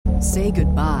Say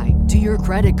goodbye to your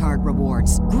credit card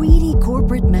rewards. Greedy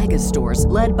corporate mega stores,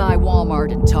 led by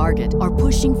Walmart and Target, are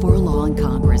pushing for a law in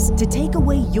Congress to take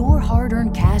away your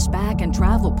hard-earned cash back and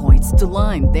travel points to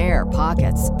line their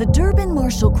pockets. The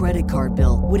Durbin-Marshall credit card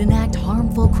bill would enact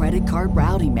harmful credit card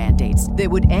routing mandates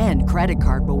that would end credit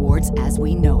card rewards as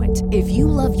we know it. If you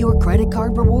love your credit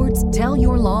card rewards, tell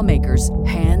your lawmakers,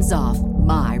 hands off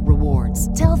my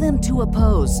rewards. Tell them to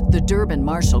oppose the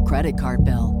Durbin-Marshall credit card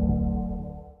bill.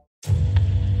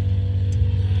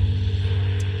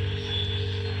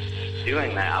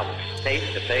 Doing that, I was face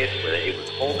to face with it. It was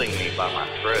holding me by my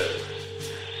throat,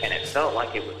 and it felt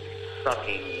like it was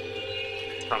sucking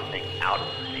something out of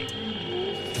me.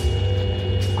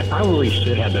 I probably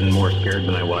should have been more scared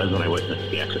than I was when I witnessed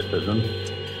the exorcism.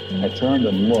 I turned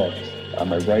and looked on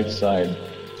my right side.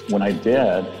 When I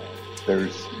did,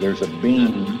 there's a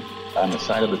beam on the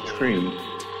side of the tree,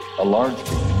 a large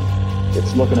beam.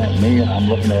 It's looking at me, and I'm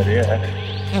looking at it.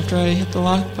 After I hit the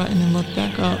lock button and looked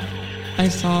back up, I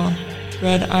saw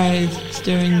red eyes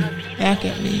staring back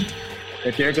at me.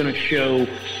 That they're going to show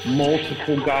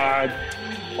multiple gods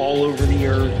all over the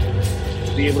earth,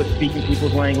 be able to speak in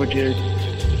people's languages,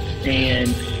 and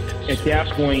at that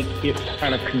point, it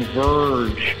kind of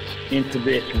converge into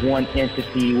this one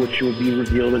entity, which will be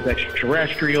revealed as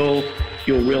extraterrestrial.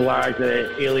 You'll realize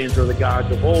that aliens are the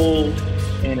gods of old,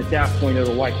 and at that point,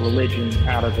 it'll wipe religion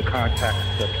out of the context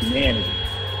of humanity.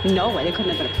 No way, it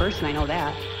couldn't have been a person, I know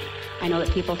that. I know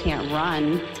that people can't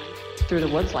run through the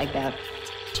woods like that.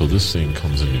 So this thing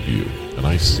comes into view, and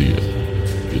I see it.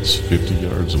 It's 50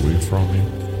 yards away from me.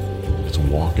 It's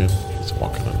walking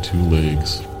on two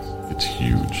legs. It's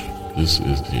huge. This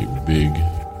is a big,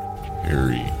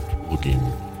 hairy-looking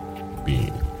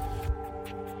being.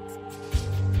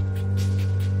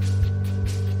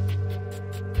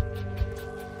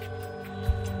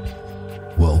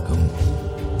 Welcome.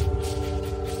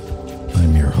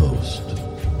 I'm your host,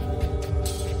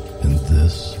 and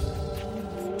this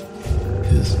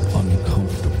is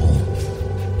Uncomfortable.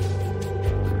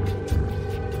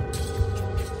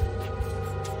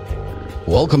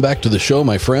 Welcome back to the show,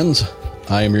 my friends.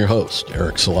 I am your host,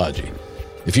 Eric Szilagyi.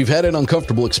 If you've had an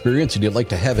uncomfortable experience and you'd like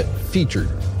to have it featured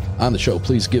on the show,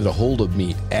 please get a hold of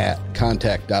me at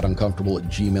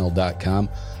contact.uncomfortable@gmail.com.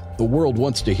 The world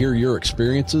wants to hear your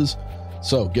experiences,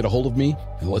 so get a hold of me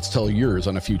and let's tell yours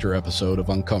on a future episode of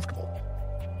Uncomfortable.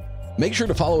 Make sure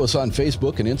to follow us on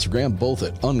Facebook and Instagram, both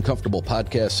at Uncomfortable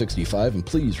Podcast 65, and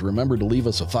please remember to leave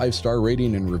us a 5-star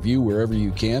rating and review wherever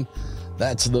you can.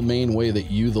 That's the main way that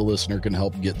you, the listener, can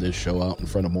help get this show out in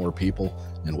front of more people.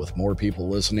 And with more people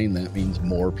listening, that means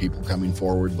more people coming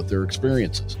forward with their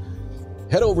experiences.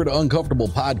 Head over to Uncomfortable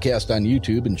Podcast on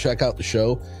YouTube and check out the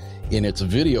show in its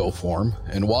video form.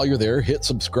 And while you're there, hit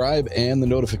subscribe and the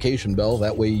notification bell.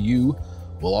 That way you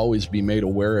will always be made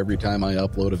aware every time I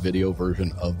upload a video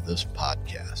version of this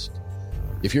podcast.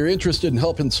 If you're interested in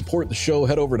helping support the show,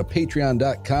 head over to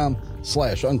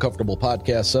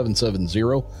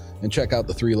patreon.com/uncomfortablepodcast770 and check out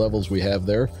the 3 levels we have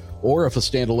there. Or if a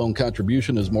standalone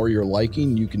contribution is more your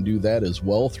liking, you can do that as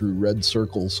well through Red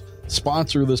Circle's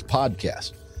Sponsor This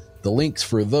Podcast. The links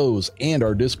for those and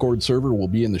our Discord server will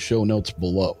be in the show notes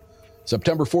below.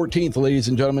 September 14th, ladies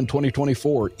and gentlemen,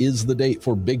 2024 is the date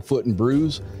for Bigfoot and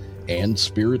Brews and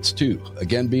Spirits 2,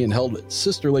 again being held at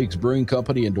Sister Lakes Brewing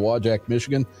Company in Dowagiac,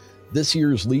 Michigan. This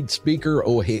year's lead speaker,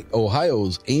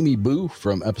 Ohio's Amy Boo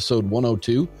from episode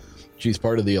 102. She's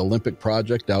part of the Olympic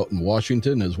Project out in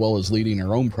Washington, as well as leading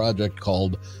her own project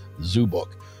called Zoo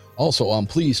Book. Also, I'm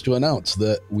pleased to announce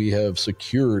that we have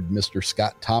secured Mr.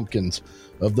 Scott Tompkins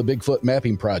of the Bigfoot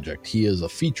Mapping Project. He is a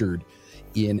featured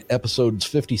in episodes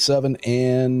 57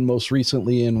 and most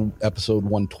recently in episode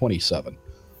 127.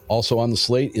 Also on the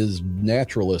slate is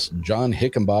naturalist John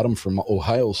Hickenbottom from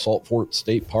Ohio Salt Fork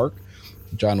State Park.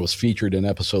 John was featured in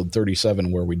episode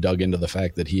 37, where we dug into the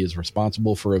fact that he is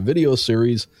responsible for a video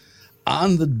series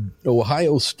on the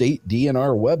Ohio State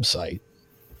DNR website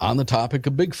on the topic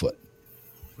of Bigfoot.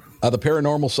 On the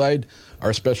paranormal side,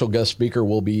 our special guest speaker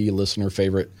will be listener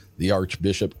favorite, the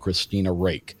Archbishop Christina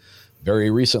Rake.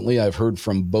 Very recently, I've heard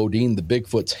from Bodine, the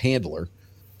Bigfoot's handler.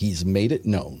 He's made it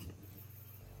known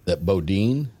that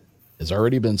Bodine has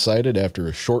already been sighted after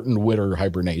a shortened winter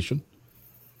hibernation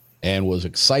and was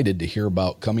excited to hear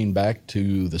about coming back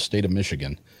to the state of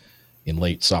Michigan in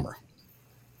late summer.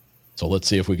 So let's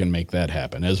see if we can make that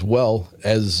happen. As well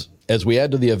as we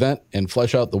add to the event and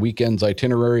flesh out the weekend's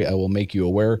itinerary, I will make you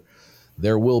aware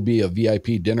there will be a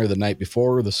VIP dinner the night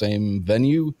before, the same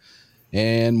venue,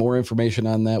 and more information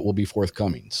on that will be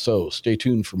forthcoming. So stay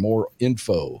tuned for more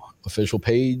info. Official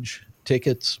page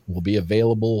tickets will be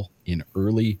available in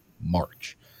early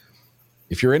March.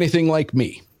 If you're anything like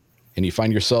me and you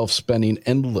find yourself spending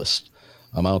endless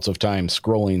amounts of time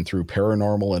scrolling through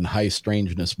paranormal and high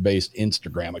strangeness-based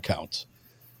Instagram accounts,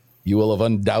 you will have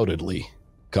undoubtedly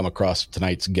come across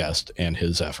tonight's guest and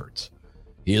his efforts.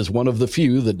 He is one of the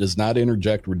few that does not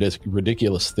interject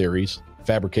ridiculous theories,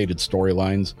 fabricated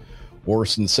storylines, or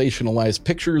sensationalized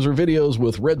pictures or videos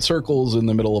with red circles in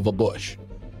the middle of a bush.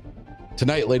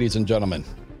 Tonight, ladies and gentlemen,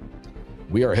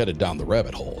 we are headed down the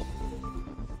rabbit hole.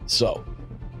 So,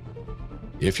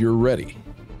 if you're ready,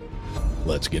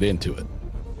 let's get into it.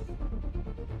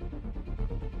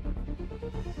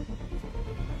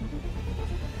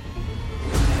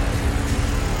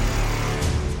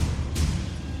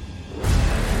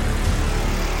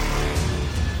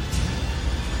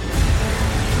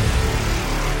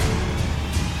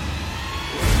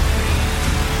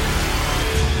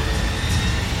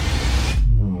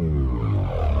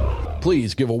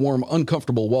 Please give a warm,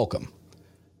 uncomfortable welcome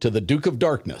to the Duke of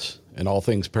Darkness and all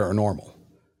things paranormal,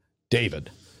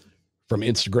 David, from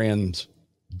Instagram's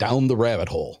Down the Rabbit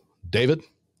Hole. David,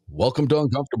 welcome to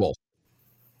Uncomfortable.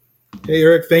 Hey,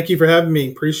 Eric, thank you for having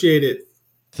me. Appreciate it.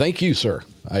 Thank you, sir.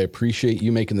 I appreciate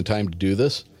you making the time to do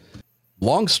this.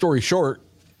 Long story short,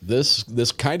 this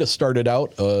kind of started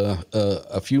out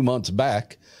a few months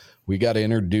back. We got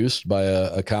introduced by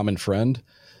a common friend,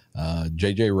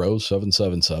 JJ Rose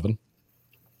 777.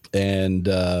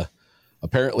 And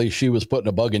apparently she was putting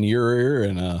a bug in your ear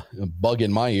and a bug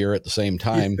in my ear at the same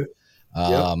time.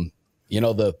 Yep. You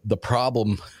know, the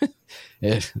problem,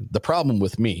 the problem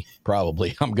with me,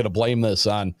 probably, I'm going to blame this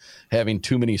on having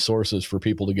too many sources for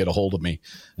people to get a hold of me.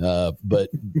 But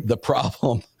the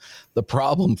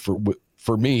problem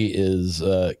for me is,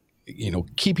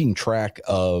 keeping track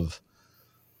of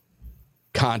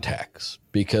contacts,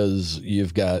 because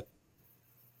you've got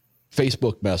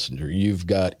Facebook Messenger, you've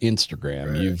got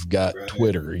Instagram, right, you've got right.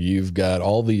 Twitter, you've got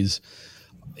all these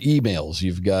emails,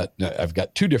 I've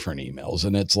got two different emails.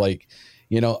 And it's like,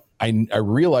 I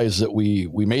realized that we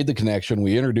made the connection,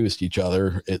 we introduced each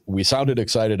other, we sounded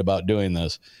excited about doing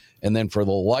this. And then for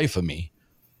the life of me,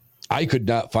 I could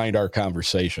not find our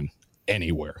conversation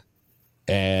anywhere.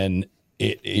 And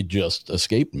it just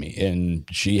escaped me. And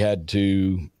she had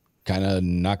to kind of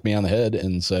knock me on the head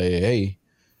and say, hey,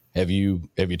 have you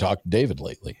talked to David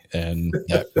lately? And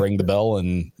that rang the bell.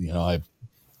 And, I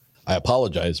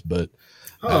apologize, but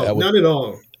not at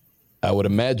all. I would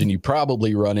imagine you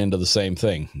probably run into the same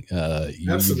thing.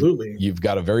 Absolutely. You've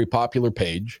got a very popular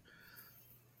page,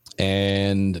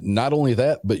 and not only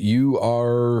that, but you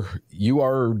are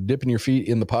dipping your feet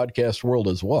in the podcast world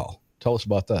as well. Tell us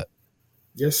about that.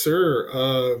 Yes, sir.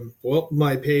 Well,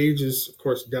 my page is, of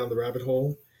course, Down the Rabbit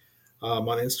Hole. On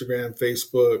Instagram,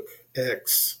 Facebook,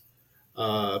 X,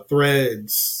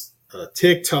 Threads,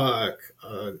 TikTok,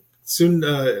 soon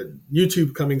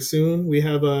YouTube coming soon. We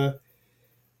have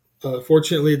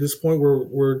fortunately at this point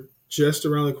we're just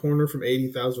around the corner from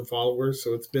 80,000 followers.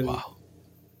 So it's been wow.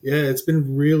 Yeah, it's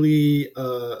been really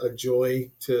a joy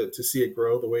to see it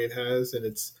grow the way it has, and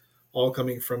it's all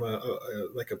coming from a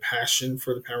passion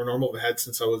for the paranormal I've had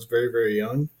since I was very, very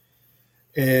young.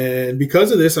 And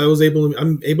because of this,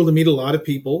 I'm able to meet a lot of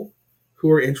people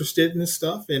who are interested in this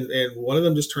stuff. And one of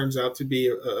them just turns out to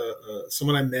be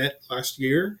someone I met last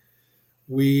year.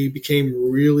 We became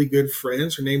really good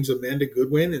friends. Her name's Amanda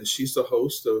Goodwin, and she's the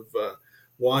host of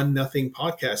Won Nothing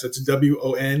Podcast. That's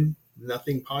WON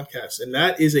Nothing Podcast. And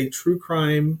that is a true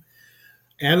crime,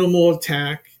 animal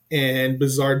attack, and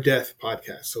bizarre death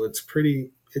podcast. So it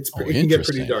can get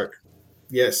pretty dark.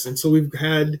 Yes. And so we've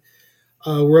had,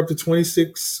 we're up to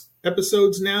 26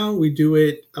 episodes now. We do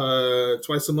it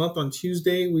twice a month on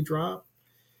Tuesday. We drop,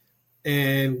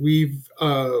 and we've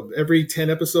every 10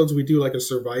 episodes we do like a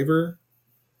survivor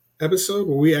episode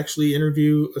where we actually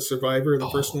interview a survivor. The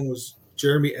first one was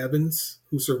Jeremy Evans,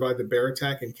 who survived the bear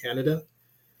attack in Canada.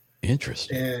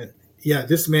 Interesting. And yeah,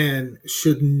 this man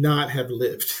should not have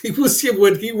lived.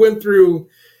 What he went through.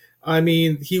 I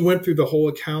mean, he went through the whole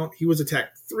account. He was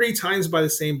attacked 3 times by the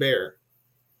same bear,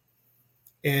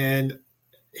 and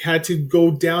had to go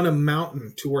down a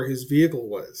mountain to where his vehicle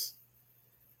was,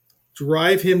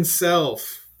 drive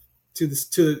himself to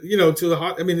the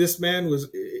hot. I mean, this man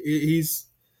he's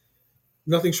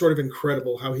nothing short of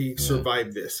incredible how he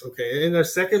survived this. Okay. And the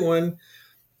second one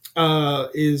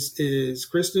is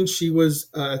Kristen. She was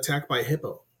attacked by a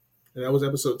hippo, and that was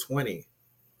episode 20.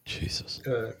 Jesus.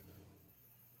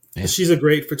 She's a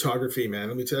great photography, man.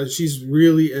 Let me tell you, she's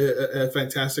really a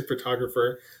fantastic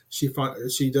photographer. She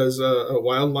does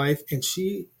wildlife, and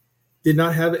she did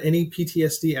not have any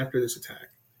PTSD after this attack.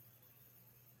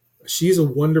 She's a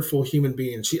wonderful human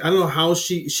being. I don't know how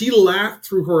she laughed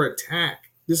through her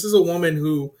attack. This is a woman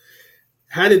who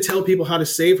had to tell people how to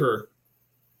save her,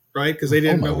 right? Because they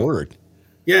didn't know. Oh, my word.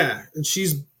 Yeah, and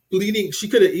she's bleeding. She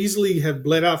could have easily have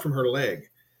bled out from her leg,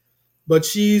 but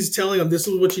she's telling them this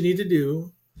is what you need to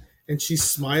do, and she's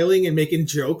smiling and making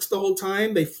jokes the whole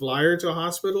time. They fly her to a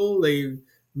hospital. They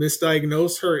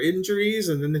misdiagnose her injuries,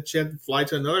 and then she had to fly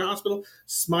to another hospital,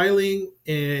 smiling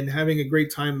and having a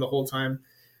great time the whole time.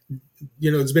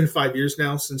 You know, it's been 5 years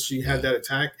now since she had that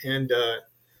attack, and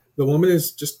the woman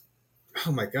is just,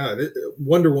 oh my God,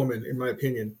 Wonder Woman, in my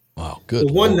opinion. Wow, good.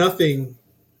 The 1-0.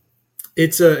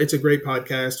 It's a great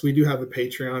podcast. We do have a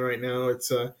Patreon right now.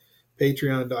 It's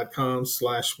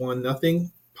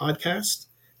patreon.com/1-0 podcast.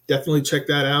 Definitely check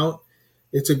that out.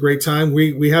 It's a great time.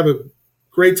 We have a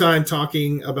great time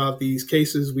talking about these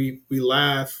cases. We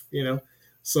laugh, you know,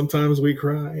 sometimes we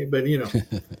cry, but you know,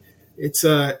 it's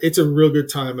a real good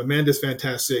time. Amanda's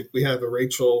fantastic. We have a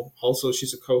Rachel also.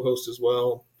 She's a co-host as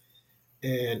well.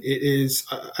 And it is,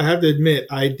 I have to admit,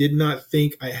 I did not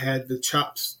think I had the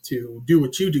chops to do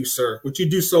what you do, sir, what you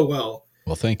do so well.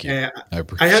 Well, thank you.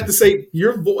 I have to say,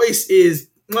 your voice is,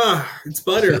 it's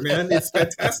butter, man. It's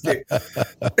fantastic.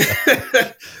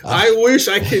 I wish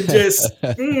I could just,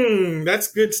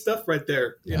 that's good stuff right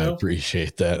there. You know? I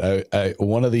appreciate that. I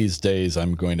one of these days,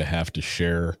 I'm going to have to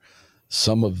share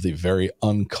some of the very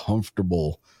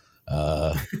uncomfortable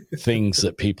things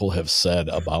that people have said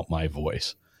about my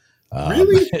voice.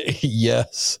 Really?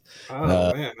 Yes.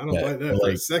 Oh man, I don't buy that for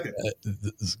a second.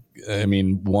 I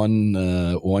mean,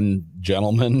 one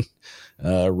gentleman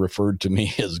referred to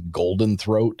me as golden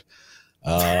throat.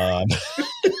 I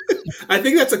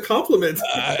think that's a compliment.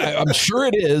 I'm sure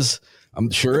it is.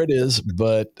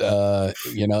 But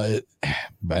you know,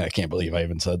 I can't believe I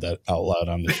even said that out loud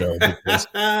on the show because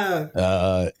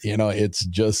you know, it's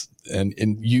just and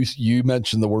you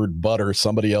mentioned the word butter.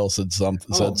 Somebody else had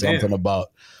said something about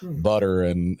butter,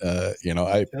 and you know,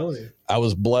 I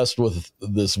was blessed with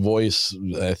this voice.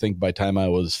 I think by the time I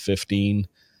was 15,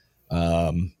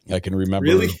 I can remember.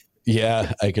 Really?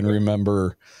 Yeah, I can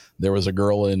remember. There was a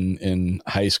girl in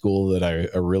high school that I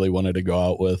really wanted to go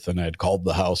out with, and I'd called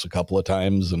the house a couple of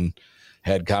times and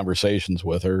had conversations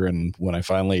with her. And when I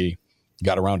finally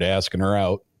got around to asking her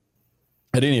out,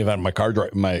 I didn't even have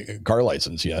my car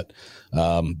license yet.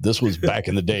 This was back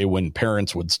in the day when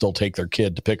parents would still take their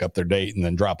kid to pick up their date and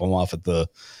then drop them off at the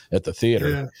theater.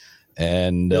 Yeah.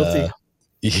 And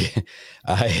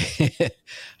I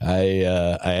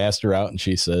asked her out, and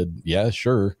she said, "Yeah,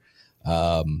 sure."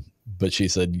 But she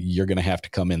said, "You're going to have to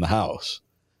come in the house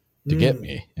to get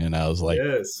me." And I was like,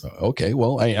 yes. Okay,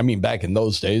 well, I mean, back in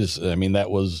those days, I mean, that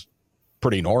was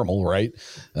pretty normal, right?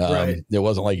 Right. It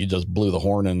wasn't like you just blew the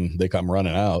horn and they come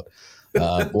running out.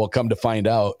 Well, come to find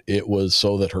out, it was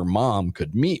so that her mom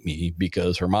could meet me,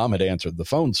 because her mom had answered the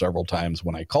phone several times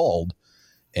when I called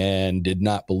and did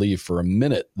not believe for a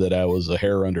minute that I was a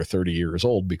hair under 30 years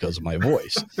old because of my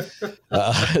voice.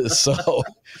 So,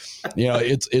 you know,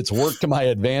 it's worked to my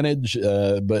advantage,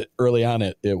 but early on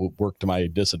it worked to my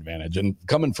disadvantage. And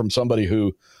coming from somebody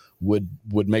who would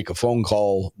make a phone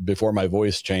call before my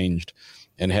voice changed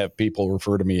and have people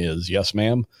refer to me as "yes,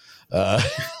 ma'am,"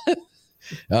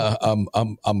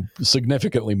 I'm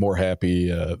significantly more happy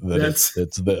that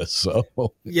it's this. So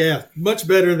yeah, much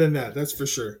better than that. That's for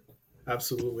sure.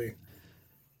 Absolutely.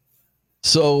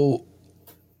 So,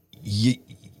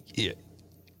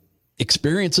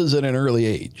 experiences at an early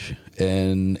age,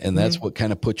 and that's what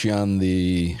kind of puts you on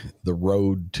the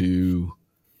road to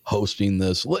hosting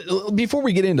this. Before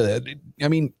we get into that, I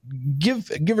mean,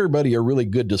 give everybody a really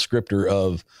good descriptor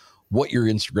of what your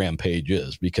Instagram page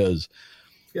is, because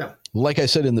like I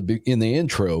said in the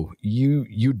intro,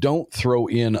 you don't throw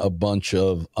in a bunch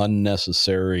of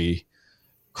unnecessary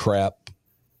crap,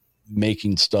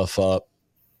 making stuff up,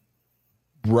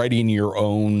 writing your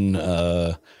own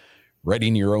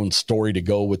story to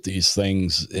go with these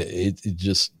things. It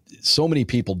just, so many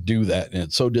people do that, and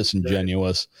it's so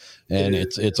disingenuous, and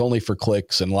it's only for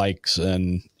clicks and likes,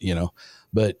 and you know.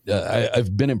 But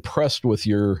I've been impressed with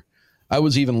I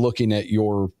was even looking at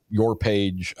your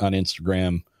page on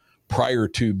Instagram prior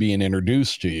to being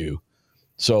introduced to you.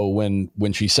 So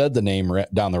when she said the name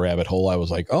Down the Rabbit Hole, I was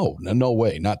like, "Oh, no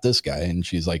way, not this guy." And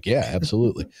she's like, "Yeah,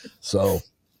 absolutely." So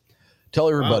tell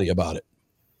everybody about it.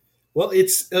 Well,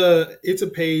 it's a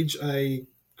page I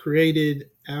created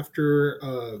after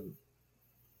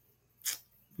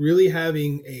really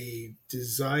having a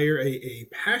desire, a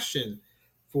passion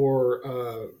for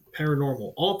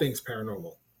paranormal, all things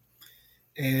paranormal.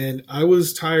 And I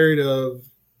was tired of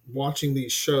watching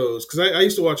these shows, because I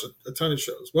used to watch a ton of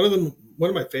shows. One of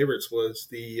my favorites was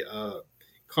the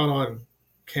Caught on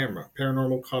Camera,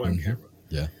 Paranormal Caught on Camera.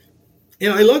 Yeah.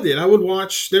 And I loved it. I would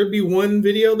watch, there'd be one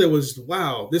video that was,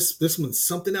 wow, this one's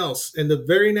something else. And the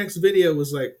very next video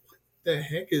was like, what the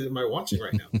heck am I watching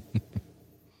right now?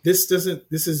 This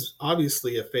is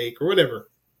obviously a fake or whatever,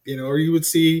 or you would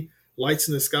see lights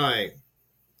in the sky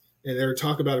and they would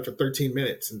talk about it for 13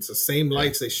 minutes. And it's the same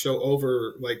lights they show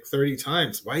over like 30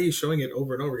 times. Why are you showing it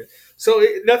over and over again? So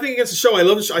nothing against the show. I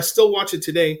love the show. I still watch it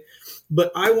today,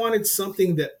 but I wanted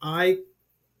something that I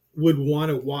would want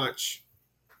to watch,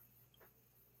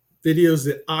 videos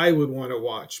that I would want to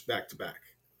watch back to back.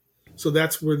 So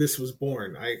that's where this was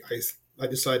born. I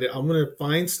decided I'm going to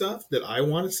find stuff that I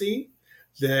want to see,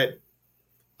 that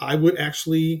I would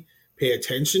actually pay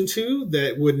attention to,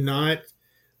 that would not,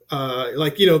 I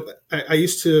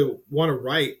used to want to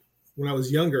write when I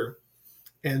was younger.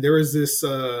 And there was this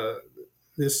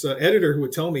editor who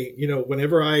would tell me,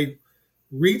 whenever I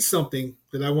read something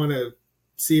that I want to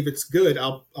see if it's good,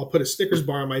 I'll put a Snickers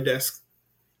bar on my desk,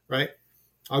 right?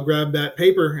 I'll grab that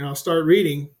paper and I'll start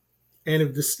reading. And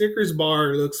if the Snickers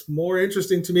bar looks more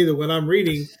interesting to me than what I'm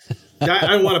reading,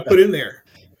 I want to put in there,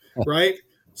 right?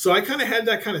 So I kind of had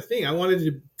that kind of thing. I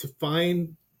wanted to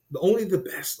find only the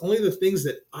best, only the things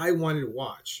that I wanted to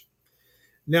watch.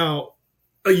 Now,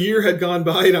 a year had gone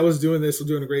by and I was doing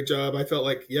a great job. I felt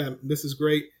like, yeah, this is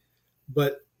great.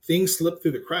 But things slip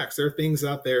through the cracks. There are things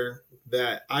out there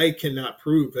that I cannot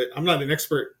prove. That I'm not an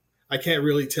expert. I can't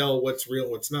really tell what's real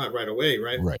and what's not right away,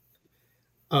 right? Right.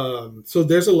 So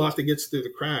there's a lot that gets through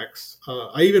the cracks.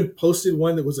 I even posted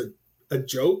one that was a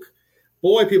joke.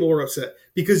 Boy, people were upset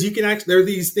because you can actually, there are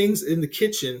these things in the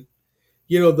kitchen,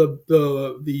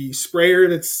 the sprayer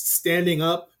that's standing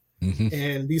up,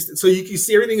 and so you can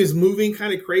see everything is moving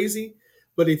kind of crazy.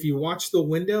 But if you watch the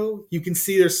window, you can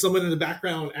see there's someone in the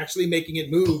background actually making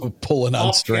it move, pulling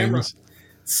on strings. Camera.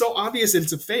 So obvious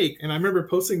it's a fake. And I remember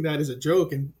posting that as a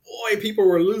joke, and boy, people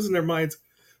were losing their minds.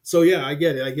 So yeah, I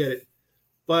get it.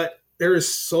 But there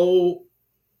is so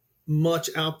much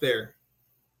out there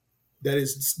that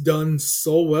is done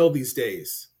so well these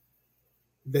days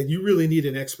that you really need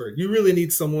an expert. You really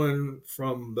need someone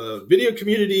from the video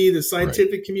community, the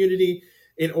scientific community,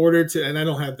 in order to, and I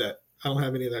don't have that. I don't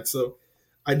have any of that. So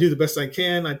I do the best I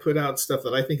can. I put out stuff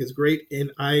that I think is great.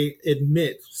 And I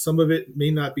admit some of it may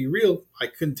not be real. I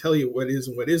couldn't tell you what is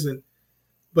and what isn't.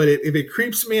 But if it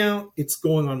creeps me out, it's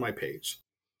going on my page.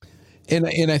 And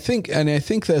I think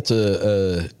that's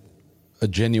a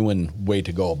genuine way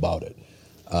to go about it.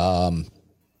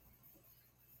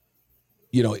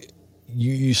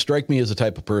 You strike me as a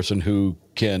type of person who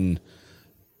can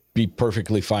be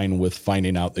perfectly fine with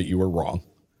finding out that you were wrong.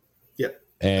 Yeah.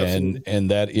 And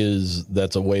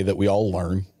that's a way that we all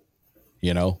learn,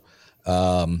 the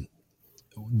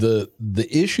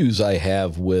issues I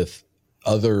have with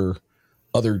other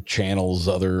channels,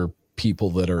 other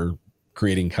people that are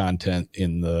creating content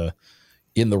in the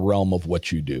realm of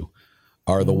what you do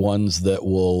are the ones that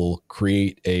will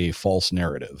create a false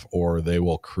narrative, or they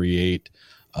will create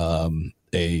a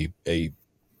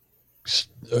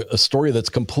story that's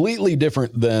completely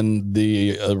different than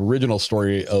the original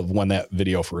story of when that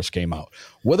video first came out,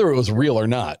 whether it was real or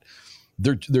not.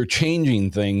 They're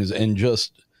changing things, and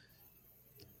just,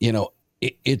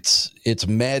 it's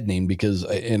maddening because,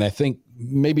 and I think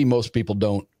maybe most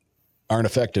people aren't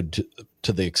affected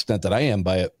to the extent that I am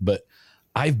by it, but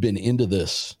I've been into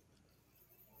this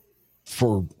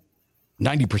for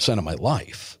 90% of my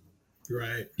life.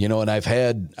 Right. And I've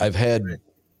had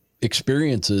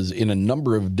experiences in a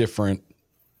number of different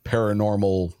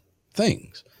paranormal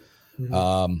things.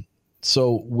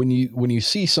 So when you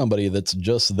see somebody that's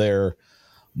just there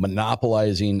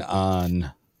monopolizing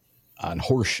on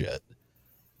horseshit,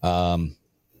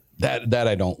 that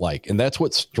I don't like. And that's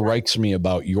what strikes me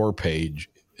about your page.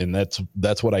 And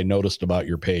that's what I noticed about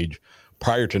your page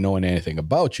prior to knowing anything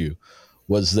about you,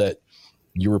 was that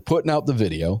you were putting out the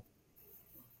video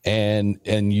and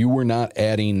you were not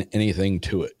adding anything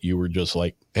to it. You were just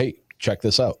like, hey, check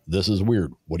this out. This is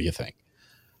weird. What do you think?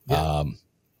 Yeah.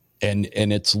 And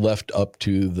it's left up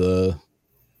to the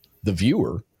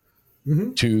viewer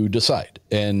to decide.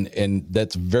 And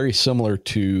that's very similar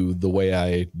to the way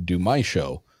I do my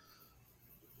show.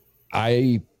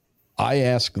 I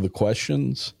ask the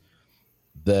questions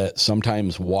that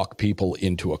sometimes walk people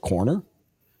into a corner.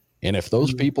 And if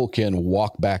those people can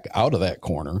walk back out of that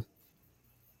corner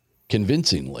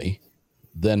convincingly,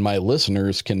 then my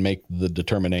listeners can make the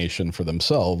determination for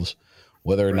themselves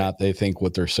whether or not they think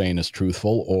what they're saying is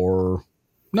truthful or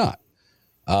not.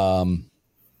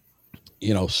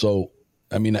 So,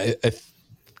 I mean, I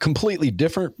completely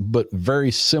different, but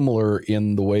very similar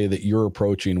in the way that you're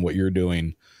approaching what you're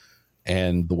doing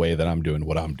and the way that I'm doing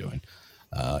what I'm doing.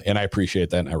 And I appreciate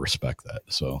that and I respect that.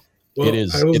 So Well, it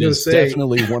is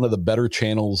definitely one of the better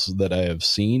channels that I have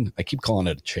seen. I keep calling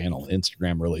it a channel.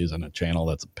 Instagram really isn't a channel.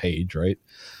 That's a page, right?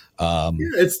 Yeah,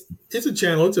 it's a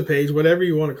channel, it's a page, whatever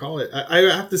you want to call it. I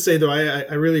have to say though,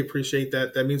 I really appreciate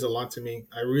that. That means a lot to me.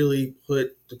 I really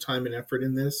put the time and effort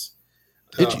in this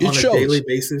it on shows. a daily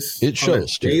basis. It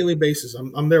shows on a daily basis.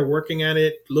 I'm there working at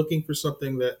it, looking for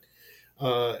something that,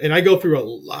 and I go through a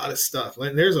lot of stuff.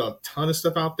 Like there's a ton of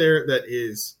stuff out there that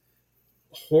is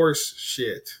horse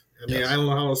shit. I mean, I don't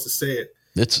know how else to say it.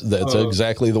 That's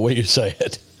exactly the way you say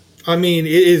it. I mean,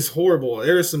 it is horrible.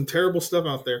 There is some terrible stuff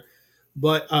out there.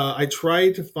 But I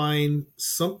try to find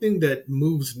something that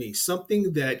moves me,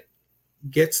 something that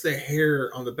gets the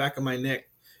hair on the back of my neck.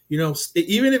 You know,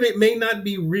 even if it may not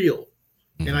be real,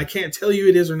 and I can't tell you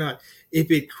it is or not, if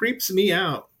it creeps me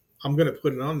out, I'm going to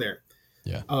put it on there.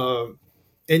 Yeah.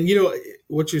 And you know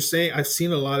what you're saying. I've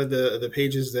seen a lot of the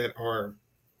pages that are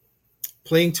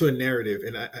playing to a narrative,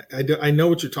 and I know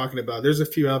what you're talking about. There's a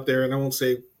few out there, and I won't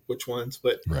say which ones,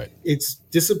 but it's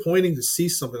disappointing to see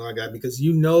something like that because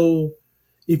you know.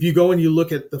 If you go and you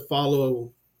look at the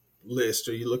follow list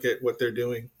or you look at what they're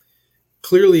doing,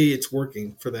 clearly it's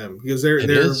working for them because it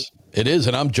is.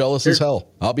 And I'm jealous as hell.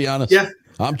 I'll be honest. Yeah.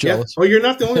 I'm jealous. Yeah. Oh, you're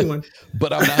not the only one,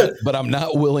 but I'm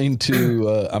not willing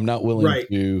to, I'm not willing to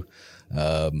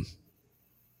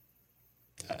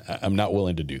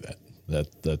do that.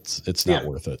 It's not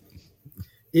worth it.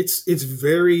 It's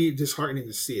very disheartening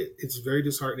to see it. It's very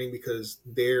disheartening because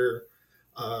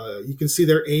you can see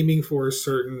they're aiming for a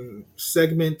certain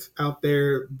segment out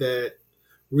there that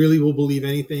really will believe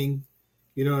anything,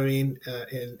 you know what I mean?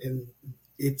 And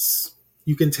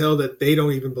you can tell that they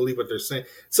don't even believe what they're saying.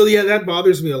 So yeah, that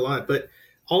bothers me a lot, but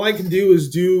all I can do is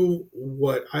do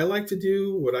what I like to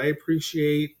do, what I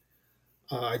appreciate.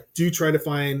 I do try to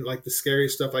find like the scary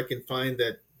stuff I can find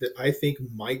that I think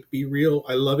might be real.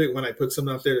 I love it when I put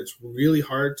something out there that's really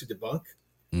hard to debunk.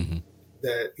 Mm-hmm.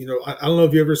 That, you know, I don't know if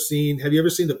have you ever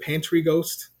seen the pantry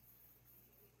ghost?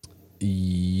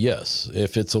 Yes.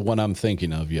 If it's the one I'm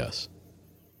thinking of, yes.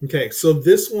 Okay. So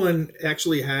this one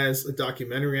actually has a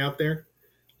documentary out there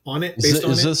on it.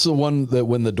 Is this the one that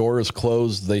when the door is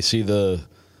closed, they see the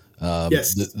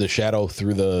shadow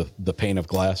through the pane of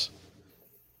glass?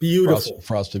 Beautiful.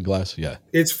 Frosted glass. Yeah.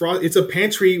 It's a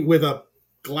pantry with a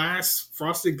glass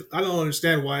frosted. I don't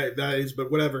understand why that is,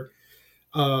 but whatever.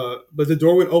 But the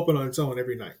door would open on its own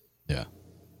every night. Yeah.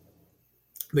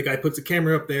 The guy puts a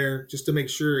camera up there just to make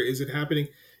sure, is it happening?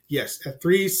 Yes. At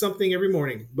 3-something every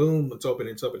morning, boom, it's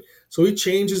open. So he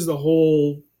changes the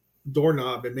whole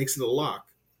doorknob and makes it a lock.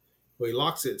 Well, he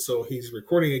locks it. So he's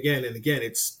recording again. And again,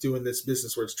 it's doing this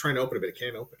business where it's trying to open it, but it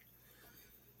can't open.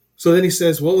 So then he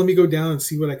says, well, let me go down and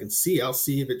see what I can see. I'll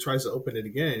see if it tries to open it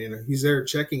again. You know, he's there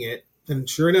checking it. And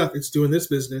sure enough, it's doing this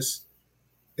business.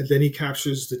 And then he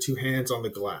captures the two hands on the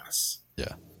glass.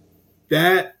 Yeah.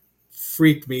 That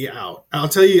freaked me out. I'll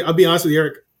be honest with you,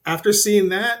 Eric, after seeing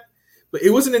that, but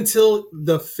it wasn't until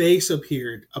the face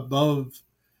appeared above,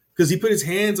 because he put his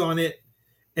hands on it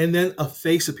and then a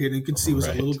face appeared and you could see it was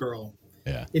a little girl.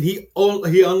 Yeah. And he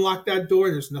unlocked that door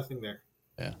and there's nothing there.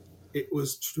 Yeah. It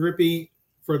was trippy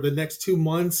for the next 2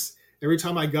 months. Every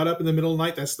time I got up in the middle of the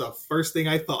night, that's the first thing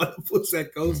I thought of was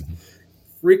that ghost.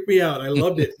 Freaked me out. I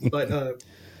loved it. But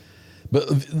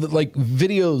like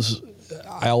videos,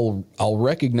 I'll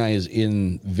recognize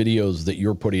in videos that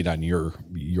you're putting on your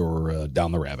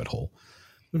Down the Rabbit Hole.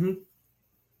 Mm-hmm.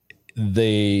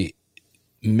 They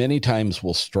many times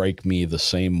will strike me the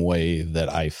same way that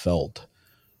I felt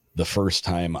the first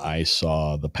time I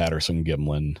saw the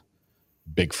Patterson-Gimlin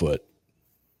Bigfoot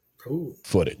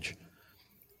footage.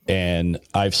 And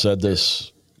I've said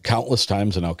this countless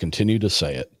times and I'll continue to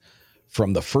say it.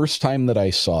 From the first time that I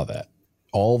saw that,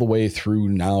 all the way through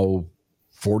now,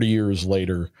 40 years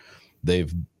later,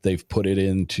 they've put it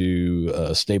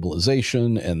into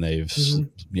stabilization and they've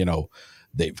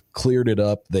cleared it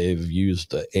up. They've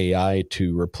used AI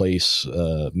to replace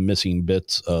missing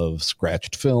bits of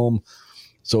scratched film.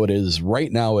 So it is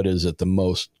at the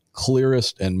most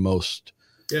clearest and most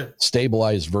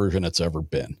stabilized version it's ever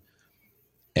been.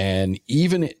 And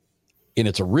even in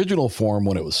its original form,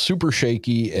 when it was super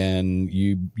shaky and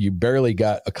you barely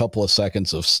got a couple of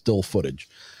seconds of still footage,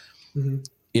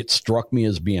 it struck me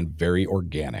as being very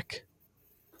organic.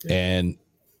 Yeah.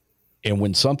 And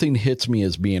when something hits me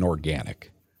as being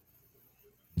organic,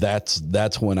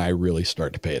 that's when I really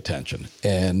start to pay attention.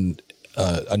 And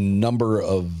a number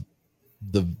of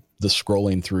the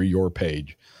scrolling through your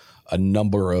page, a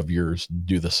number of yours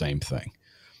do the same thing.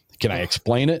 Can I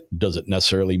explain it? Does it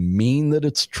necessarily mean that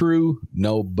it's true?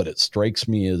 No, but it strikes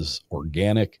me as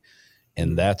organic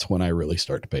And that's when I really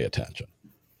start to pay attention.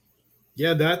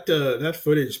 Yeah, that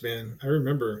footage, man, I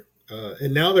remember.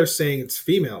 And now they're saying it's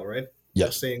female, right?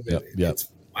 Yes. They're saying that it's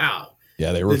wow.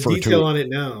 Yeah, they the refer detail to on it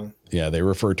now. Yeah, they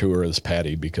refer to her as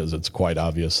Patty because it's quite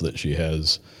obvious that she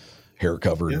has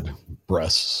hair-covered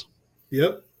breasts.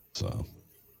 Yep. So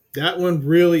that one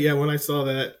really, when I saw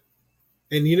that,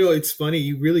 and it's funny,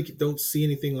 you really don't see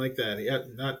anything like that. Yeah,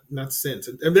 not since.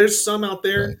 And there's some out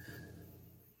there, right,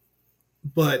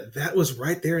 but that was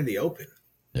right there in the open.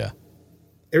 Yeah.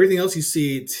 Everything else you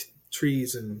see, it's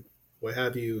trees and what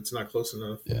have you. It's not close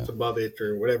enough. Yeah. It's above it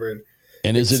or whatever.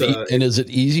 And is it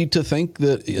easy to think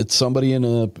that it's somebody in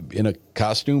a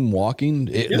costume walking?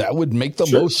 That would make the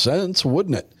most sense,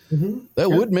 wouldn't it? Mm-hmm. That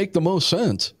would make the most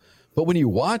sense. But when you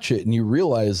watch it and you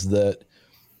realize that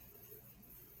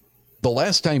the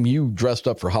last time you dressed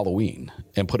up for Halloween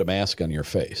and put a mask on your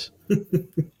face,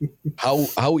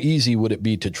 how easy would it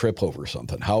be to trip over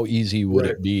something? How easy would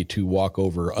it be to walk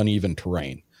over uneven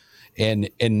terrain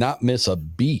and not miss a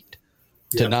beat?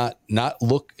 To not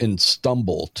look and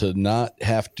stumble, to not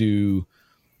have to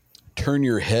turn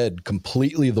your head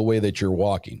completely the way that you're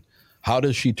walking. How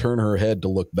does she turn her head to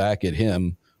look back at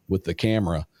him with the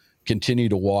camera, continue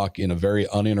to walk in a very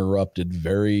uninterrupted,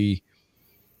 very,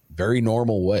 very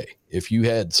normal way? If you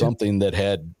had something that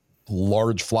had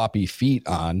large floppy feet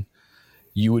on,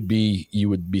 you would be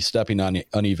stepping on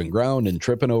uneven ground and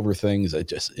tripping over things.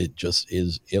 It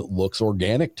looks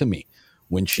organic to me.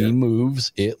 When she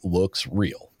moves, it looks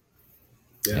real.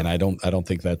 Yeah. And I don't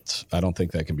think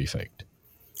that can be faked.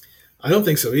 I don't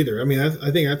think so either. I mean,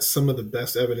 I think that's some of the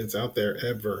best evidence out there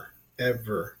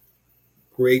ever.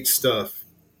 Great stuff.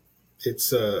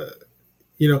 It's,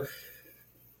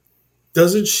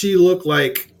 doesn't she look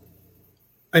like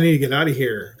I need to get out of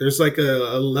here? There's like a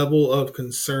level of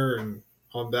concern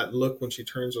on that look when she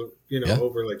turns,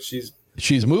 over, like she's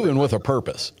moving with a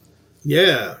purpose.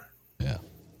 Yeah. Yeah.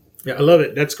 Yeah, I love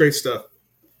it. That's great stuff.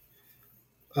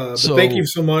 But thank you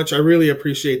so much. I really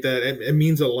appreciate that. It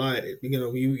means a lot.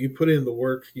 You put in the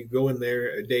work. You go in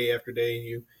there day after day,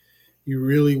 and you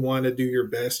really want to do your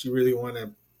best. You really want to,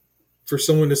 for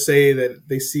someone to say that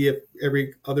they see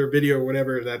every other video or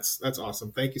whatever. That's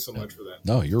awesome. Thank you so much for that.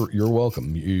 No, you're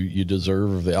welcome. You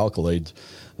deserve the accolades.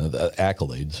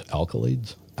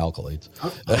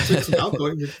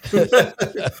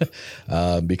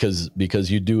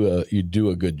 Because you do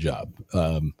a good job.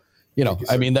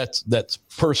 I mean, that's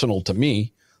personal to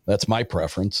me. That's my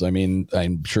preference. I mean,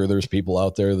 I'm sure there's people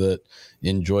out there that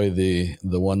enjoy the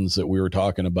ones that we were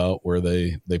talking about where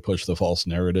they push the false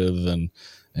narrative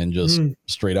and just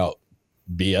straight out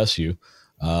BS you.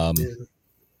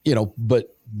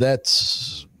 But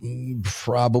that's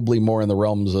probably more in the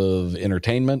realms of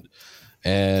entertainment.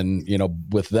 And,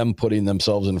 with them putting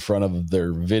themselves in front of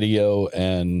their video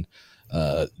and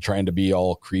trying to be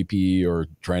all creepy or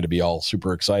trying to be all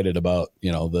super excited about,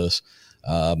 this,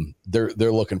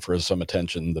 they're looking for some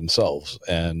attention themselves.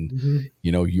 And,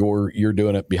 you're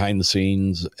doing it behind the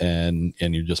scenes and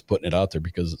you're just putting it out there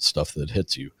because it's stuff that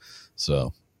hits you.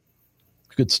 So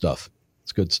good stuff.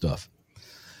 It's good stuff.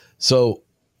 So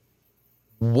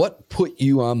what put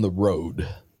you on the road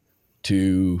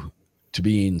to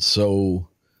being so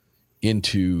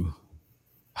into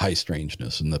high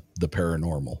strangeness and the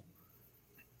paranormal?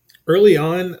 Early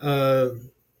on,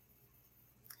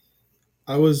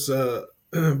 I was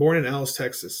born in Alice,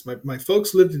 Texas. My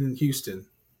folks lived in Houston,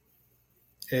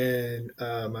 and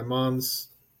my mom's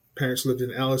parents lived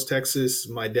in Alice, Texas.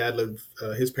 My dad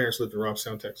his parents lived in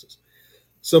Robstown, Texas.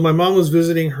 So my mom was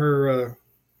visiting her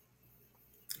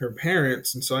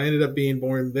parents, and so I ended up being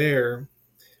born there.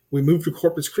 We moved to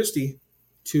Corpus Christi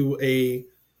to a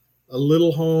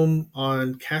little home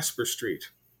on Casper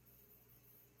Street.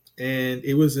 And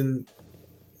it was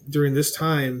during this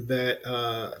time that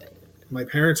my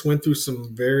parents went through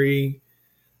some very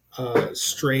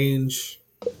strange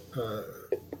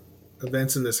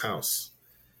events in this house.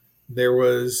 There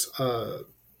was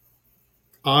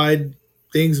odd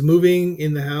things moving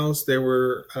in the house. There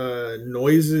were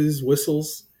noises,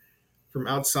 whistles from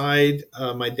outside.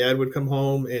 My dad would come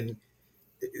home, and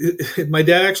my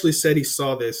dad actually said he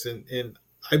saw this, and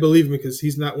I believe him because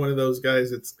he's not one of those guys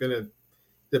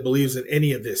that believes in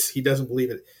any of this. He doesn't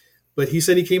believe it. But he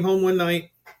said he came home one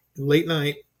night, late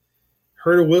night,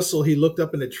 heard a whistle. He looked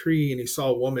up in a tree and he saw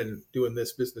a woman doing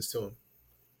this business to him.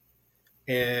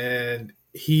 And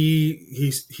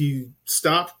he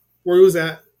stopped where he was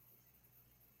at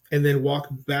and then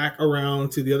walked back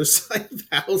around to the other side of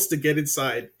the house to get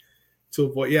inside to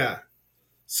avoid. Yeah.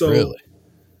 So, really?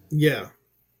 Yeah.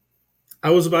 I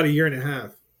was about 1.5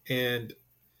 years, and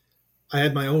I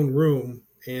had my own room.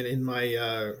 And in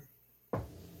my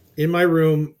in my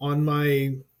room on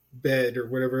my bed or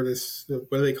whatever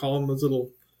what do they call them? Those little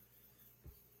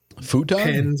futon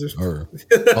pens or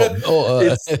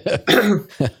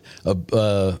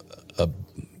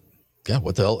yeah,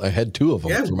 what the hell? I had two of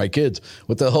them for my kids.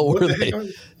 What the hell were they?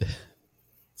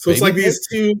 So it's like these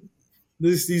two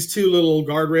little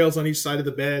guardrails on each side of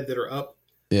the bed that are up.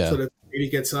 Yeah. So that if the baby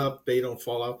gets up, they don't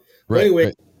fall out. Right. But anyway,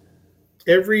 right.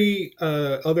 every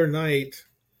other night,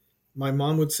 my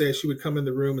mom would say she would come in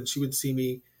the room and she would see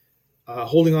me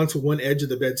holding onto one edge of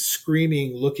the bed,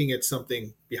 screaming, looking at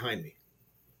something behind me,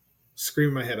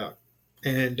 screaming my head out.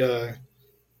 And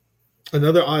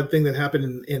another odd thing that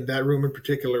happened in that room in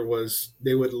particular was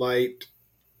they would light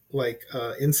like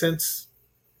incense.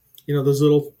 You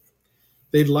know,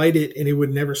 they'd light it and it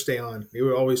would never stay on. It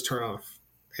would always turn off.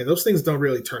 And those things don't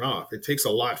really turn off. It takes a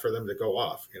lot for them to go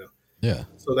off, you know. Yeah.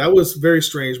 So that was very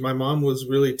strange. My mom was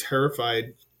really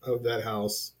terrified of that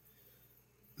house.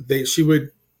 She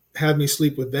would have me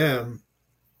sleep with them.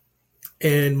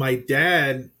 And my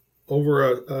dad,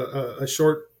 over a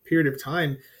short period of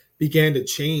time, began to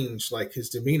change, like his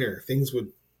demeanor.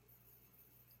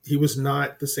 He was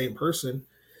not the same person.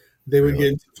 They would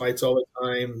get into fights all the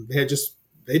time.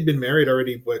 They'd been married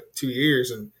already, 2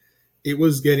 years, and it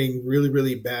was getting really,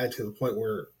 really bad to the point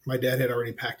where my dad had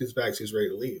already packed his bags. He was ready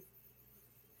to leave.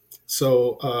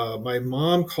 So my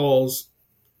mom calls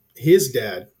his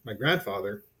dad, my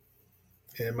grandfather,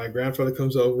 and my grandfather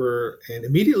comes over, and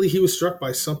immediately he was struck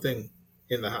by something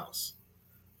in the house.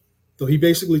 So he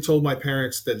basically told my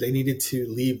parents that they needed to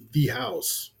leave the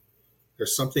house.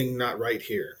 There's something not right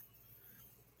here.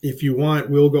 If you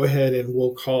want, we'll go ahead and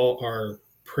we'll call our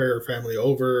prayer family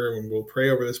over and we'll pray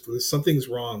over this, but something's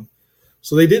wrong.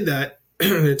 So they did that.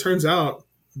 It turns out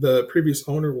the previous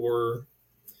owner were,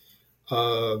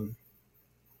 I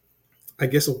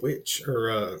guess, a witch,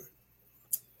 or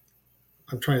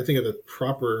I'm trying to think of the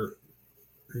proper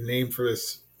name for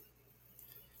this.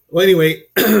 Well, anyway,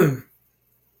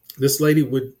 this lady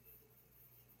would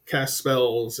cast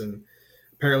spells, and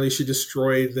apparently she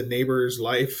destroyed the neighbor's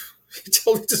life. She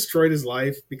totally destroyed his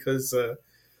life because,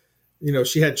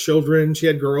 she had children, she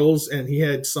had girls, and he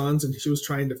had sons, and she was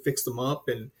trying to fix them up,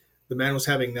 and the man was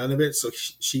having none of it. So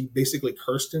she basically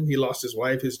cursed him. He lost his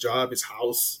wife, his job, his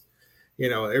house.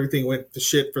 Everything went to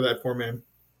shit for that poor man.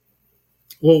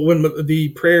 Well, when the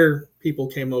prayer people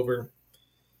came over,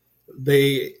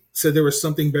 they said there was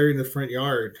something buried in the front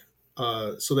yard.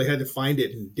 So they had to find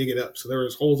it and dig it up. So there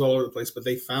was holes all over the place, but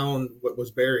they found what was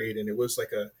buried, and it was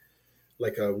like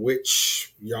a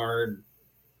witch yard,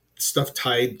 stuff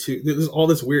tied to, there was all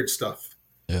this weird stuff.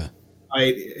 Yeah.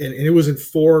 And it was in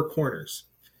four corners.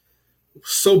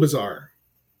 So bizarre.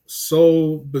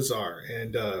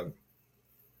 And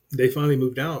they finally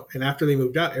moved out. And after they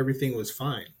moved out, everything was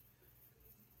fine.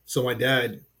 So my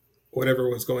dad, whatever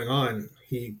was going on,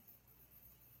 he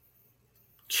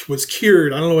was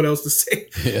cured. I don't know what else to say.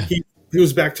 Yeah. He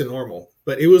was back to normal.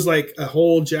 But it was like a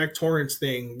whole Jack Torrance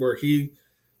thing where he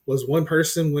was one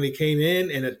person when he came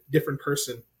in and a different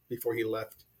person before he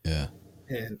left. Yeah.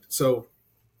 And so,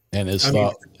 and his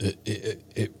thought,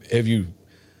 have you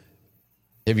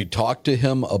talked to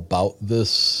him about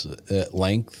this at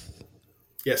length?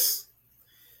 Yes.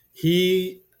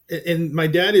 And my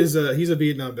dad he's a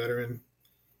Vietnam veteran.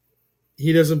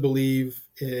 He doesn't believe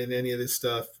in any of this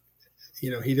stuff.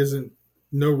 He doesn't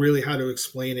know really how to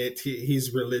explain it.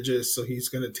 He's religious, so he's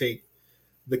going to take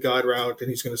the God route, and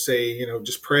he's going to say,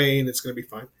 just pray and it's going to be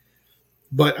fine.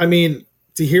 But I mean,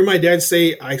 to hear my dad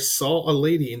say, I saw a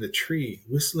lady in the tree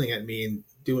whistling at me and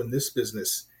doing this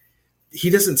business. He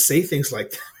doesn't say things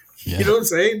like that. Yeah. You know what I'm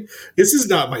saying? This is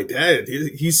not my dad.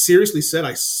 He seriously said,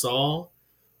 I saw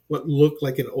what looked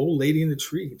like an old lady in the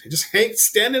tree. They just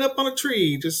standing up on a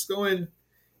tree, just going,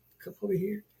 come over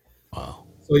here. Wow.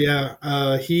 So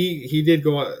yeah, he did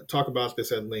talk about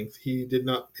this at length. He did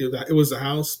not. It was a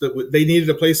house that they needed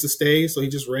a place to stay, so he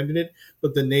just rented it.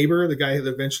 But the neighbor, the guy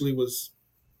that eventually was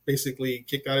basically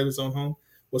kicked out of his own home,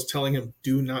 was telling him,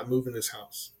 "Do not move in this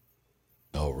house.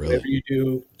 Oh, really? Whatever you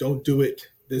do, don't do it."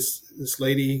 This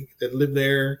lady that lived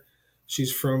there,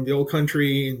 she's from the old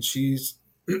country, and she's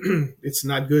it's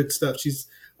not good stuff. She's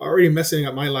already messing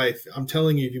up my life. I'm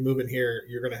telling you, if you move in here,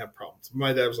 you're gonna have problems.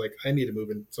 My dad was like, I need to move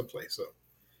in someplace, so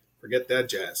forget that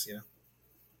jazz.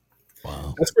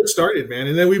 Wow. That's where it started, man.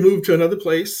 And then we moved to another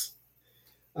place.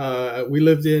 We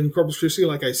lived in Corpus Christi,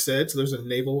 like I said, so there's a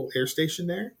naval air station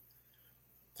there.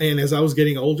 And as I was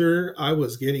getting older, I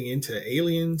was getting into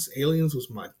aliens. Aliens was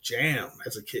my jam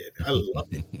as a kid. I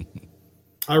loved it.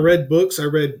 I read books. I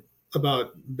read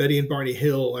about Betty and Barney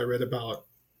Hill. I read about,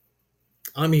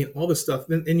 all this stuff.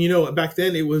 And back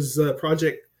then it was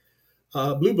Project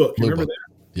Blue Book. You Blue remember Book.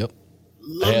 that? Yep.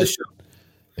 Love the show.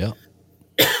 Yeah.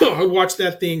 I would watch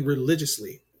that thing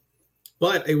religiously,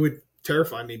 but it would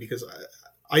terrify me because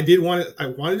I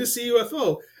wanted to see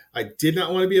UFO. I did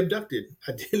not want to be abducted.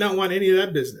 I did not want any of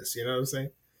that business. You know what I'm saying?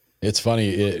 It's funny.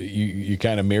 You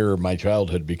kind of mirror my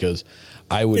childhood because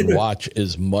I would watch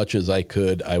as much as I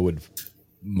could.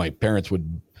 My parents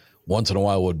would once in a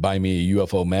while would buy me a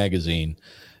UFO magazine,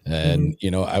 and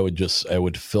I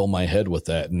would fill my head with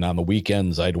that. And on the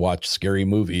weekends, I'd watch scary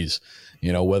movies.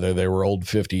 Whether they were old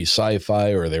 50s sci-fi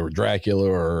or they were Dracula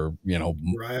or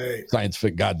right. science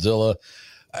fiction Godzilla.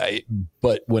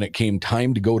 But when it came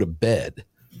time to go to bed,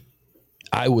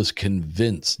 I was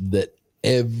convinced that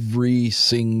every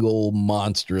single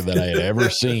monster that I had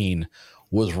ever seen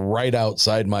was right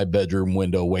outside my bedroom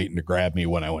window waiting to grab me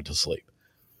when I went to sleep.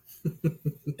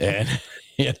 And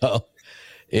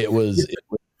it was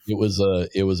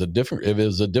a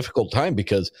difficult time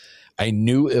because I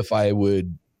knew if I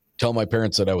would tell my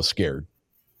parents that I was scared,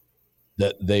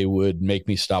 that they would make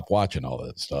me stop watching all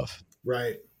that stuff.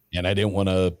 Right. And I didn't want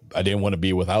to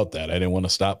be without that. I didn't want to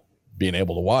stop being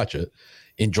able to watch it.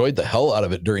 Enjoyed the hell out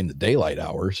of it during the daylight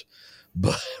hours,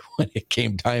 but when it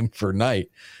came time for night,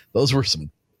 those were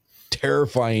some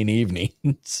terrifying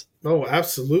evenings. Oh,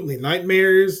 absolutely.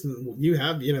 Nightmares. You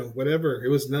have, whatever. It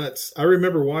was nuts. I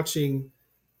remember watching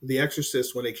The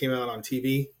Exorcist when it came out on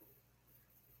TV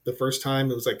the first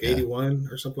time. It was like 81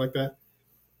 or something like that.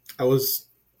 I was,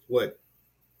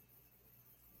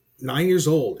 9 years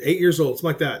old, 8 years old, something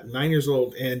like that, 9 years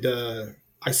old. And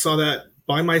I saw that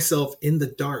by myself in the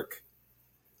dark.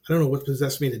 I don't know what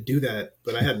possessed me to do that,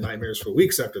 but I had nightmares for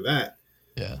weeks after that.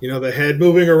 Yeah. The head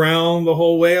moving around the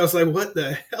whole way. I was like, what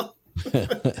the hell?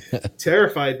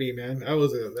 Terrified me, man. That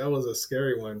was a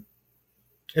scary one.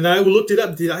 And I looked it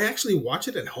up. Did I actually watch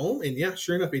it at home? And yeah,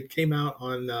 sure enough, it came out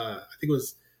on, I think it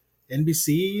was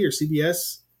NBC or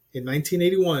CBS in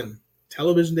 1981,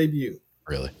 television debut.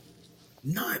 Really?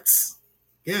 Nuts.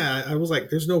 Yeah, I was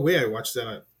like, there's no way I watched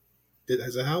that.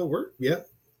 Is that how it worked? Yeah,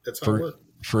 that's how it worked.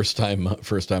 First time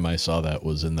I saw that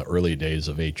was in the early days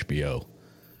of HBO.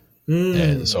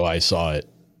 And so I saw it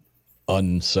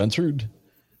uncensored.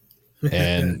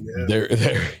 And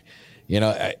there's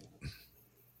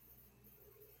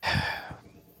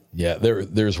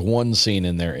one scene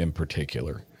in there in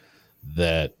particular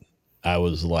that I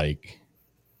was like,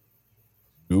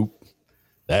 oop,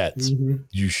 that's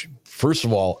you should, first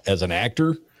of all, as an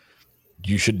actor,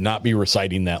 you should not be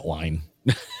reciting that line.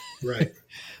 Right.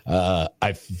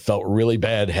 I felt really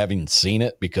bad having seen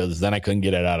it because then I couldn't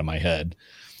get it out of my head.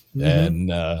 And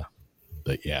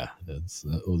but yeah, it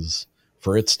was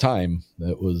for its time.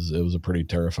 It was a pretty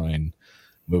terrifying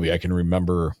movie. I can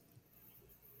remember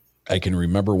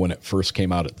when it first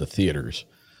came out at the theaters.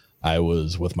 I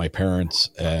was with my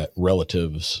parents at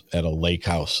relatives at a lake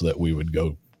house that we would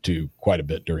go to quite a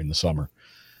bit during the summer,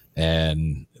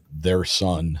 and their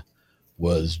son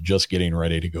was just getting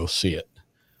ready to go see it.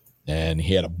 And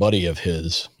he had a buddy of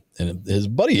his, and his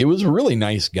buddy, he was a really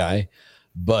nice guy,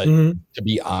 but to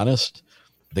be honest,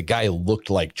 the guy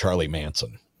looked like Charlie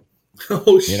Manson.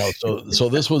 Oh, shit. So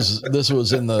this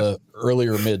was in the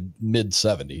earlier mid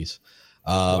 70s.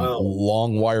 Wow.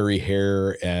 Long wiry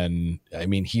hair, and I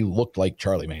mean, he looked like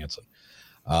Charlie Manson.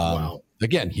 Wow.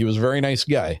 Again, he was a very nice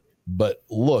guy, but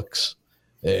looks,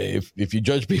 if you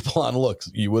judge people on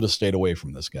looks, you would have stayed away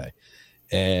from this guy.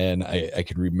 And I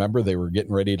could remember they were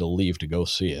getting ready to leave to go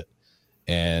see it.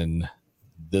 And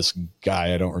this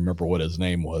guy, I don't remember what his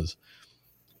name was,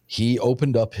 he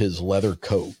opened up his leather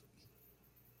coat,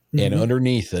 and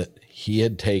underneath it, he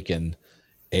had taken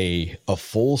a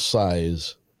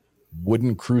full-size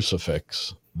wooden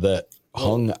crucifix that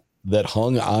hung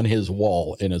on his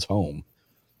wall in his home,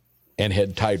 and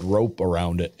had tied rope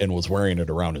around it and was wearing it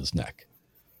around his neck.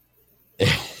 And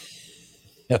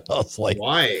I was like,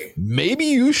 why? Maybe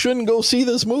you shouldn't go see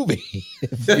this movie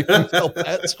if you felt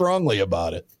that strongly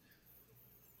about it.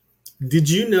 Did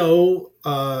you know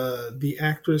the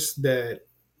actress that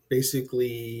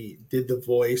basically did the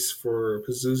voice for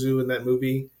Pazuzu in that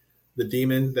movie, the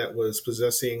demon that was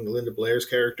possessing Linda Blair's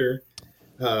character?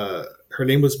 Her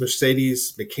name was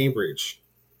Mercedes McCambridge.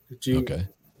 Did you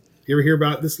ever hear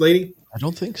about this lady? I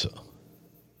don't think so.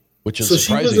 Which is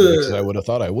surprising because I would have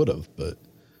thought I would have, but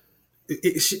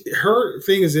her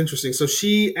thing is interesting. So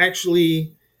she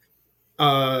actually,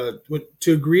 to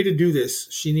agree to do this,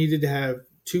 she needed to have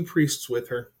 2 priests with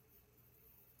her,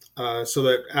 so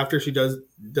that after she does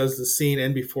the scene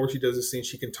and before she does the scene,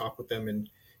 she can talk with them, and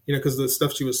because the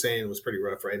stuff she was saying was pretty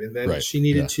rough, right? And then she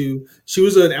needed to. She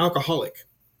was an alcoholic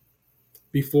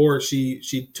before she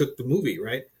took the movie,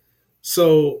 right?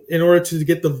 So in order to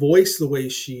get the voice the way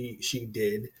she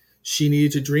did, she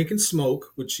needed to drink and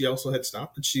smoke, which she also had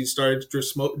stopped. But she started to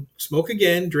smoke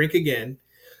again, drink again.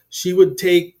 She would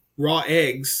take raw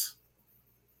eggs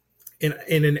in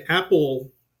an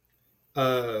apple,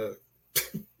 uh,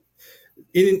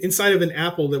 inside of an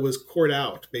apple that was cored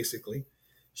out, basically.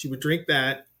 She would drink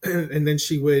that, and then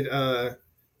she would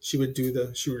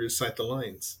recite the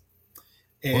lines.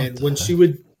 And when she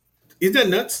would, isn't that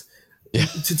nuts? Yeah.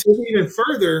 To take it even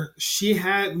further, she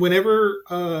had, whenever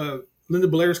Linda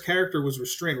Blair's character was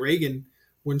restrained, Reagan,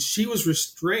 when she was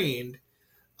restrained,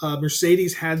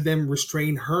 Mercedes had them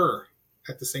restrain her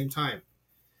at the same time,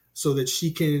 so that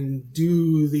she can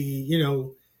do the,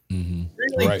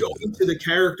 really Right. go into the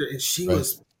character. And she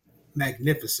was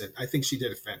magnificent. I think she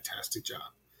did a fantastic job.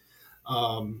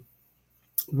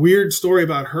 Weird story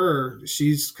about her.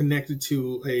 She's connected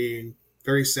to a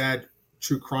very sad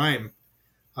true crime.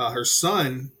 Her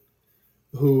son,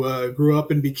 who grew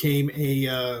up and became he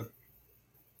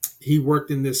worked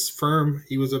in this firm.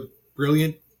 He was a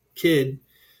brilliant kid.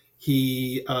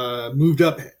 He moved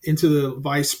up into the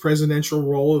vice presidential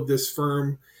role of this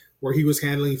firm, where he was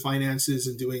handling finances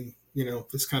and doing,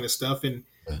 this kind of stuff. And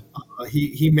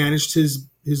he managed his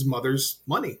mother's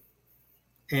money,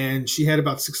 and she had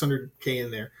about $600K in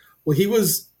there. Well, he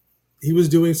was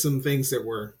doing some things that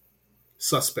were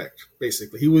suspect.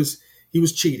 Basically, he was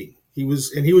cheating. He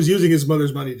was using his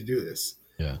mother's money to do this.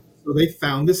 Yeah. So they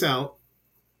found this out,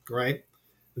 right?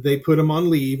 They put him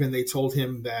on leave, and they told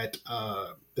him that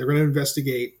they're going to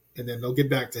investigate, and then they'll get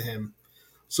back to him.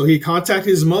 So he contacted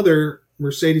his mother,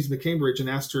 Mercedes McCambridge, and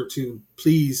asked her to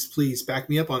please back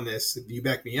me up on this. If you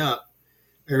back me up,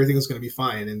 everything is going to be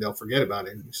fine, and they'll forget about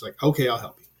it. And she's like, okay, I'll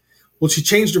help you. Well, she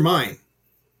changed her mind.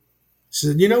 She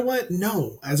said, you know what?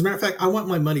 No. As a matter of fact, I want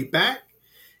my money back.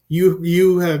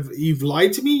 You've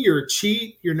lied to me. You're a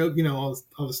cheat. You're all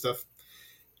this stuff.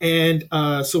 And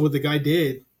so what the guy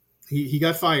did, he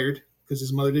got fired because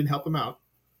his mother didn't help him out.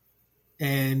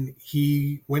 And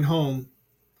he went home.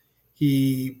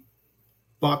 He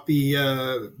bought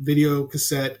the video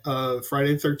cassette of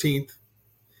Friday the 13th.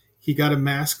 He got a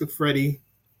mask of Freddy.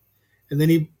 And then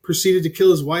he proceeded to kill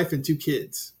his wife and 2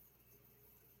 kids.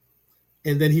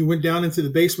 And then he went down into the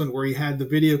basement where he had the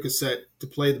video cassette to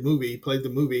play the movie. He played the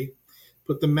movie,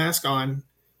 put the mask on,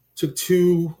 took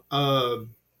 2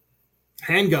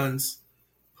 handguns,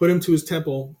 put him to his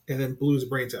temple, and then blew his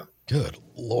brains out. Good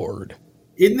Lord.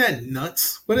 Isn't that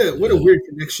nuts? What a weird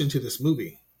connection to this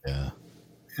movie. Yeah.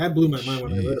 That blew my mind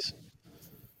when I read it.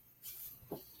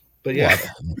 But yeah.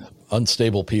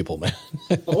 Unstable people, man.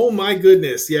 Oh my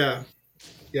goodness. Yeah.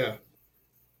 Yeah.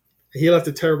 He left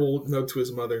a terrible note to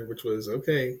his mother, which was,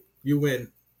 okay, you win.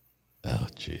 Oh,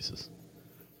 Jesus.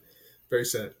 Very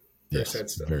sad. Very sad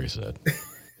stuff. Very sad.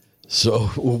 So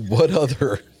what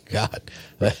other, God,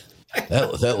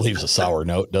 that leaves a sour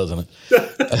note, doesn't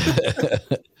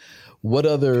it? What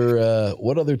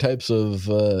other types of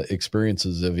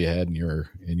experiences have you had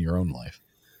in your own life?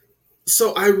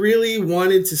 So I really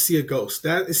wanted to see a ghost.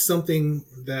 That is something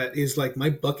that is like my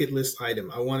bucket list item.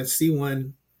 I want to see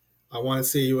one. I want to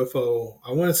see a UFO.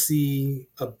 I want to see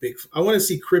I want to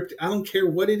see cryptid. I don't care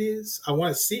what it is. I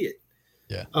want to see it.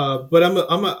 Yeah. But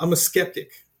I'm a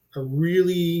skeptic. A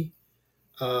really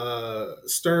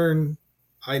stern.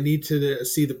 I need to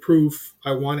see the proof.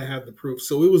 I want to have the proof.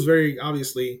 So it was very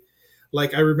obviously,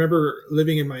 like, I remember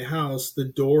living in my house, the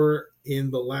door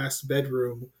in the last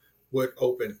bedroom would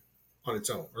open on its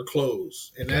own or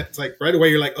close. And that's like right away,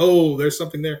 you're like, oh, there's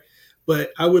something there.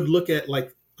 But I would look at,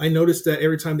 like, I noticed that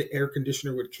every time the air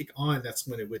conditioner would kick on, that's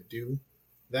when it would do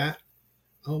that.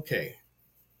 Okay.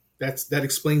 That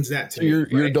explains that to me.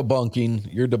 You're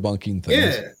debunking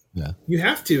things. Yeah. You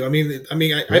have to.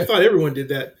 I thought everyone did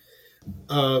that.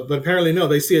 But apparently no,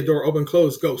 they see a door open,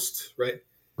 close, ghost, right?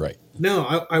 Right.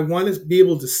 No, I want to be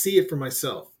able to see it for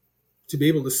myself, to be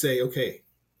able to say, okay,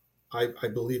 I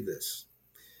believe this.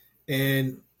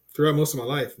 And throughout most of my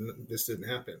life, this didn't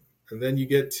happen. And then you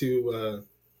get to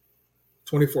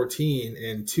 2014,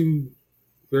 and 2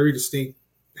 very distinct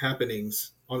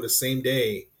happenings on the same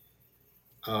day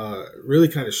really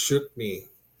kind of shook me.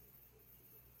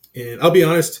 And I'll be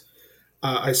honest,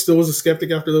 I still was a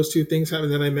skeptic after those 2 things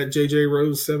happened. Then I met JJ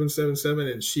Rose 777,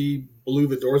 and she blew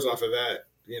the doors off of that,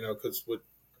 because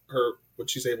what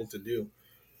she's able to do.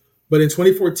 But in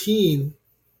 2014,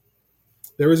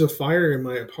 there was a fire in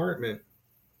my apartment.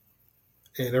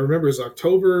 And I remember it was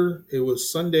October. It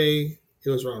was Sunday. It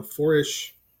was around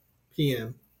 4-ish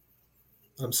p.m.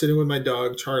 I'm sitting with my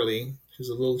dog, Charlie. She's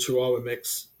a little Chihuahua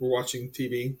mix. We're watching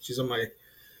TV. She's on my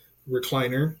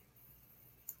recliner.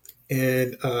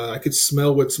 and I could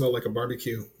smell what smelled like a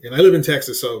barbecue. And I live in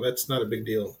Texas, so that's not a big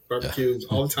deal. Barbecues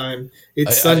all the time.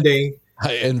 It's Sunday.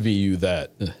 I envy you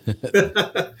that.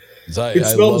 It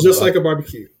smells just like a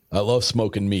barbecue. I love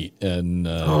smoking meat, and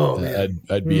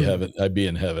I'd be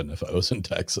in heaven if I was in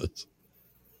Texas.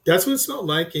 That's what it smelled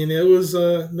like, and it was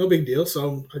no big deal.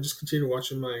 So I just continued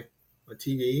watching my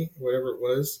TV, whatever it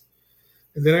was,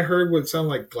 and then I heard what sounded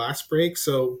like glass break.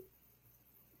 So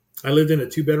I lived in a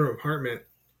 2-bedroom apartment,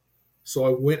 so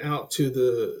I went out to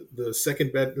the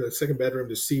second bedroom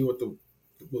to see what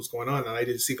was going on, and I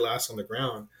didn't see glass on the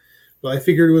ground. But I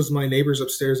figured it was my neighbors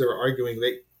upstairs that were arguing.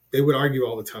 They would argue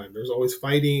all the time. There was always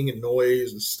fighting and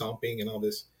noise and stomping and all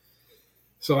this.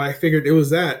 So I figured it was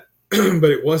that, but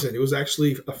it wasn't. It was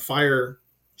actually a fire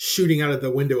shooting out of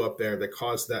the window up there that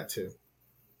caused that too.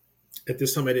 At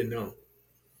this time, I didn't know.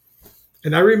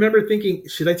 And I remember thinking,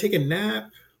 should I take a nap?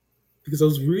 Because I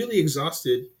was really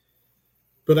exhausted,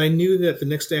 but I knew that the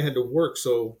next day I had to work.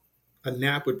 So a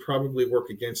nap would probably work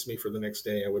against me for the next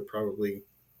day. I would probably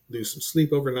lose some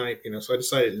sleep overnight, so I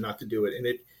decided not to do it.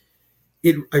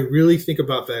 And I really think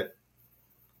about that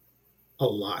a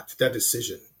lot, that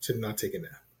decision to not take a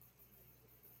nap,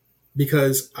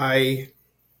 because I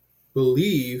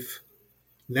believe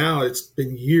now, it's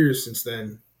been years since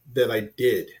then, that I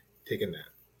did take a nap.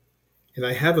 And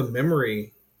I have a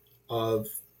memory of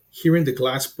hearing the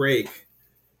glass break,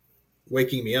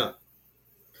 waking me up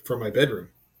from my bedroom.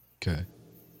 Okay.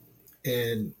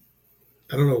 And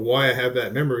I don't know why I have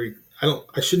that memory.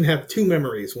 I shouldn't have two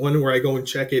memories, one where I go and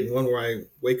check it and one where I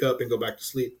wake up and go back to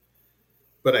sleep.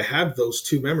 But I have those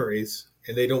two memories,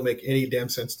 and they don't make any damn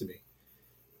sense to me.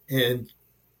 And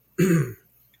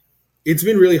it's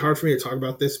been really hard for me to talk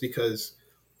about this because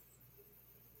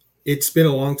it's been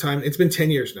a long time. It's been 10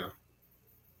 years now.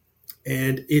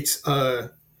 And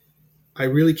I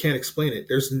really can't explain it.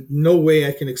 There's no way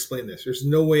I can explain this. There's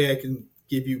no way I can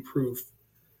give you proof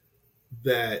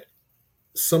that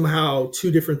somehow two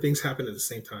different things happened at the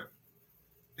same time.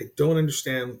 I don't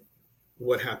understand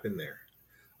what happened there.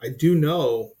 I do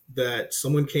know that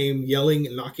someone came yelling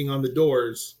and knocking on the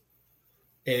doors.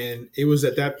 And it was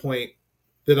at that point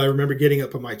that I remember getting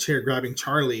up on my chair, grabbing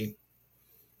Charlie,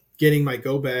 getting my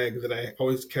go bag that I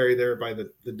always carry there by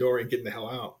the door, and getting the hell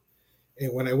out.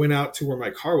 And when I went out to where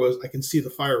my car was, I can see the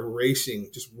fire racing,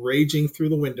 just raging through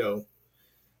the window.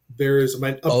 There is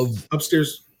my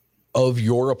upstairs. Of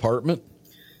your apartment?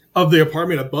 Of the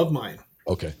apartment above mine.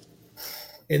 Okay.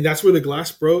 And that's where the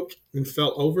glass broke and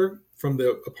fell over from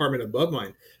the apartment above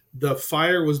mine. The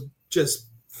fire was just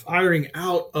firing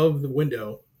out of the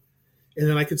window. And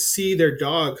then I could see their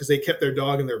dog, because they kept their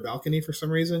dog in their balcony for some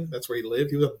reason. That's where he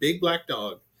lived. He was a big black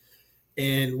dog.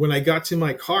 And when I got to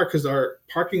my car, because our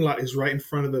parking lot is right in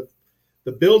front of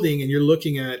the building, and you're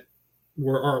looking at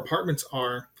where our apartments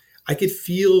are, I could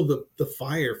feel the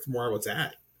fire from where I was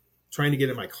at, trying to get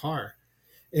in my car.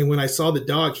 And when I saw the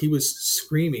dog, he was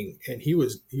screaming, and he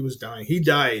was dying. He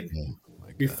died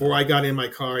before I got in my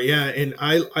car. Yeah, and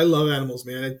I love animals,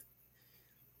 man.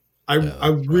 I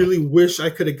really wish I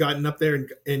could have gotten up there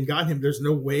and got him. There's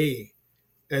no way,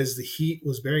 as the heat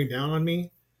was bearing down on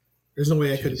me, there's no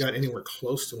way I could have got anywhere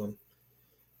close to him.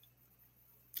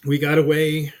 We got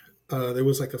away. There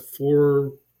was like a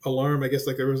 4-alarm. I guess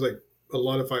there was like a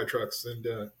lot of fire trucks.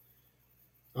 And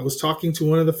I was talking to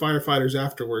one of the firefighters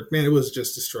afterward. Man, it was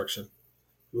just destruction.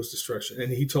 It was destruction.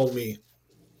 And he told me,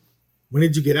 when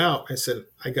did you get out? I said,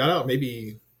 I got out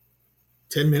maybe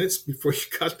 10 minutes before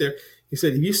you got there. He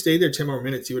said, if you stayed there 10 more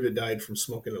minutes, you would have died from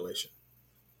smoke inhalation.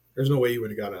 There's no way you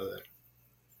would have got out of that.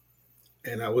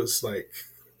 And I was like,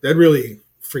 that really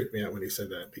freaked me out when he said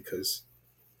that, because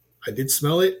I did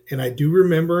smell it. And I do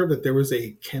remember that there was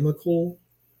a chemical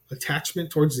attachment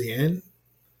towards the end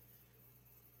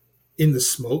in the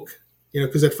smoke,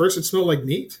 because at first it smelled like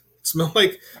meat. It smelled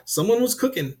like someone was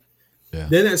cooking. Yeah.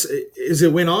 Then as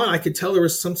it went on, I could tell there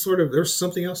was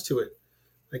something else to it.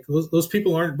 Like those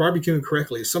people aren't barbecuing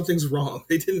correctly. Something's wrong.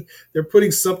 They're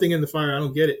putting something in the fire. I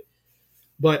don't get it.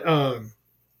 But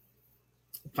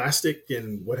plastic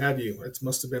and what have you, that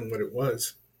must have been what it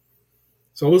was.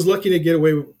 So I was lucky to get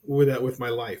away with that with my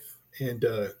life. And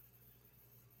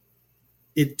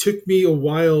it took me a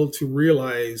while to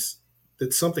realize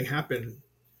that something happened,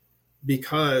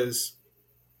 because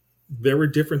there were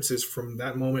differences from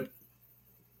that moment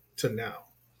to now.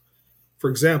 For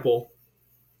example,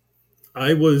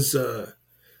 I was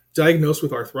diagnosed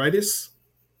with arthritis,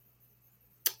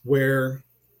 where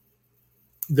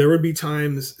there would be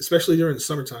times, especially during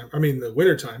the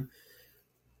wintertime,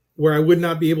 where I would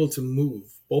not be able to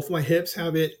move. Both my hips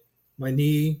have it, my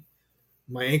knee,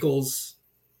 my ankles,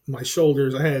 my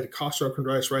shoulders. I had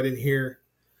costochondritis right in here.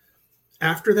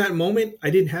 after that moment, I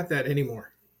didn't have that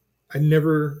anymore. I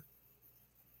never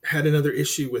had another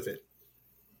issue with it.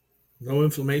 No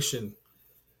inflammation.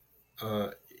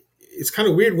 It's kind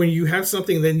of weird when you have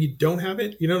something and then you don't have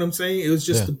it. You know what I'm saying? It was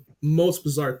just the most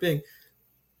bizarre thing,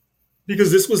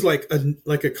 because this was like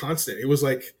a constant. It was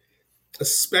like,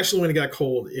 especially when it got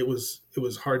cold, it was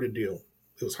hard to deal.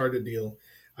 It was hard to deal.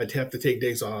 I'd have to take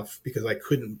days off because I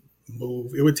couldn't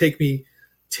move. It would take me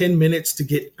 10 minutes to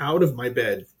get out of my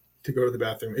bed to go to the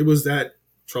bathroom. It was that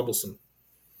troublesome.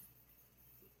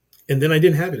 And then I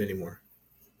didn't have it anymore.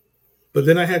 But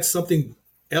then I had something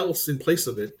else in place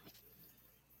of it.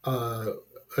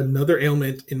 Another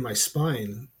ailment in my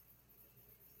spine,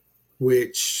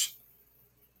 which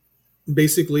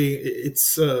basically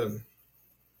it's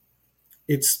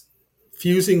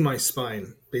fusing my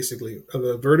spine. Basically,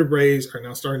 the vertebrae are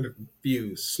now starting to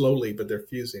fuse slowly, but they're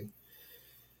fusing.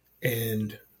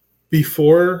 And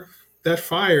before that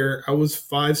fire, I was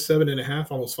 5'7.5",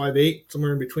 almost 5'8",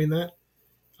 somewhere in between that.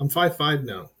 I'm 5'5"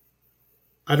 now.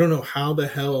 I don't know how the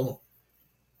hell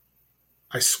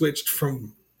I switched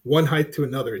from one height to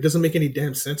another. It doesn't make any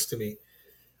damn sense to me.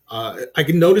 I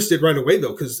noticed it right away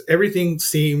though, because everything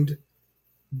seemed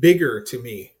bigger to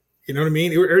me. You know what I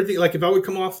mean? Everything, like if I would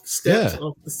come off the steps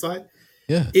off the side,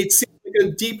 it seemed like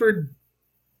a deeper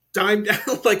dive down.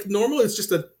 Like normal, it's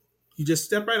just you just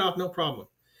step right off, no problem.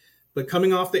 But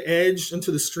coming off the edge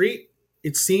into the street,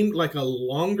 it seemed like a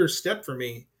longer step for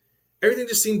me. Everything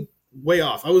just seemed way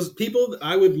off. I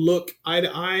would look eye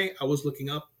to eye. I was looking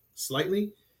up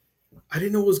slightly. I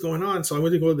didn't know what was going on. So I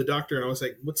went to go to the doctor and I was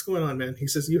like, what's going on, man? He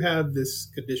says, you have this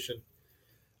condition.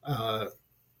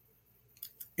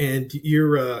 And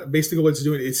you're basically what it's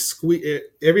doing is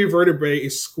every vertebrae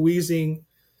is squeezing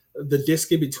the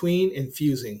disc in between and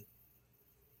fusing.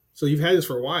 So you've had this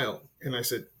for a while. And I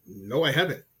said, no, I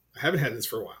haven't. I haven't had this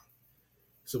for a while.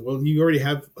 So, well, you already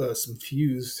have some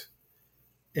fused,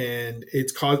 and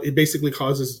it basically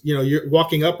causes, you're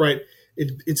walking upright.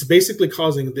 It's basically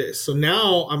causing this. So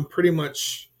now I'm pretty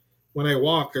much, when I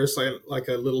walk, there's like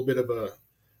a little bit of a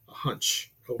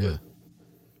hunch over. Yeah.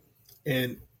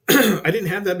 And I didn't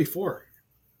have that before.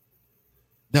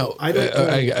 Now, I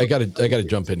gotta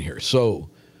jump in here. So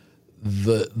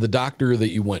the doctor that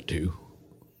you went to,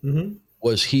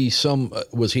 was he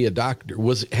a doctor?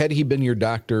 Had he been your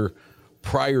doctor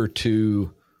prior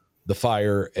to the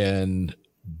fire, and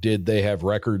did they have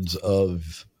records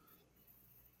of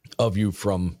you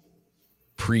from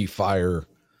pre-fire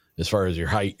as far as your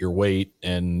height, your weight,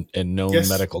 and known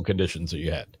medical conditions that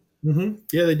you had?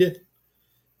 Yeah, they did.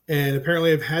 And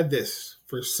apparently I've had this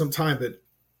for some time, but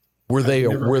were they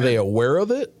aware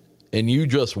of it and you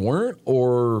just weren't,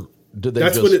 or did they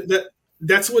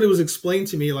that's what it was explained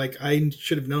to me. Like, I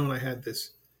should have known I had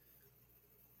this.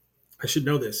 I should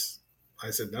know this. I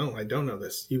said, no, I don't know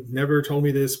this. You've never told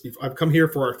me this before. I've come here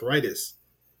for arthritis.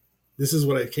 This is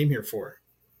what I came here for.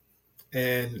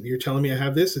 And you're telling me I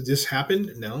have this? It just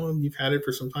happened? No, you've had it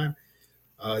for some time.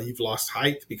 You've lost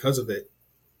height because of it.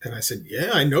 And I said, yeah,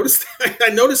 I noticed that. I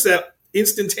noticed that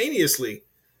instantaneously.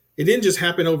 It didn't just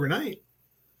happen overnight.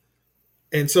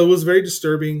 And so it was very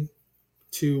disturbing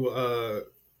to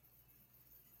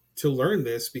learn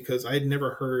this, because I had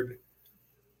never heard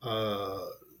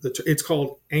it's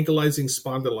called ankylosing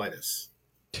spondylitis.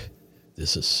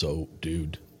 This is so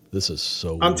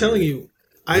I'm telling you,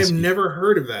 I have never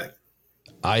heard of that.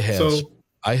 I have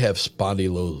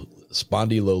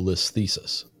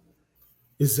spondylolisthesis.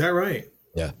 Is that right?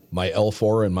 Yeah. My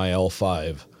L4 and my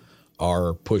L5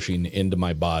 are pushing into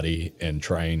my body and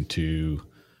trying to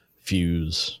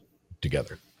fuse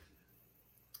together.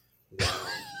 Wow.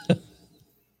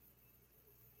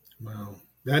 Wow.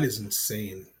 That is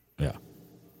insane. Yeah.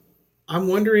 I'm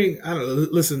wondering, I don't know,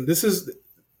 listen,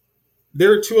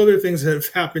 there are two other things that have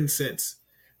happened since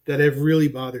that have really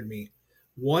bothered me.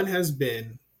 One has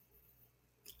been,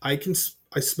 I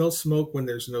smell smoke when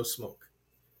there's no smoke.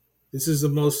 This is the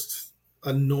most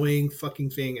annoying fucking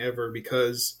thing ever,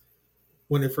 because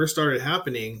when it first started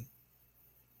happening,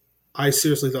 I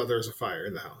seriously thought there was a fire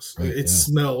in the house. Right, it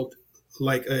smelled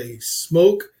like a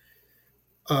smoke,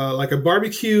 like a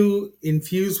barbecue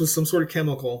infused with some sort of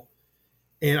chemical.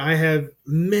 And I have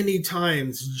many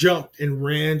times jumped and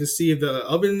ran to see if the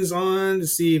oven's on, to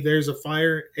see if there's a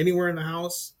fire anywhere in the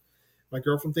house. My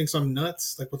girlfriend thinks I'm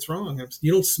nuts. Like, what's wrong?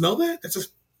 You don't smell that? That's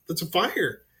a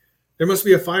fire. There must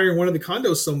be a fire in one of the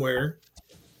condos somewhere.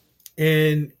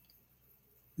 And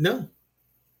no,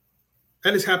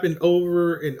 that has happened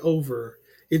over and over.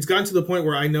 It's gotten to the point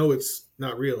where I know it's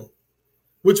not real,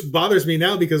 which bothers me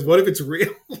now, because what if it's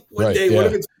real one day? Yeah. What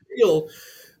if it's real?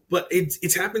 But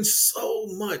it's happened so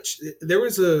much. There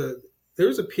was there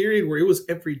was a period where it was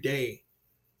every day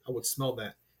I would smell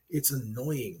that. It's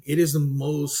annoying. It is the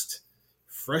most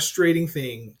frustrating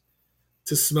thing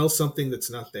to smell something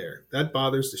that's not there. That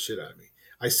bothers the shit out of me.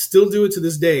 I still do it to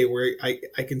this day where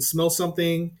I can smell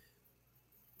something.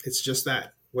 It's just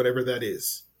that, whatever that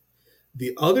is.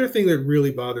 The other thing that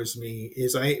really bothers me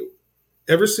is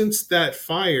ever since that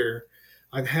fire,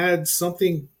 I've had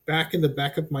something back in the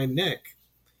back of my neck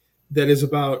that is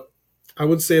about, I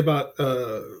would say about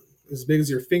as big as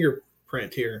your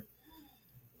fingerprint here.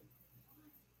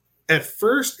 At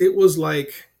first, it was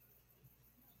like,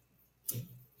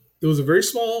 there was a very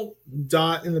small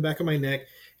dot in the back of my neck,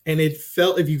 and it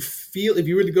felt, if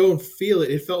you were to go and feel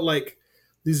it, it felt like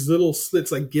these little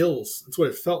slits, like gills. That's what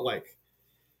it felt like.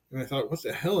 And I thought, what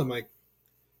the hell am I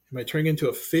turning into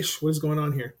a fish? What is going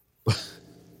on here?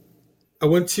 I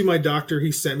went to my doctor.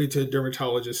 He sent me to a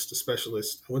dermatologist, a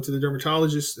specialist. I went to the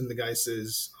dermatologist, and the guy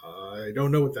says, I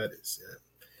don't know what that is yet.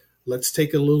 Let's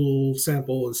take a little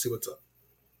sample and see what's up.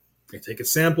 They take a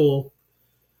sample.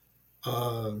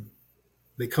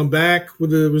 They come back with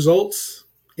the results,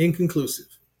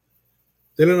 inconclusive.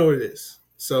 They don't know what it is.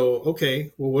 So,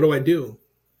 okay, well, what do I do?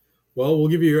 Well, we'll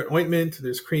give you your ointment.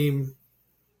 There's cream.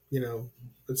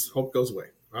 Let's hope it goes away.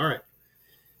 All right.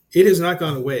 It has not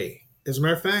gone away. As a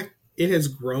matter of fact, it has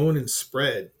grown and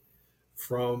spread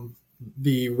from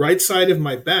the right side of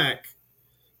my back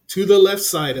to the left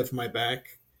side of my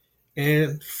back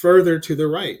and further to the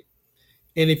right.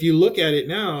 And if you look at it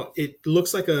now, it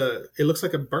looks like a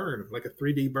burn, like a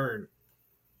 3D burn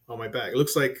on my back. It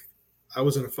looks like I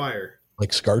was in a fire.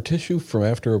 Like scar tissue from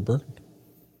after a burn?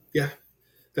 Yeah,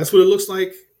 that's what it looks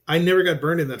like. I never got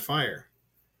burned in that fire.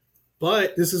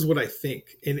 But this is what I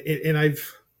think. And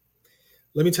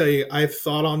let me tell you, I've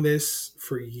thought on this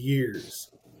for years.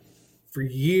 For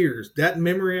years. That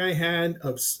memory I had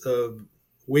of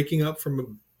waking up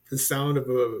from the sound of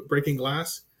a breaking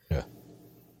glass. Yeah.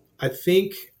 I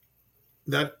think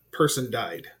that person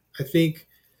died. I think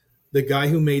the guy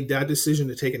who made that decision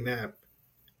to take a nap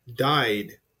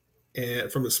died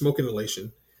from the smoke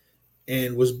inhalation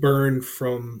and was burned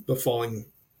from the falling.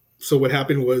 So what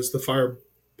happened was the fire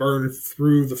burned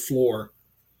through the floor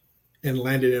and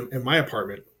landed in my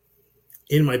apartment,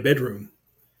 in my bedroom,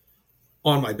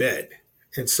 on my bed.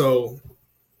 And so...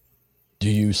 Do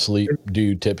you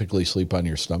typically sleep on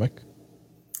your stomach?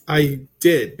 I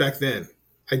did back then.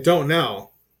 I don't now,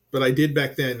 but I did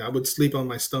back then. I would sleep on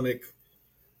my stomach.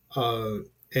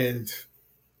 And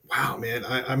wow, man,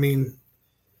 I mean,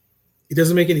 it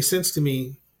doesn't make any sense to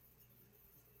me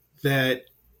that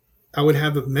I would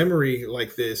have a memory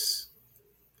like this.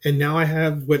 And now I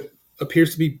have what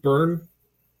appears to be burn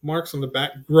marks on the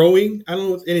back growing. I don't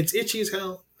know. And it's itchy as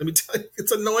hell. Let me tell you,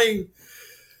 it's annoying.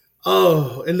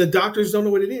 Oh, and the doctors don't know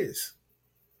what it is.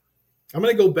 I'm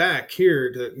going to go back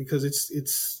here because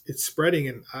it's spreading,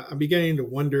 and I'm beginning to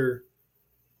wonder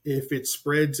if it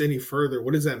spreads any further.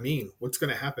 What does that mean? What's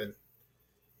going to happen?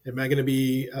 Am I going to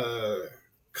be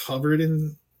covered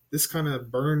in this kind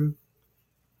of burn,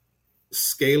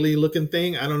 scaly looking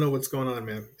thing? I don't know what's going on,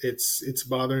 man. It's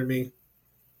bothering me.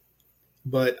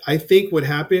 But I think what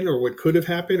happened, or what could have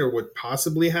happened, or what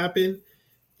possibly happened,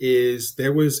 is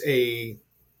there was a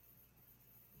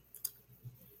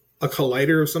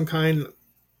collider of some kind,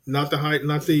 not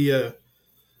the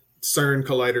CERN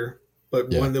collider,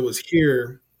 but one that was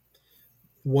here,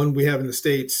 one we have in the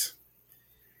States,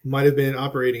 might have been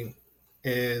operating,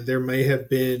 and there may have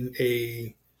been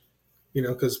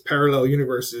because parallel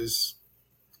universes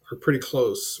are pretty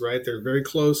close, right? They're very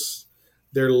close.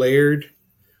 They're layered.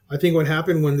 I think what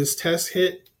happened when this test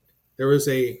hit, there was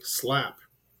a slap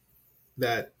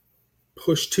that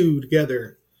pushed two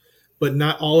together, but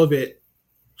not all of it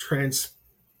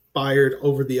transpired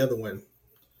over the other one.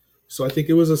 So I think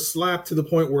it was a slap to the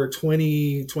point where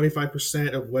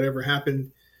 25% of whatever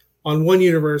happened on one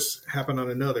universe happened on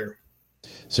another.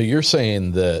 So you're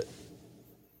saying that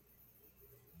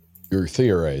you're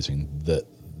theorizing that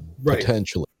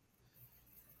potentially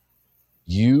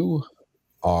you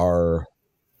are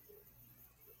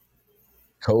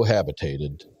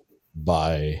cohabitated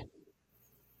by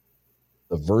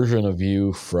the version of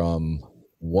you from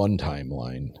one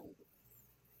timeline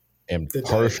and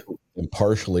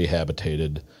partially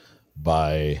habitated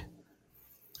by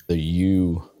the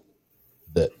you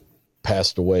that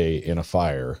passed away in a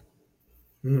fire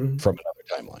from another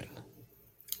timeline.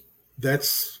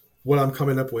 That's what I'm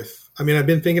coming up with. I mean, I've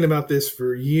been thinking about this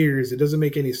for years. It doesn't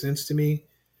make any sense to me.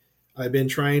 I've been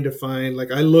trying to find,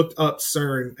 I looked up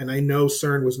CERN, and I know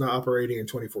CERN was not operating in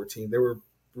 2014. They were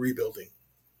rebuilding.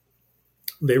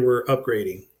 They were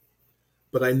upgrading.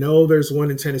 But I know there's one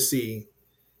in Tennessee,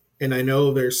 And I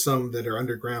know there's some that are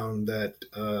underground that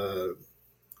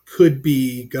could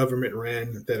be government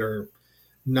ran that are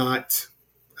not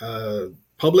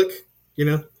public. You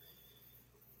know,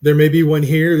 there may be one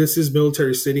here. This is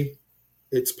Military City.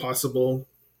 It's possible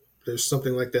there's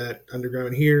something like that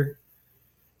underground here.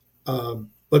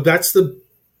 But that's the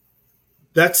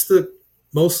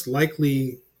most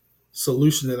likely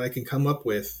solution that I can come up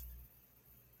with,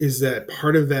 is that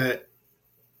part of that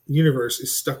universe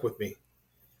is stuck with me.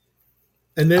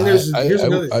 And then here's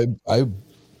another.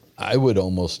 I would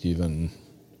almost even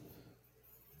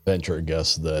venture a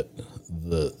guess that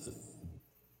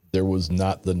there was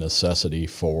not the necessity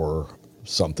for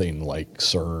something like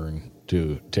CERN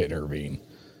to intervene.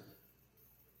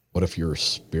 What if your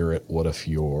spirit? What if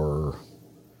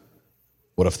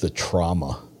the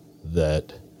trauma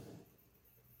that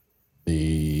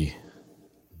the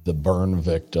burn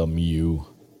victim you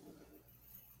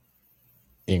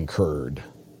incurred?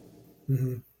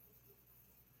 Mm-hmm.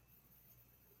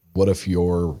 What if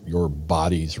your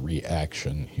body's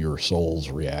reaction, your soul's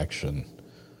reaction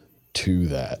to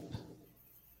that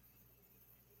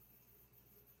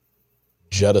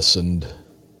jettisoned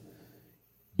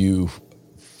you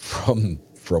from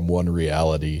one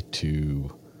reality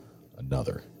to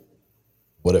another?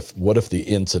 What if the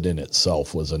incident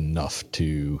itself was enough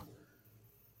to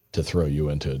throw you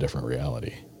into a different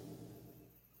reality?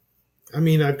 I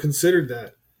mean, I've considered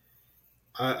that.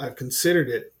 I've considered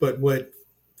it, but what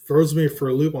throws me for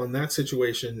a loop on that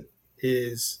situation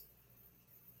is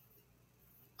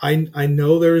I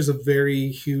know there is a very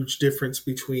huge difference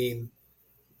between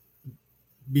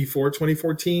before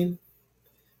 2014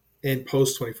 and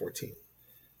post 2014.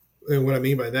 And what I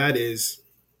mean by that is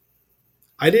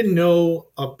I didn't know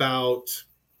about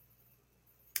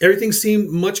everything. Seemed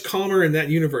much calmer in that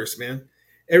universe, man.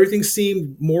 Everything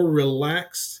seemed more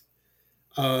relaxed.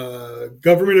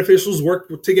 Government officials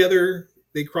worked together.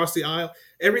 They crossed the aisle.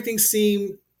 Everything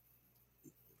seemed,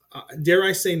 dare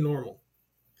I say, normal.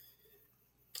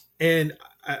 And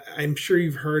I'm sure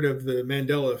you've heard of the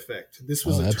Mandela effect. This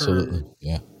was a term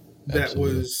that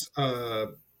was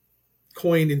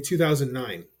coined in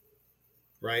 2009,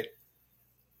 right?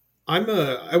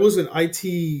 I was an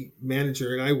IT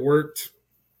manager, and I worked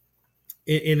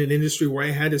in an industry where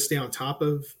I had to stay on top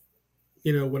of,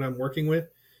 what I'm working with.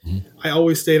 Mm-hmm. I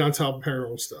always stayed on top of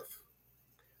paranormal stuff.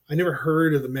 I never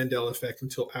heard of the Mandela effect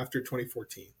until after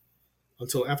 2014,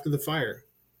 until after the fire.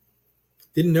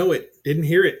 Didn't know it, didn't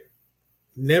hear it,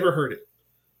 never heard it.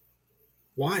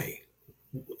 Why?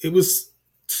 It was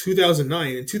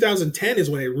 2009. And 2010 is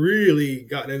when it really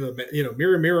got into the,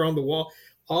 mirror on the wall,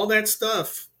 all that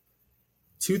stuff.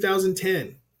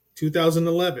 2010,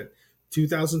 2011,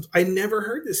 2000. I never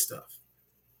heard this stuff.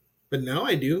 But now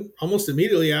I do, almost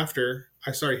immediately after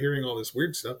I started hearing all this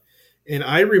weird stuff. And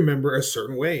I remember a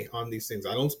certain way on these things.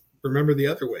 I don't remember the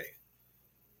other way.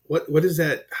 What is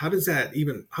that? How is that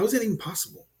even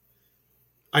possible?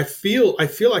 I feel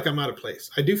like I'm out of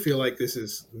place. I do feel like this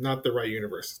is not the right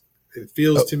universe. It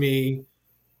feels to me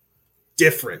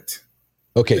different.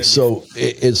 Okay, so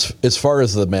as far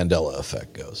as the Mandela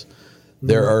effect goes,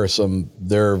 there are some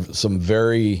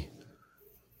very,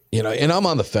 and I'm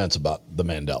on the fence about the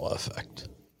Mandela effect.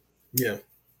 Yeah.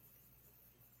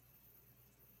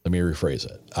 Let me rephrase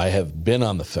it. I have been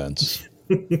on the fence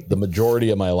the majority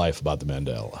of my life about the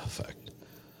Mandela effect.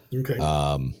 Okay.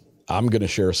 I'm going to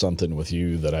share something with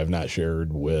you that I've not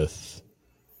shared with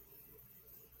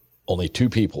only two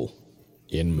people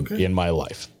in my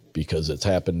life, because it's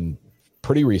happened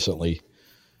pretty recently,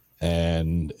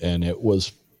 and it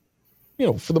was,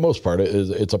 for the most part,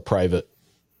 it's a private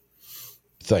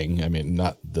thing. I mean,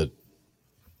 not that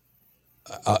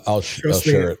I'll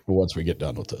share it once we get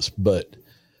done with this, but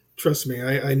trust me,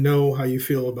 I know how you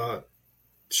feel about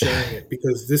sharing it,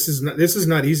 because this is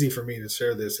not easy for me to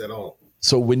share this at all.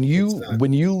 So when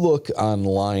you look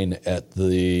online at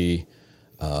the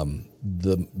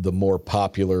more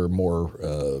popular,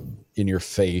 more in your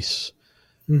face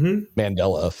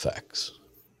Mandela effects,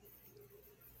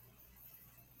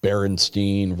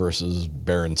 Berenstein versus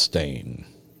Berenstain,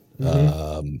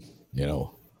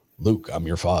 Luke, I'm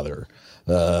your father,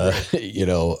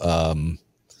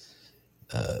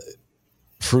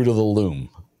 Fruit of the Loom,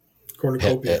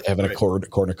 cornucopia, having a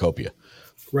cornucopia,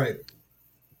 right?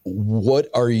 What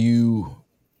do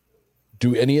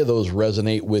any of those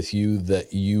resonate with you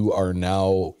that you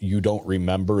don't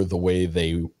remember the way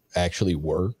they actually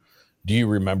were? Do you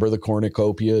remember the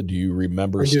cornucopia? Do you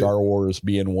remember Star Wars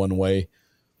being one way?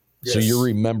 Yes. So you're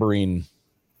remembering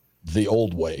the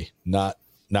old way, not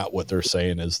what they're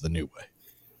saying is the new way.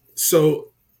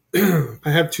 So I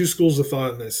have two schools of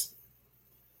thought on this.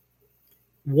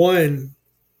 one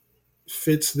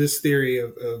fits this theory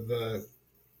of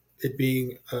it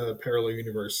being a parallel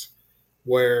universe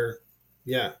where,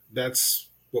 yeah, that's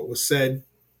what was said.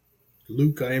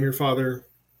 Luke, I am your father.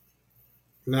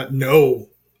 Not no,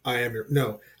 I am your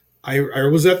no. I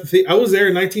was at I was there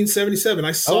in 1977.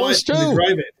 I saw it in the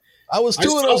drive-in. I was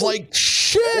too, and I was like,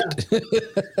 shit. Yeah.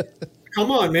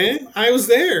 Come on, man. I was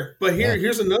there. But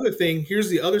here's another thing. Here's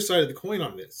the other side of the coin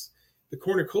on this. The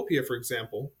cornucopia, for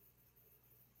example.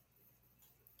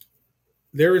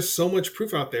 There is so much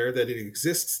proof out there that it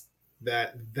exists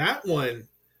that one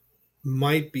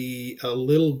might be a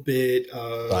little bit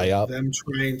of them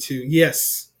trying to,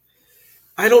 yes.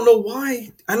 I don't know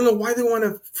why. I don't know why they want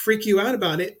to freak you out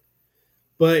about it.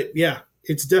 But yeah,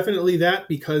 it's definitely that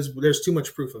because there's too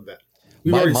much proof of that.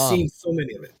 We've already seen so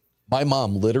many of it. My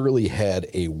mom literally had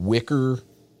a wicker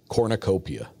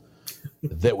cornucopia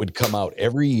that would come out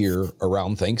every year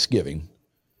around Thanksgiving.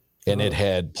 And it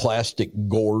had plastic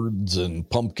gourds and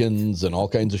pumpkins and all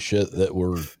kinds of shit that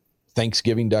were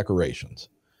Thanksgiving decorations.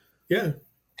 Yeah.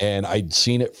 And I'd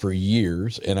seen it for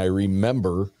years. And I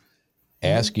remember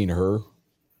asking her,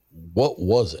 what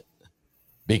was it?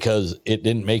 Because it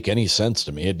didn't make any sense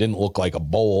to me. It didn't look like a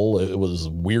bowl. It was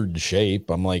weird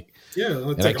shape. I'm like, yeah,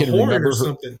 it's like a horn or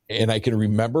something. And I can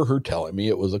remember her telling me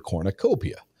it was a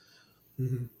cornucopia.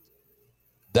 Mm-hmm.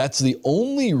 That's the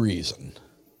only reason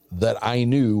that I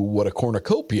knew what a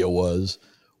cornucopia was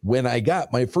when I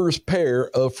got my first pair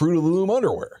of Fruit of the Loom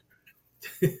underwear.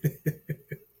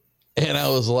 And I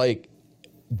was like,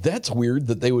 that's weird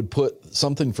that they would put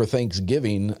something for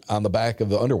Thanksgiving on the back of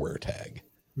the underwear tag.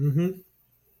 Mm-hmm.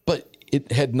 But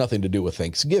it had nothing to do with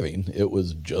Thanksgiving. It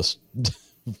was just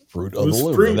Fruit of the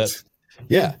Loom. Fruit.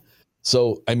 Yeah.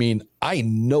 So, I mean, I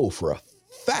know for a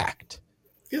fact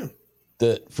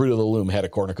that Fruit of the Loom had a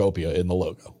cornucopia in the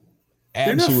logo.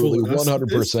 Absolutely,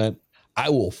 100%. I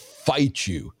will fight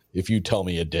you if you tell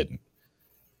me it didn't.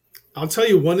 I'll tell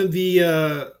you one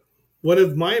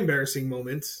of my embarrassing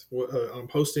moments on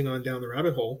posting on Down the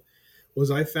Rabbit Hole was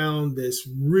I found this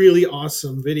really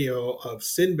awesome video of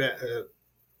Sinbad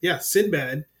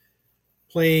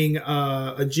playing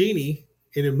a genie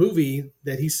in a movie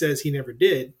that he says he never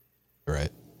did. Right.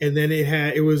 And then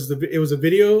it was a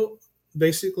video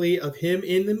basically of him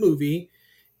in the movie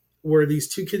where these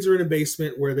two kids are in a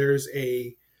basement where there's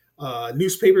a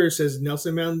newspaper that says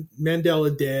Nelson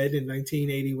Mandela dead in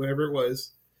 1980, whatever it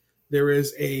was. There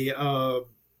is a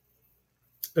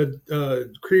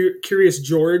Curious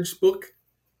George book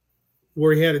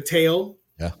where he had a tail.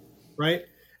 Yeah. Right.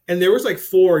 And there was like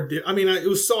four. I mean, it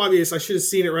was so obvious. I should have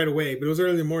seen it right away, but it was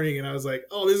early in the morning and I was like,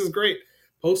 oh, this is great.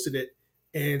 Posted it.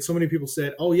 And so many people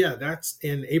said, oh yeah, that's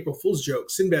an April Fool's joke.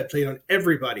 Sinbad played on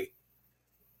everybody.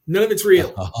 None of it's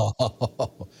real.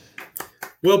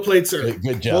 Well played, sir.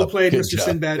 Good job. Well played, Good Mr. job.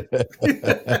 Sinbad.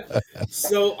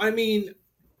 So, I mean,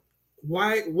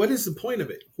 what is the point of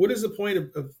it? What is the point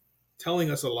of telling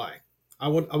us a lie? I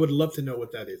would love to know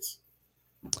what that is.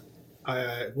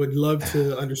 I would love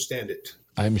to understand it.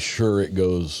 I'm sure it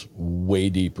goes way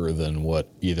deeper than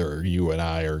what either you and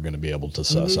I are going to be able to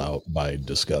suss out by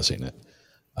discussing it.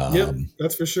 Yeah,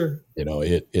 that's for sure. You know,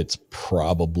 it's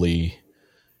probably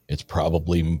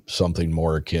something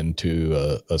more akin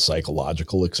to a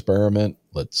psychological experiment.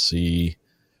 Let's see,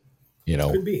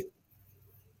 Could be.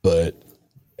 But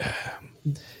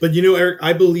you know, Eric,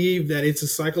 I believe that it's a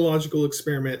psychological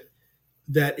experiment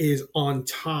that is on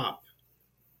top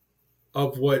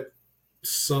of what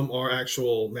some are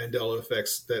actual Mandela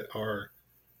effects that are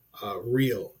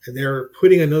real. And they're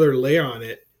putting another layer on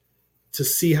it to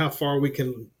see how far we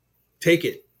can take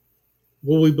it.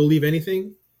 Will we believe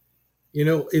anything? You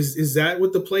know, is that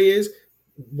what the play is?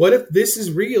 What if this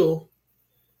is real?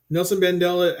 Nelson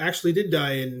Mandela actually did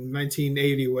die in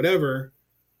 1980, whatever.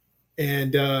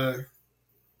 And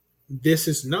this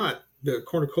is not. The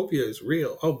cornucopia is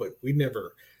real. Oh, but we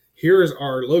never. Here's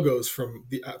our logos from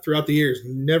throughout the years.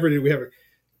 Never did we have it.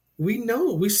 We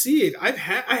know. We see it. I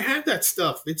have that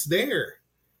stuff. It's there.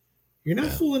 You're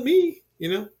not fooling me.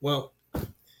 You know. Well.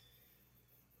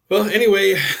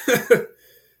 Anyway.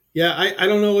 Yeah, I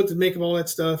don't know what to make of all that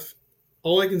stuff.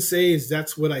 All I can say is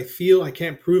that's what I feel. I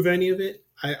can't prove any of it.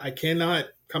 I cannot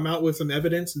come out with some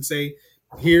evidence and say,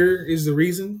 here is the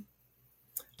reason.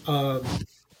 But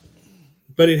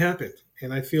it happened.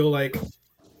 And I feel like...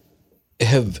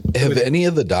 Have any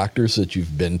of the doctors that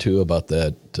you've been to about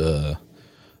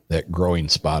that growing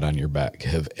spot on your back,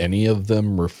 have any of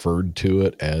them referred to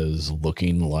it as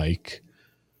looking like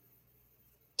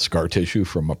scar tissue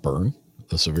from a burn?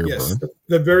 A severe burn?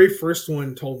 The very first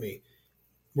one told me,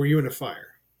 were you in a fire?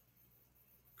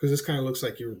 Because this kind of looks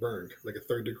like you were burned, like a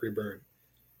 3rd-degree burn.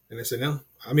 And I said, no.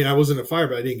 I mean, I was in a fire,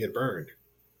 but I didn't get burned.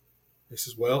 He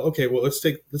says, well, okay, well, let's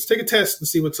take a test and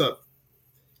see what's up.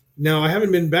 Now, I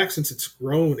haven't been back since it's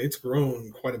grown. It's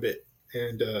grown quite a bit.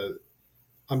 And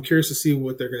I'm curious to see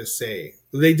what they're going to say.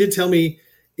 They did tell me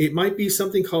it might be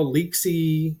something called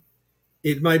Leaksy.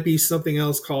 It might be something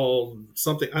else called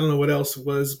something. I don't know what else it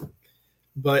was.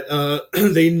 But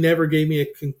they never gave me a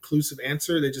conclusive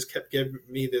answer. They just kept giving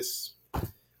me this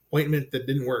ointment that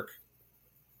didn't work.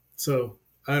 So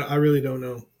I really don't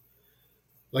know.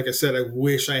 Like I said, I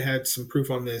wish I had some proof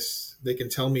on this. They can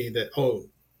tell me that, oh,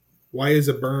 why is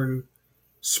a burn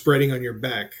spreading on your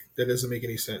back? That doesn't make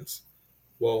any sense.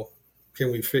 Well,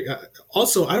 can we figure out?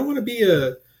 Also, I don't want to be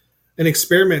an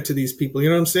experiment to these people. You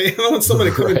know what I'm saying? I don't want someone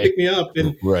to come and pick me up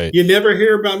and you never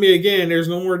hear about me again. There's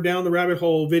no more Down the Rabbit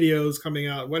Hole videos coming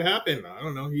out. What happened? I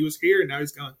don't know. He was here and now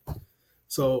he's gone.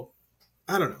 So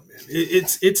I don't know, man.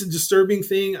 It's a disturbing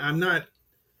thing. I'm not,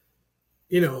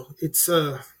 I'm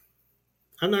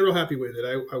not real happy with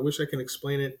it. I wish I can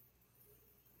explain it.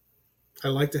 I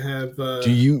like to have.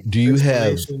 Do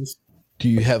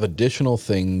you have additional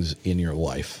things in your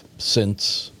life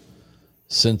since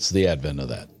the advent of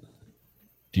that?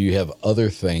 Do you have other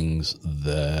things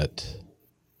that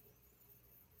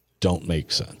don't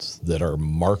make sense, that are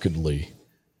markedly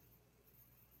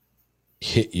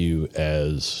hit you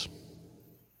as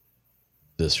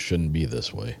this shouldn't be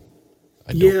this way?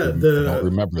 I don't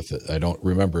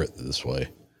remember it this way.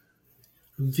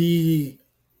 The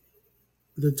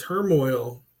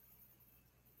turmoil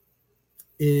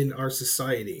in our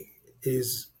society it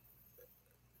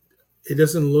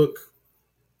doesn't look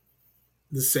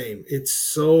the same. It's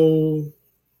so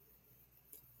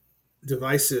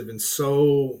divisive and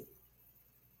so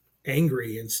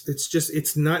angry, and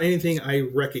it's not anything I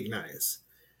recognize.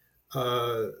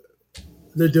 The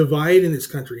divide in this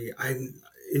country,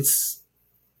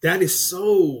 that is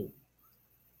so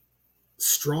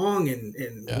strong,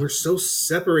 and we're so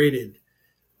separated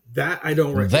that I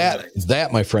don't recognize.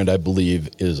 That, my friend, I believe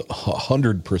is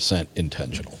 100%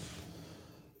 intentional.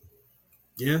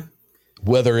 Yeah.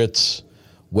 Whether it's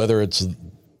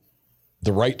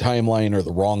the right timeline or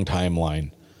the wrong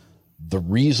timeline, the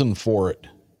reason for it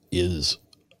is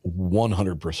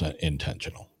 100%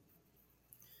 intentional.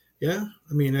 Yeah.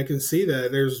 I mean, I can see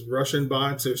that. There's Russian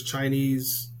bots, there's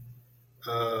Chinese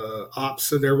ops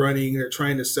that they're running. They're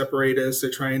trying to separate us.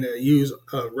 They're trying to use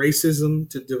racism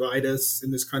to divide us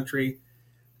in this country.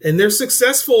 And they're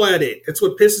successful at it. That's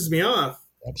what pisses me off.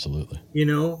 Absolutely.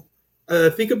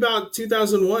 Think about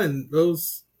 2001.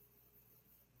 Those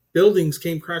buildings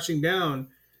came crashing down.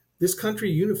 This country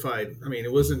unified. I mean,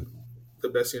 it wasn't the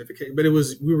best unification, but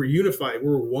we were unified. We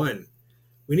were one.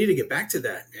 We need to get back to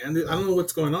that, man. I don't know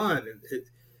what's going on.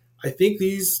 I think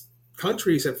these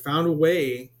countries have found a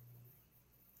way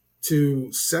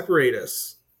to separate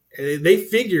us. They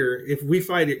figure if we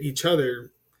fight each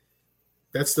other,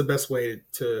 that's the best way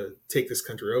to take this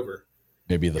country over.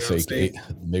 Maybe the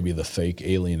fake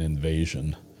alien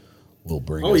invasion will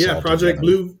bring. Oh us yeah, all Project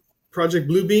together.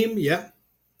 Bluebeam.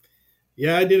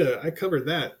 Yeah, I covered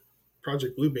that.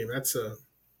 Project Bluebeam. That's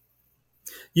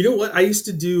you know what I used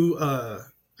to do? I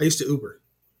used to Uber.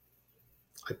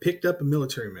 I picked up a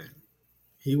military man.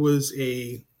 He was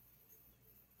a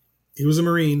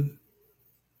Marine.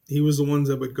 He was the ones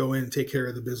that would go in and take care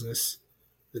of the business,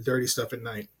 the dirty stuff at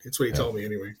night. That's what he told me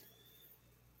anyway.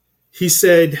 He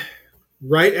said,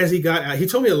 right as he got out, he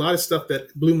told me a lot of stuff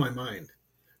that blew my mind.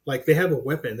 Like they have a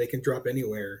weapon they can drop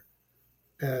anywhere.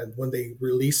 And when they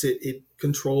release it, it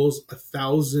controls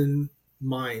 1,000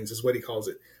 minds is what he calls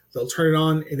it. They'll turn it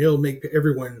on and it'll make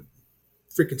everyone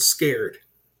freaking scared.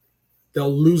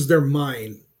 They'll lose their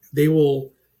mind. They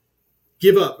will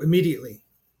give up immediately.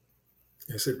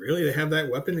 I said, really? They have that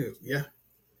weapon? Goes, yeah.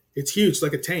 It's huge,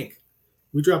 like a tank.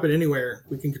 We drop it anywhere.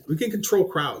 We can control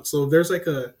crowds. So if there's like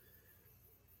a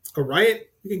riot,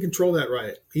 we can control that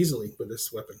riot easily with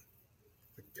this weapon.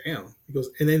 Like, damn. He goes,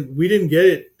 and then we didn't get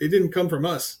it. It didn't come from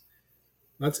us.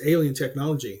 That's alien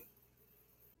technology.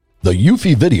 The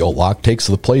Eufy Video Lock takes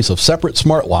the place of separate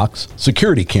smart locks,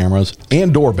 security cameras,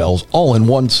 and doorbells all in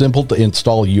one simple to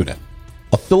install unit.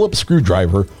 A Phillips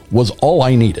screwdriver was all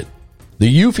I needed. The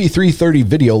Eufy 330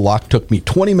 Video Lock took me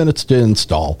 20 minutes to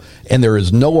install, and there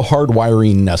is no hard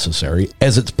wiring necessary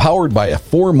as it's powered by a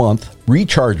 4-month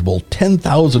rechargeable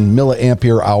 10,000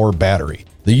 milliampere hour battery.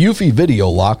 The Eufy Video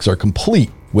Locks are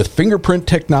complete with fingerprint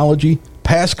technology,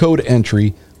 passcode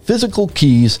entry, physical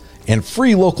keys, and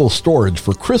free local storage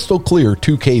for crystal clear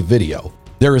 2K video.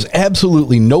 There is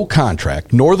absolutely no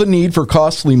contract nor the need for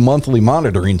costly monthly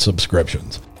monitoring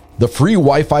subscriptions. The free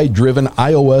Wi-Fi driven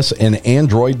iOS and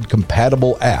Android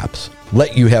compatible apps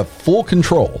let you have full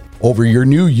control over your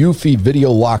new Eufy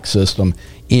video lock system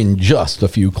in just a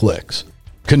few clicks.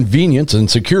 Convenience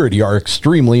and security are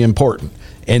extremely important,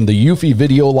 and the Eufy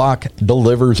video lock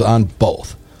delivers on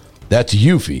both. That's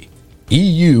Eufy,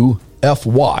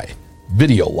 EUFY,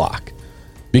 video lock.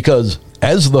 Because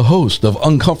as the host of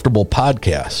Uncomfortable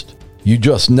Podcast, you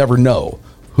just never know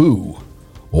who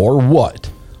or what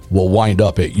will wind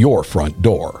up at your front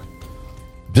door.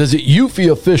 Visit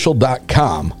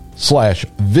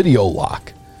eufyofficial.com/video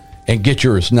lock and get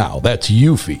yours now. That's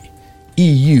Eufy,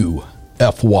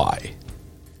 EUFY.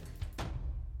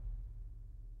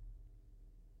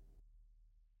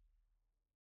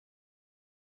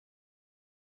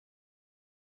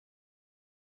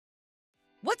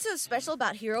 What's so special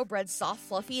about Hero Bread's soft,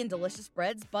 fluffy, and delicious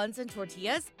breads, buns, and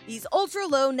tortillas? These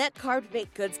ultra-low net-carb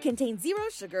baked goods contain zero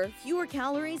sugar, fewer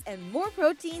calories, and more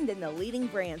protein than the leading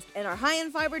brands, and are high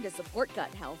in fiber to support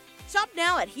gut health. Shop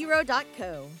now at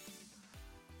hero.co.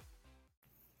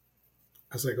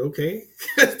 I was like, okay.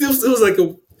 It was like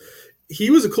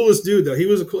he was the coolest dude, though. He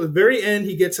was at the very end,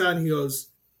 he gets out and he goes,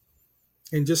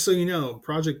 and just so you know,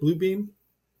 Project Bluebeam,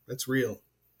 that's real.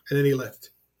 And then he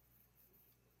left.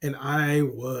 And I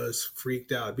was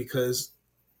freaked out because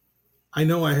I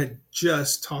know I had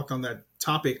just talked on that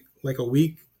topic like a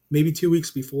week, maybe 2 weeks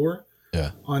before,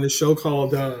 on a show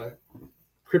called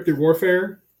Cryptid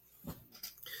Warfare.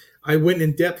 I went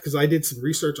in depth because I did some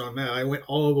research on that. I went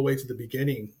all the way to the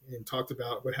beginning and talked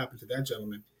about what happened to that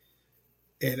gentleman.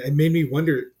 And it made me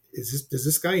wonder, does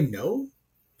this guy know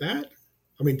that?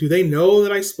 I mean, do they know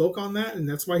that I spoke on that and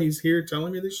that's why he's here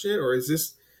telling me this shit? Or is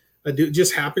this a dude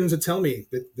just happened to tell me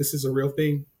that this is a real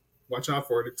thing? Watch out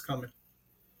for it. It's coming.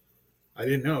 I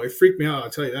didn't know. It freaked me out. I'll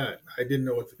tell you that. I didn't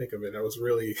know what to think of it. I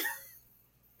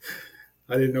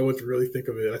didn't know what to really think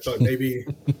of it. I thought maybe,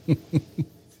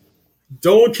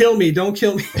 don't kill me. Don't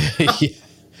kill me.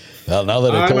 Well, now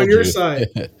that I'm on your side.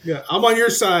 Yeah, I'm on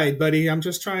your side, buddy. I'm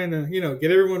just trying to,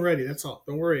 get everyone ready. That's all.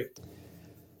 Don't worry.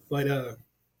 But,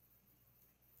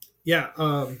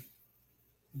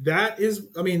 that is,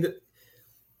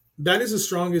 that is the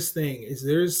strongest thing, is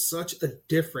there's such a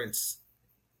difference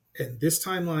in this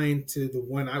timeline to the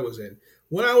one I was in.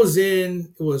 When I was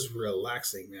in, it was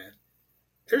relaxing, man.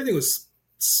 Everything was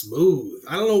smooth.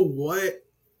 I don't know what.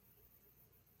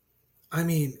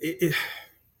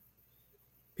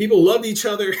 People loved each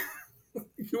other.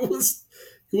 It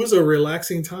was a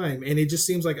relaxing time, and it just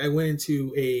seems like I went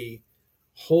into a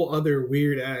whole other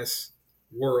weird ass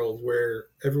world where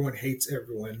everyone hates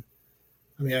everyone.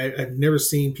 I've never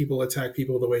seen people attack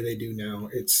people the way they do now.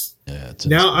 It's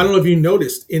now, I don't know if you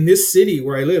noticed, in this city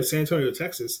where I live, San Antonio,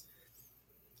 Texas,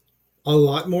 a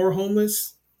lot more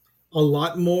homeless, a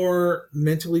lot more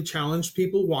mentally challenged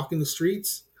people walking the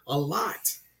streets. A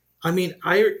lot.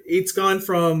 It's gone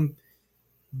from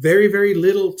very, very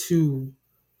little to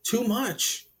too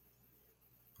much.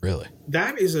 Really?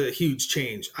 That is a huge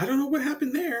change. I don't know what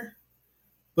happened there,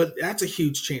 but that's a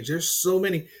huge change. There's so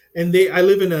many. And I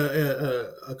live in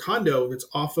a condo that's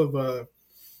off of a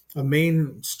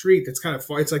main street that's kind of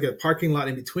far. It's like a parking lot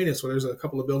in between us where there's a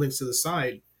couple of buildings to the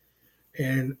side.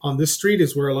 And on this street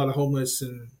is where a lot of homeless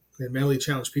and mentally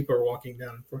challenged people are walking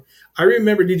down. I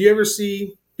remember, did you ever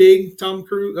see Big Tom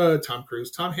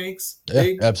Hanks? Yeah,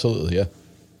 Big? absolutely, yeah.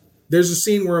 There's a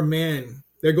scene where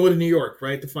they're going to New York,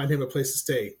 right, to find him a place to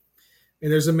stay. And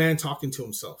there's a man talking to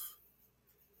himself.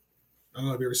 I don't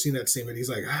know if you've ever seen that scene, but he's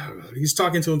like, I don't know. He's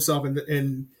talking to himself,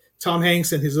 and Tom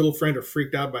Hanks and his little friend are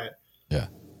freaked out by it. Yeah.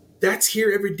 That's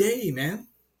here every day, man.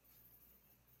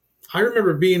 I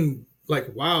remember being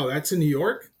like, wow, that's in New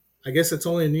York? I guess it's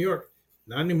only in New York.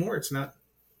 Not anymore. It's not.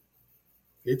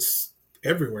 It's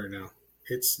everywhere now.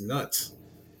 It's nuts.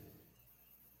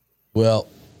 Well,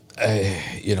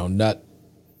 not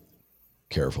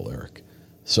careful, Eric.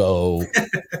 So,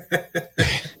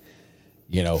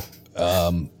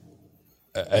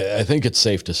 I think it's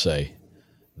safe to say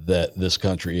that this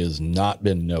country has not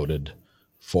been noted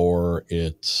for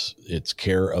its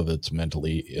care of its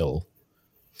mentally ill.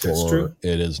 That's true.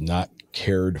 It is not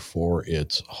cared for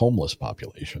its homeless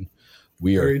population.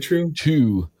 We Very are true.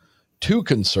 too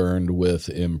concerned with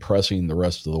impressing the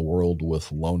rest of the world with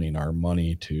loaning our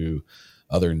money to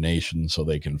other nations so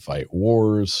they can fight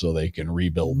wars, so they can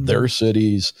rebuild their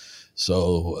cities.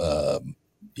 So,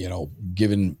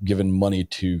 giving money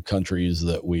to countries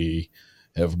that we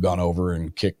have gone over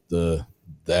and kicked the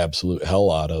absolute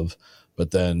hell out of,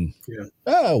 but then,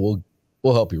 we'll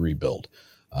help you rebuild.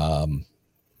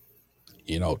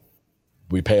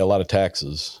 We pay a lot of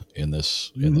taxes in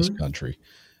this country,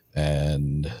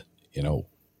 and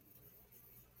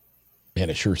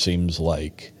And it sure seems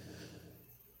like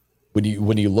when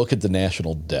you look at the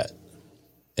national debt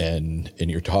and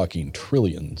you're talking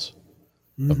trillions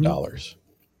of dollars,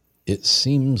 it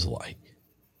seems like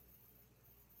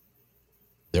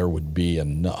there would be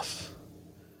enough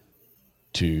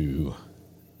to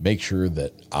make sure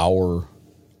that our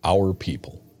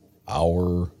people,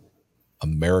 our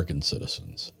American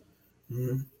citizens,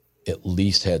 at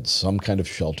least had some kind of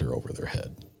shelter over their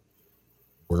head.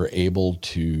 We're able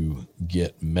to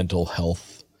get mental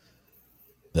health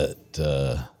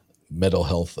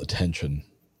attention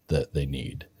that they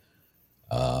need.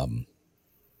 And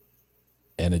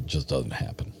it just doesn't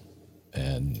happen.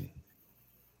 And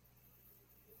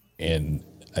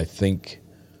I think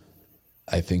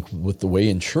with the way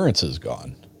insurance has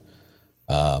gone,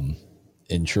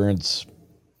 insurance,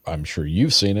 I'm sure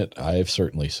you've seen it. I've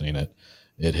certainly seen it.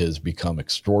 It has become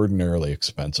extraordinarily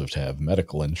expensive to have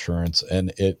medical insurance,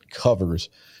 and it covers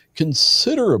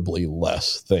considerably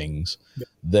less things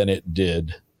than it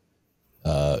did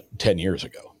 10 years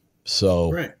ago.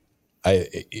 So right.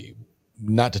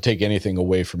 Not to take anything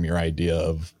away from your idea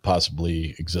of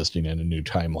possibly existing in a new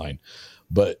timeline,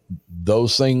 but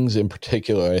those things in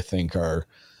particular, I think, are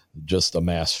just a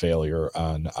mass failure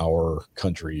on our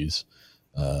country's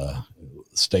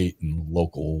state and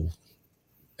local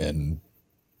and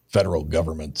federal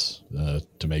governments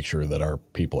to make sure that our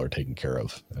people are taken care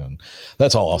of. And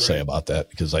that's all I'll say about that,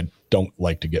 because I don't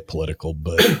like to get political,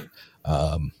 but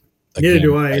neither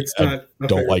do I. It's I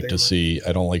don't like to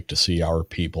see our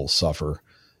people suffer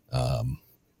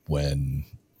when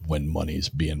money's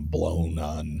being blown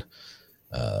on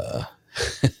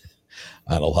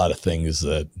on a lot of things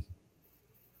that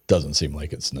doesn't seem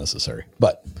like it's necessary.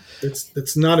 But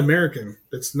it's not American.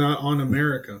 It's not on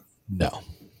America. No.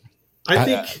 I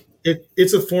think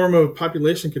it's a form of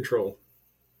population control.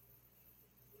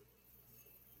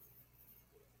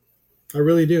 I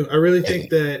really do. I really think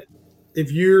that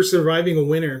if you're surviving a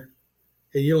winter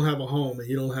and you don't have a home and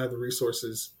you don't have the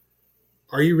resources,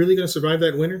 are you really going to survive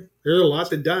that winter? There are a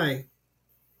lot that die.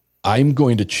 I'm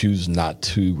going to choose not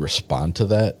to respond to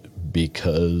that,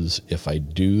 because if I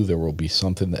do, there will be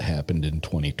something that happened in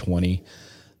 2020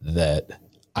 that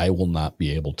I will not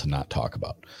be able to not talk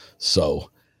about.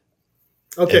 So,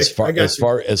 okay, as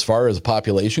far as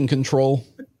population control,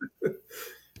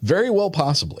 very well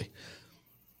possibly.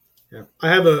 Yeah, I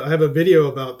have a video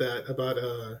about that, about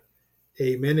a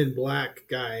Men in Black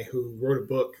guy who wrote a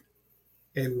book,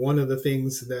 and one of the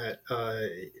things that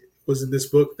was in this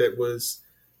book that was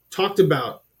talked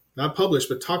about, not published,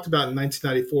 but talked about in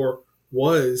 1994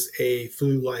 was a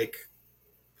flu-like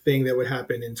thing that would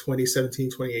happen in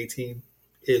 2017,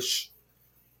 2018-ish,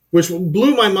 which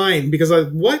blew my mind because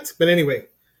what? But anyway,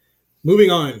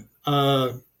 moving on.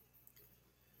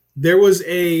 There was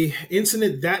a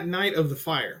incident that night of the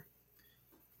fire.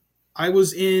 I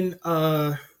was in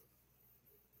the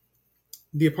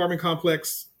apartment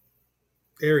complex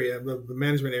area, the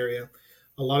management area.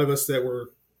 A lot of us that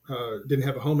were didn't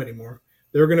have a home anymore.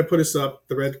 They were going to put us up.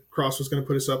 The Red Cross was going to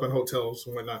put us up in hotels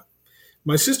and whatnot.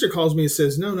 My sister calls me and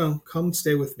says, no, come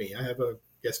stay with me. I have a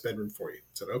guest bedroom for you.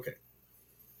 I said, okay.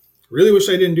 Really wish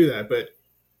I didn't do that, but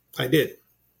I did.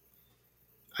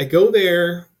 I go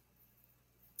there.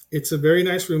 It's a very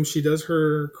nice room. She does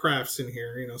her crafts in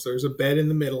here, so there's a bed in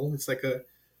the middle. It's like a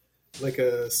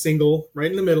single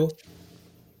right in the middle.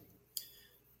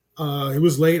 It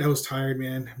was late. I was tired,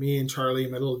 man. Me and Charlie,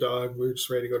 my little dog, we were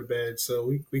just ready to go to bed. So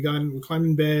we climbed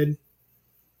in bed,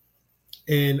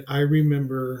 and I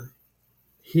remember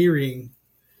hearing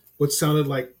what sounded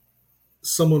like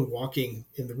someone walking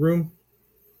in the room.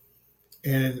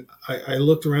 And I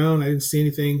looked around. I didn't see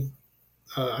anything.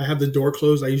 I have the door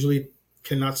closed. I usually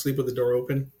cannot sleep with the door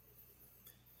open.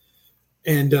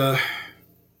 And I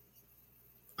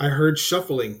heard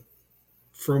shuffling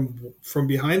from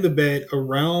behind the bed,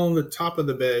 around the top of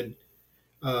the bed,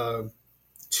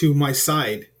 to my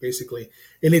side, basically.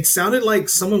 And it sounded like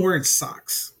someone wearing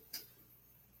socks,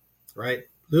 right?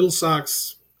 Little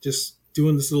socks, just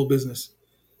doing this little business.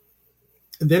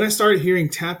 And then I started hearing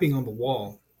tapping on the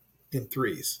wall in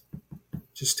threes,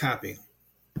 just tapping.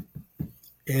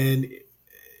 And,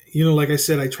 like I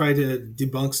said, I try to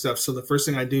debunk stuff. So the first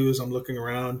thing I do is I'm looking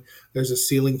around. There's a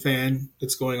ceiling fan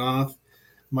that's going off.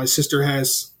 My sister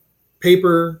has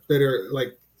paper that are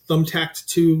like thumbtacked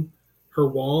to her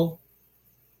wall.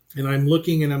 And I'm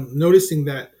looking and I'm noticing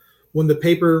that when the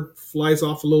paper flies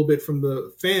off a little bit from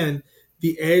the fan,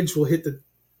 the edge will hit the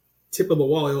tip of the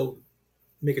wall. It'll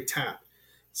make a tap.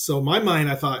 So in my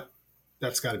mind, I thought,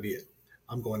 that's got to be it.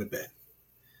 I'm going to bed.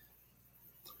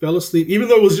 Fell asleep, even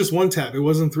though it was just one tap. It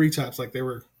wasn't three taps like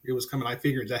it was coming. I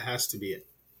figured that has to be it.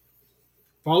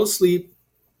 fall asleep.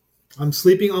 I'm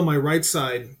sleeping on my right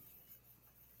side.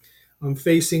 I'm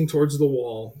facing towards the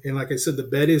wall. And like I said, the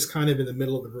bed is kind of in the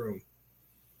middle of the room.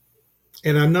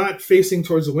 And I'm not facing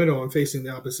towards the window. I'm facing the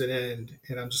opposite end.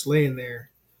 And I'm just laying there.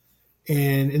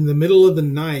 And in the middle of the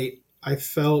night, I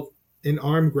felt an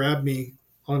arm grab me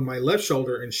on my left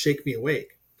shoulder and shake me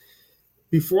awake.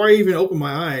 Before I even open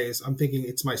my eyes, I'm thinking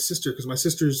it's my sister, because my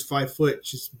sister's 5 foot.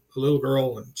 She's a little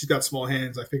girl and she's got small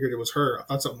hands. I figured it was her. I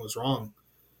thought something was wrong.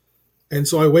 And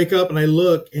so I wake up and I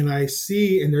look and I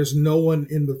see, and there's no one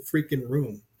in the freaking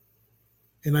room.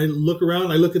 And I look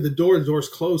around, I look at the door's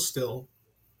closed still.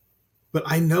 But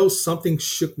I know something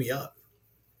shook me up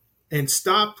and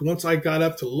stopped once I got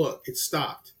up to look. It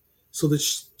stopped. So there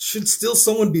should still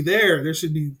someone be there. There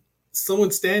should be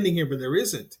someone standing here, but there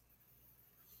isn't.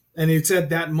 And it's at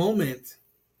that moment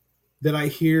that I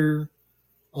hear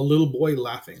a little boy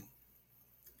laughing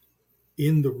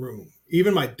in the room.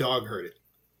 Even my dog heard it.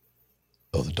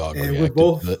 Oh, the dog and reacted. We're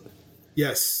both,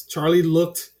 yes, Charlie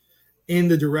looked in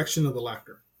the direction of the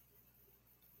laughter.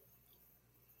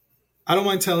 I don't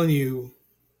mind telling you,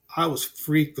 I was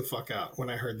freaked the fuck out when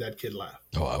I heard that kid laugh.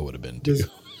 Oh, I would have been too.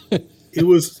 It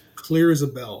was clear as a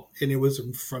bell, and it was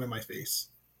in front of my face.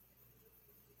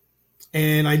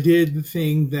 And I did the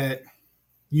thing that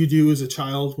you do as a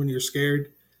child when you're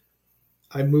scared.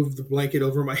 I moved the blanket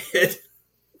over my head.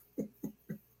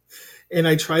 And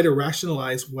I try to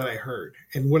rationalize what I heard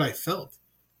and what I felt.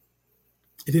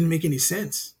 It didn't make any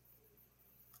sense.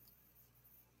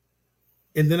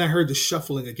 And then I heard the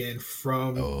shuffling again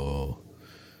from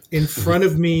in front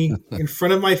of me, in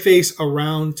front of my face,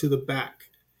 around to the back.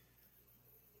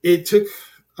 It took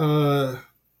quite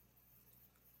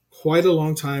a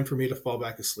long time for me to fall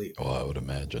back asleep. Oh, I would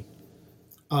imagine.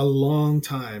 A long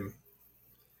time.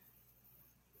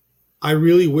 I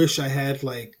really wish I had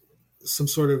like some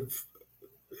sort of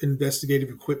investigative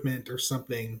equipment or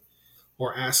something,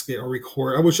 or ask it or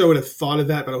record. I wish I would have thought of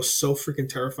that, but I was so freaking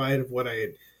terrified of what I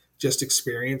had just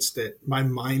experienced that my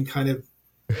mind kind of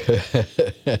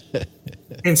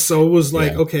and so it was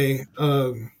like, okay,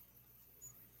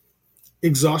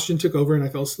 exhaustion took over and I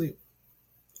fell asleep.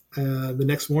 The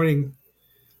next morning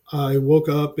I woke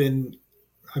up and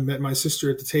I met my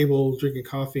sister at the table drinking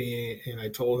coffee, and I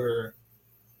told her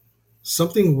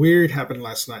something weird happened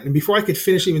last night. And before I could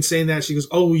finish even saying that, she goes,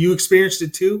 "Oh, you experienced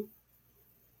it too?"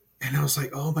 And I was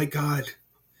like, "Oh my God,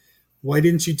 why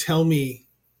didn't you tell me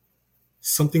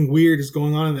something weird is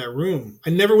going on in that room? I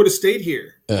never would have stayed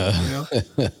here." You know?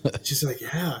 She's like,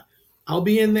 "Yeah, I'll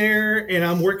be in there and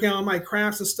I'm working on my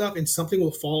crafts and stuff, and something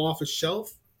will fall off a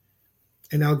shelf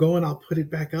and I'll go and I'll put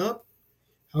it back up.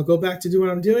 I'll go back to do what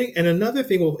I'm doing. And another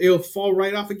thing it'll fall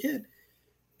right off again."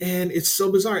 And it's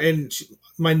so bizarre. And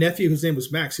my nephew, whose name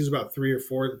was Max, he was about 3 or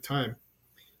 4 at the time.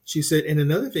 She said, and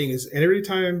another thing is every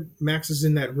time Max is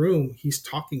in that room, he's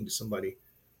talking to somebody.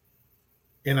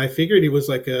 And I figured he was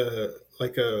like a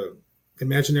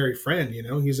imaginary friend, you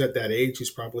know, he's at that age. He's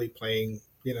probably playing,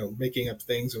 you know, making up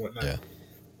things and whatnot. Yeah.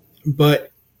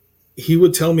 But he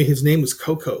would tell me his name was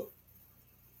Coco.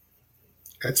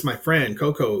 That's my friend,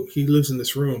 Coco. He lives in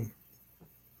this room.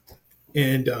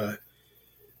 And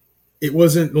it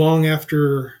wasn't long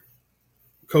after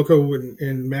Coco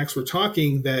and Max were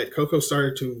talking that Coco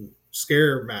started to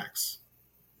scare Max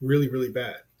really, really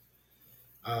bad.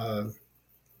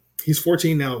 He's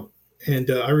 14 now.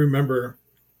 And I remember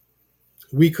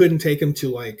we couldn't take him to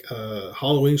like a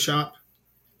Halloween shop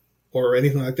or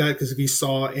anything like that, because if he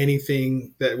saw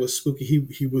anything that was spooky,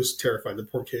 he was terrified. The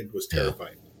poor kid was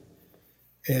terrified.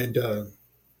 Yeah. And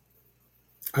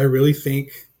I really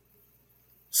think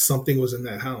something was in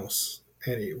that house,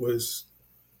 and it was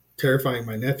terrifying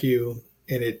my nephew,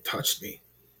 and it touched me,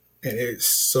 and it's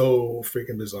so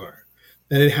freaking bizarre.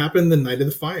 And it happened the night of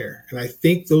the fire, and I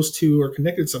think those two are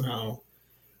connected somehow.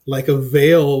 Like a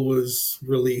veil was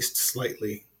released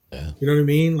slightly. Yeah. You know what I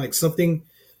mean? Like something,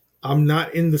 I'm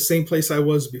not in the same place I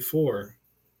was before,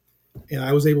 and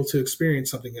I was able to experience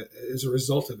something as a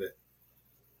result of it.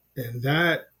 And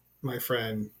that, my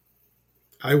friend,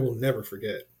 I will never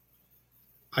forget.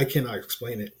 I cannot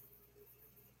explain it.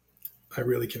 I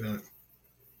really cannot.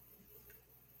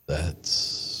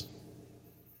 That's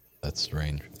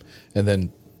strange. And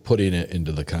then putting it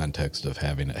into the context of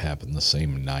having it happen the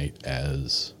same night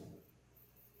as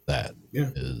that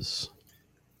is.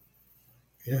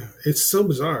 Yeah, it's so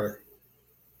bizarre.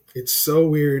 It's so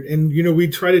weird. And, you know, we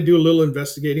try to do a little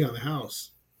investigating on the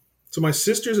house. So my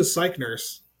sister's a psych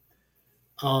nurse.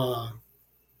 And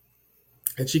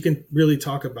she can really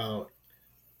talk about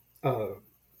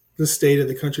the state of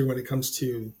the country when it comes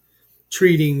to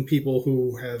treating people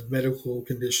who have medical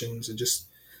conditions and just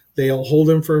They'll hold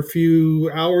them for a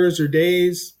few hours or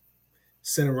days,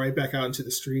 send them right back out into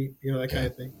the street, that kind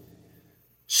of thing.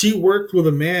 She worked with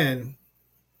a man,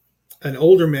 an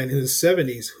older man in his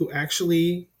 70s, who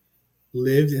actually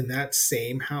lived in that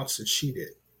same house that she did.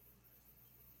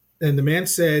 And the man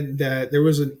said that there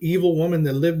was an evil woman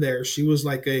that lived there. She was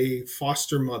like a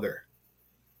foster mother.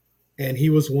 And he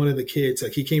was one of the kids,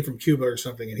 like he came from Cuba or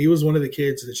something. And he was one of the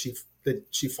kids that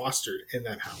she fostered in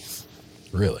that house.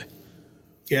 Really?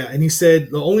 Yeah. And he said,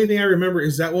 the only thing I remember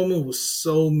is that woman was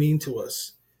so mean to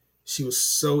us. She was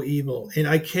so evil. And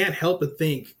I can't help but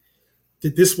think,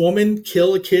 did this woman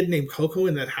kill a kid named Coco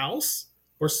in that house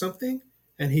or something?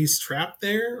 And he's trapped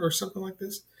there or something like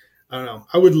this? I don't know.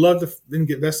 I would love to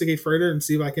investigate further and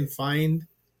see if I can find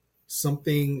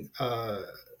something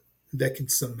that can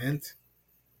cement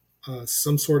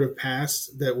some sort of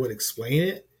past that would explain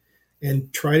it,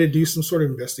 and try to do some sort of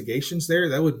investigations there.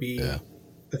 That would be a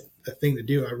thing to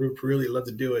do. I would really love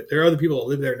to do it. There are other people that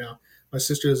live there now. My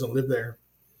sister doesn't live there.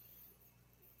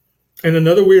 And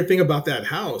another weird thing about that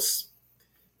house,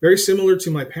 very similar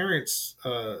to my parents'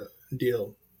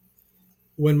 deal.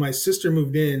 When my sister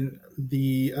moved in,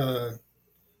 the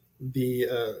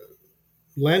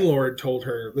landlord told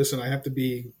her, listen, I have to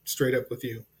be straight up with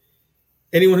you.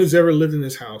 Anyone who's ever lived in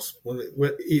this house,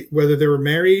 whether they were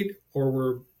married or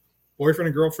were boyfriend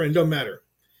and girlfriend, don't matter.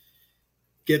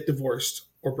 Get divorced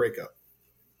or break up.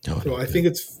 So I think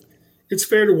it's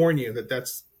fair to warn you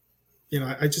that's,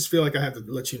 I just feel like I have to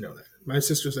let you know that. My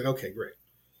sister said, okay, great.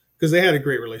 Because they had a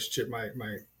great relationship,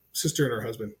 my sister and her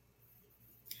husband.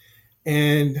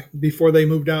 And before they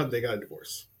moved out, they got a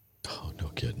divorce. Oh, no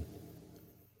kidding.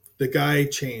 The guy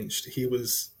changed. He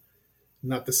was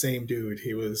not the same dude.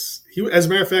 He was, as a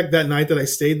matter of fact, that night that I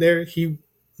stayed there, he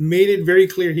made it very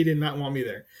clear he did not want me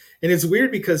there. And it's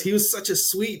weird because he was such a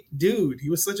sweet dude.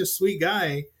 He was such a sweet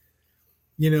guy,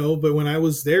 but when I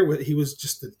was there, he was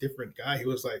just a different guy. He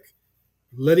was like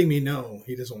letting me know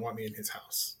he doesn't want me in his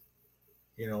house,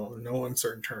 no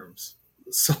uncertain terms.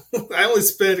 So I only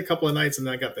spent a couple of nights and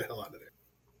then I got the hell out of there.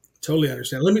 Totally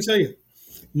understand. Let me tell you,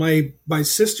 my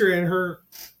sister and her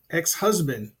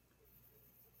ex-husband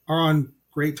are on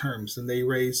great terms, and they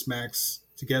raised Max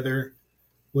together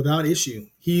without issue.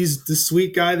 He's the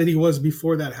sweet guy that he was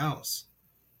before that house.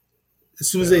 As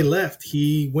soon as they left,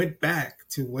 he went back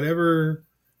to whatever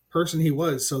person he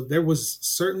was. So there was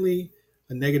certainly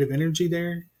a negative energy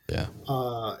there. Yeah.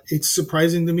 It's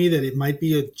surprising to me that it might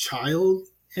be a child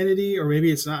entity, or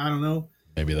maybe it's not. I don't know.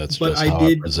 Maybe that's just how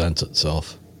it presents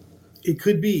itself. It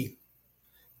could be.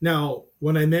 Now,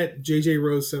 when I met JJ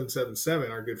Rose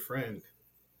 777, our good friend,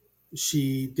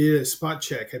 she did a spot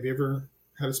check. Have you ever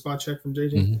had a spot check from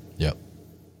JJ? Mm-hmm. Yep.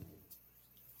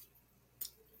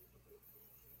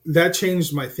 That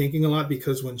changed my thinking a lot,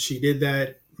 because when she did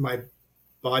that, my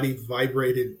body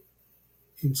vibrated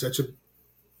in such a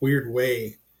weird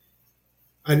way.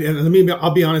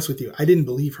 I'll be honest with you. I didn't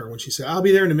believe her when she said, I'll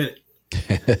be there in a minute.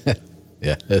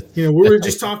 Yeah. We were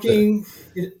just talking,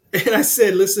 and I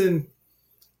said, listen,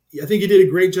 I think you did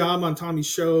a great job on Tommy's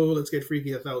show. Let's Get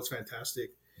Freaky. I thought it was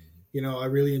fantastic. I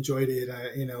really enjoyed it.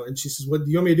 And she says, what,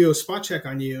 do you want me to do a spot check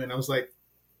on you? And I was like,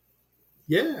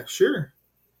 yeah, sure.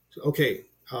 So, okay,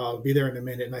 I'll be there in a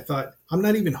minute. And I thought, I'm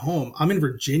not even home. I'm in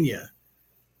Virginia.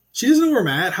 She doesn't know where I'm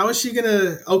at. How is she going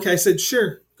to? Okay, I said,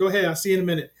 sure, go ahead. I'll see you in a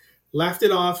minute. Laughed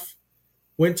it off,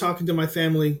 went talking to my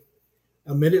family.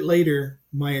 A minute later,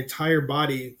 my entire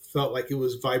body felt like it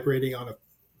was vibrating on a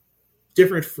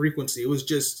different frequency. It was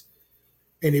just,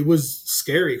 and it was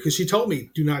scary, because she told me,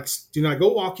 do not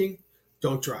go walking,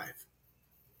 don't drive.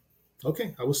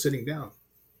 Okay, I was sitting down.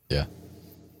 Yeah.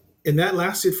 And that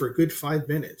lasted for a good 5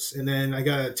 minutes. And then I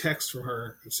got a text from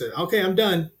her that said, okay, I'm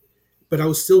done. But I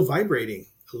was still vibrating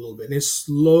a little bit. And it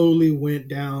slowly went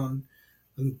down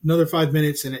another 5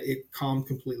 minutes, and it calmed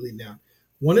completely down.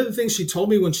 One of the things she told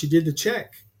me when she did the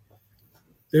check,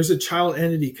 there's a child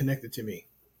entity connected to me.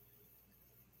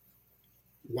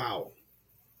 Wow.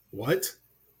 What?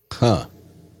 Huh.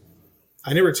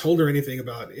 I never told her anything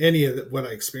about any of what I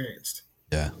experienced.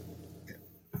 Yeah.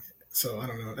 So I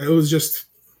don't know. It was just,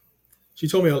 she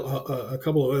told me a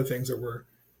couple of other things that were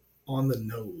on the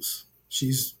nose.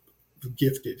 She's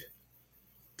gifted.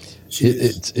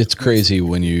 It's crazy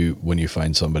when you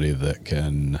find somebody that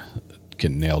can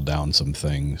nail down some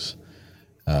things.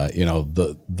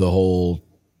 The whole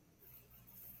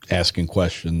asking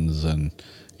questions, and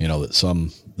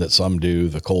that some do,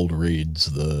 the cold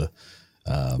reads, the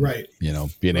right.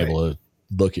 Being able to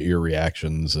look at your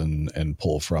reactions and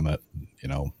pull from it.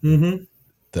 Mm-hmm.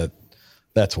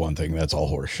 That's one thing. That's all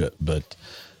horse shit. But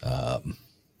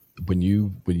when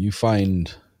you find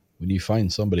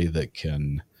somebody that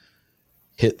can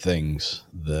hit things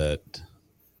that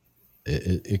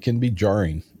it can be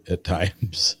jarring at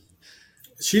times.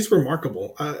 She's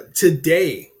remarkable.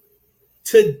 Today,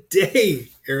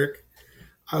 Eric,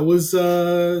 I was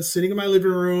sitting in my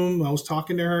living room. I was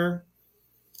talking to her,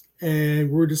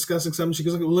 and we were discussing something. She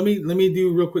goes, well, let me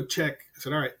do a real quick check. I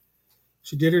said, all right.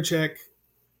 She did her check.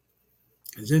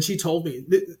 And then she told me,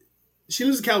 she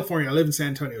lives in California. I live in San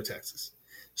Antonio, Texas.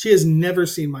 She has never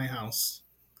seen my house,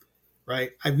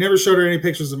 right? I've never showed her any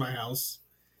pictures of my house.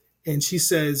 And she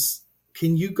says,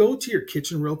 can you go to your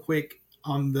kitchen real quick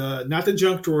on not the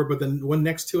junk drawer, but the one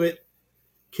next to it?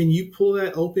 Can you pull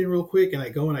that open real quick? And I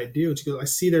go and I do. And she goes, I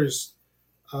see there's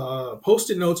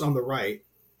Post-it notes on the right,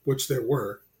 which there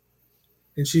were.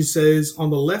 And she says,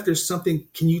 on the left, there's something.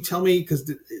 Can you tell me? Because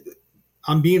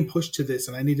I'm being pushed to this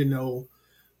and I need to know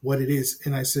what it is.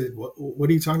 And I said, what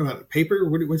are you talking about? Paper?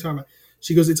 What are you talking about?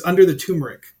 She goes, it's under the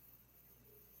turmeric.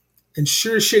 And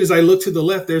sure as shit, as I look to the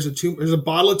left, there's a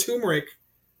bottle of turmeric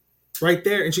right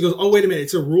there. And she goes, oh, wait a minute.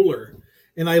 It's a ruler.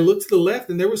 And I looked to the left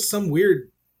and there was some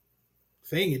weird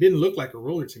thing. It didn't look like a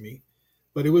ruler to me,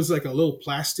 but it was like a little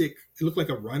plastic. It looked like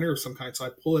a runner of some kind. So I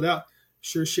pull it out.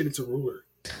 Sure as shit, it's a ruler.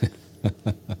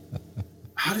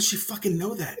 How does she fucking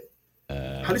know that?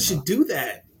 How did she do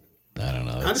that? I don't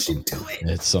know. How did she do it?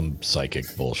 It's some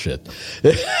psychic bullshit.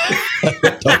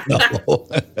 I don't know.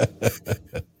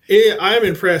 I'm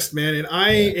impressed, man, and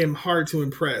I am hard to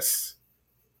impress.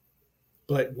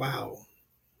 But wow,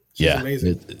 she's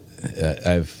amazing.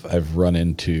 I've run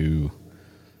into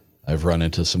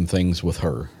some things with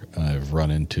her. I've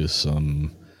run into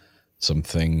some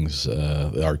things.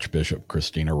 The Archbishop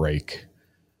Christina Rake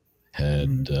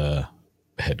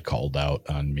had called out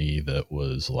on me that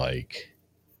was like,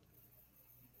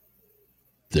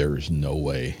 there's no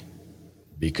way,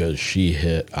 because she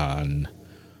hit on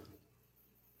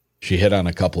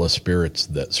a couple of spirits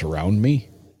that surround me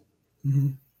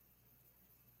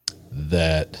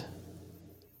that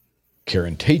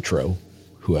Karen Tatro,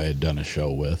 who I had done a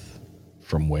show with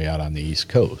from way out on the East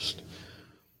Coast,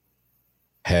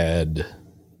 had,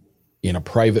 in a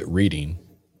private reading,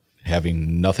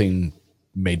 having nothing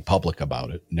made public about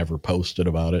it, never posted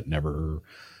about it,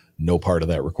 no part of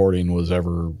that recording was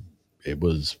ever,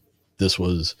 this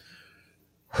was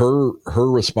her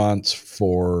response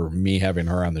for me having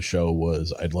her on the show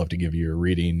was, I'd love to give you a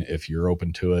reading if you're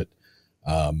open to it,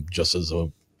 just as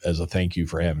a thank you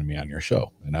for having me on your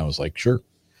show. And I was like, sure.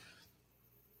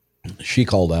 She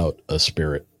called out a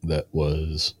spirit that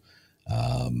was,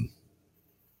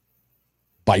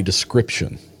 by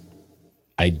description,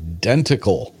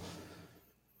 identical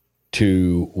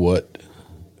to what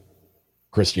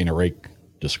Christina Rake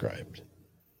described,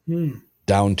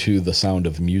 down to the sound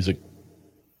of music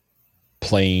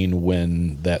playing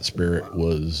when that spirit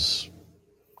was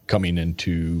coming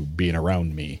into being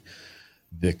around me,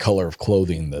 the color of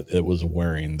clothing that it was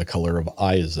wearing, the color of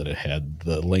eyes that it had,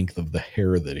 the length of the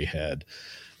hair that he had.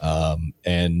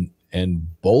 And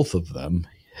both of them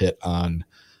hit on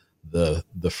the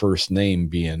first name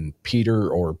being Peter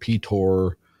or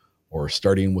Petor, or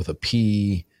starting with a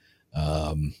P.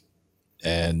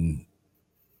 And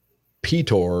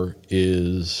Petor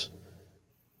is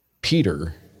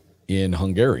Peter in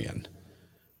Hungarian.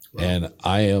 Wow. And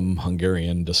I am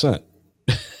Hungarian descent.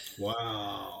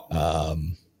 Wow.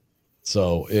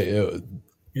 So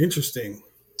interesting.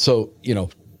 So,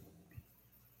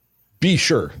 be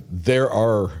sure there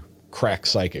are crack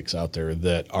psychics out there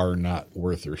that are not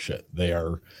worth their shit.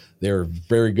 They're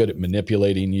very good at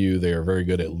manipulating you. They are very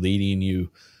good at leading you.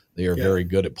 They are very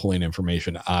good at pulling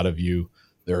information out of you.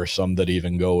 There are some that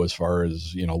even go as far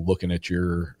as, looking at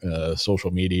your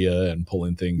social media and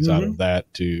pulling things out of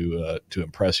that to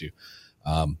impress you.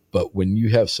 But when you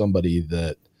have somebody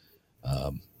that,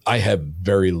 I have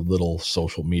very little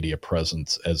social media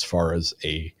presence as far as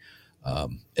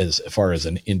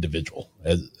an individual.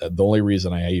 The only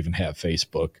reason I even have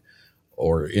Facebook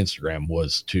or Instagram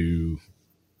was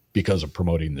because of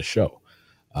promoting the show.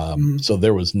 So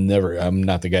there was never, I'm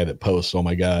not the guy that posts, oh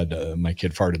my God, my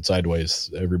kid farted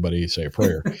sideways, everybody say a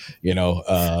prayer,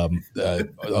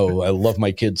 oh, I love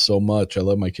my kids so much. I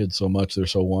love my kids so much. They're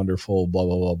so wonderful, blah,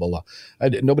 blah, blah, blah, blah.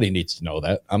 Nobody needs to know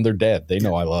that. I'm their dad. They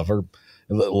know I love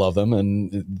them.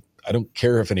 And I don't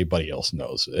care if anybody else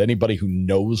knows. Anybody who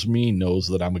knows me knows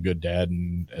that I'm a good dad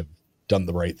and have done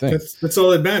the right thing. That's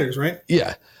all that matters, right?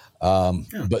 Yeah.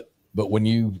 But when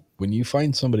you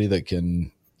find somebody that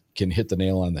can hit the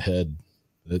nail on the head,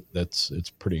 it's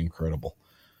pretty incredible.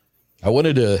 I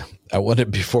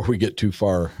wanted before we get too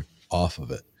far off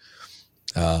of it,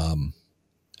 I'm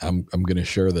going to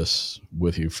share this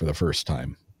with you for the first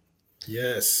time.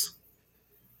 Yes.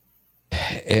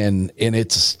 And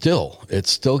it's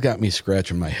still got me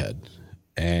scratching my head.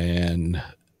 And,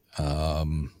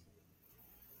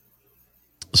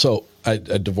 so I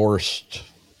divorced,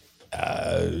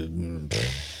 10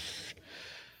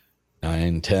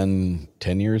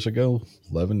 years ago,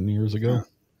 11 years ago.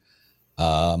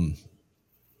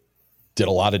 Did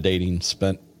a lot of dating,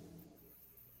 spent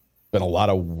a lot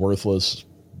of worthless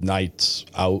nights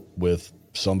out with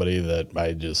somebody that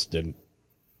I just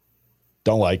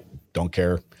don't like, don't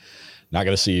care, not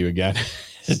going to see you again.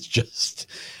 It's just,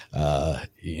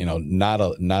 not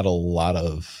a lot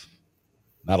of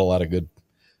good.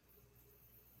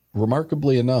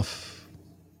 Remarkably enough,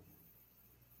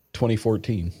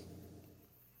 2014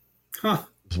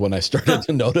 was when I started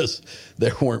to notice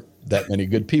there weren't that many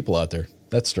good people out there.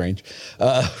 That's strange.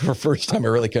 For first time, I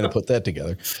really kind of put that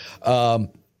together.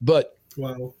 But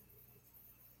wow,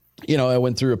 I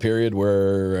went through a period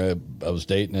where I was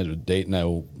dating. I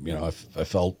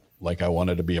felt like I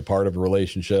wanted to be a part of a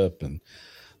relationship, and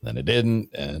then I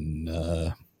didn't. And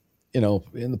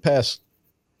in the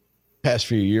past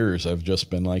few years, I've just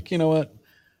been like, you know what,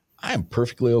 I'm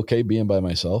perfectly okay being by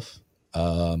myself.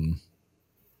 I'm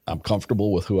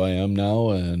comfortable with who I am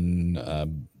now, and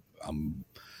I'm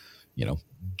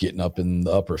getting up in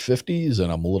the upper 50s,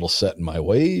 and I'm a little set in my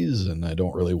ways, and I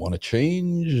don't really want to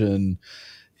change. And,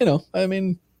 for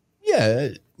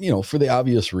the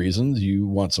obvious reasons, you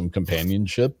want some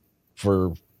companionship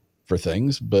for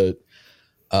things. But,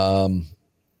 and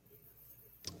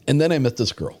then I met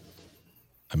this girl.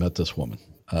 I met this woman.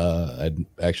 I'd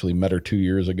actually met her 2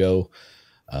 years ago,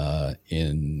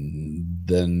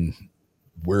 then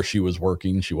where she was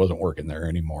working. She wasn't working there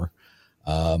anymore.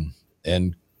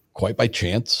 And quite by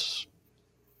chance,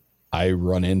 I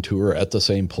run into her at the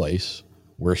same place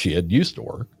where she had used to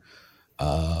work.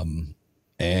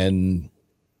 And,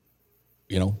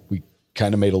 we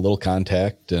kind of made a little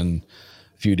contact, and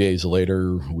a few days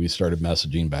later we started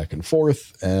messaging back and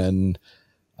forth, and,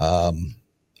 I'm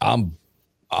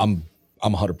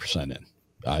 100%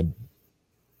 in.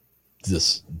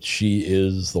 She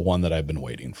is the one that I've been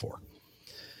waiting for.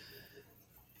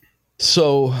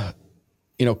 So,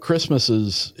 Christmas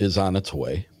is on its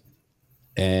way,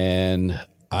 and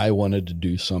I wanted to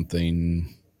do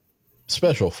something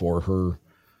special for her.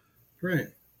 Right.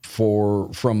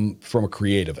 From a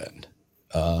creative end.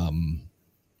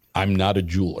 I'm not a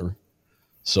jeweler,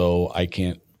 so I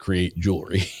can't create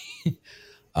jewelry.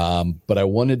 But I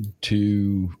wanted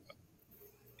to,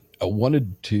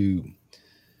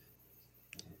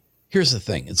 here's the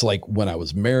thing. It's like when I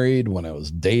was married, when I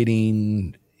was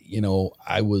dating,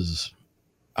 I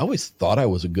always thought I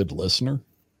was a good listener,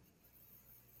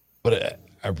 but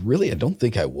I don't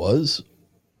think I was.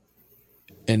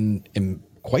 And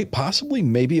quite possibly,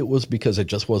 maybe it was because I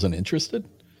just wasn't interested.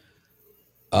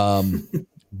 But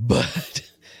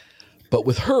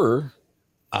with her,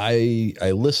 I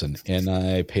listen, and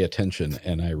I pay attention,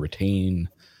 and I retain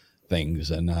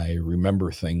things, and I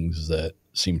remember things that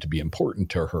seem to be important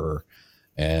to her,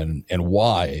 and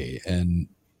why. And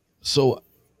so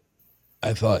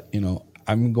I thought,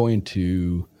 I'm going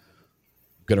to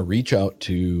reach out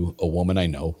to a woman I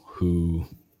know who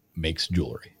makes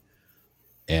jewelry.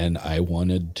 And I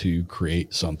wanted to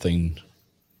create something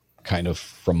kind of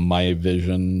from my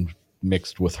vision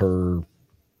mixed with her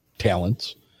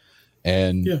talents,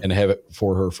 and have it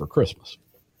for her for Christmas.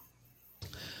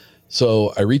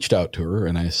 So I reached out to her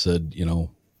and I said,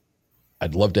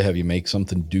 I'd love to have you make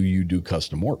something. Do you do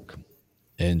custom work?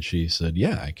 And she said,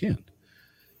 yeah, I can.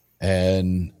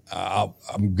 And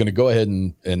I'm going to go ahead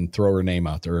and throw her name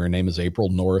out there. Her name is April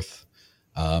North.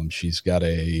 She's got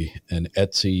an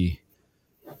Etsy,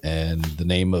 and the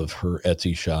name of her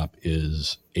Etsy shop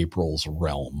is April's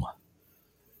Realm.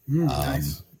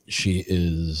 Nice.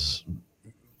 She's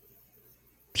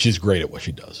great at what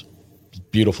she does.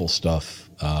 Beautiful stuff.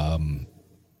 You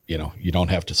don't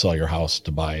have to sell your house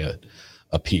to buy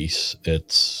a piece. I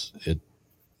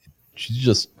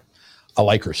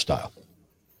like her style.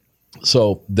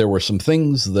 So there were some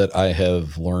things that I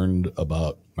have learned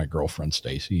about my girlfriend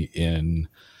Stacy in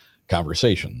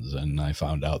conversations, and I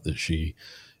found out that she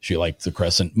liked the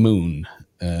crescent moon,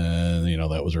 and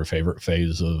that was her favorite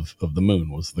phase of the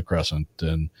moon, was the crescent,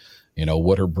 and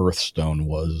what her birthstone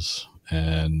was,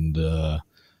 and the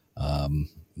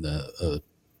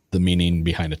meaning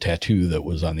behind a tattoo that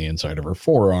was on the inside of her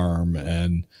forearm.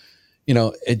 And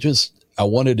I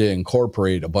wanted to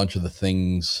incorporate a bunch of the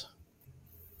things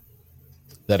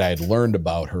that I had learned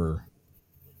about her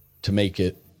to make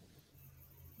it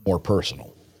more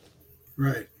personal.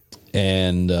 Right.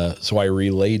 And so I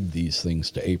relayed these things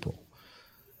to April.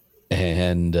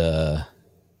 And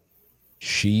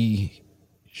she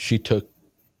took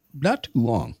not too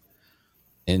long,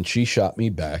 and she shot me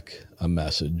back a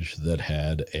message that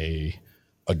had a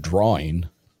drawing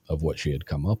of what she had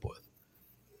come up with.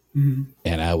 Mm-hmm.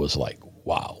 And I was like,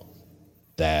 wow,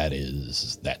 that's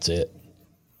it.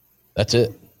 That's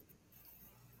it.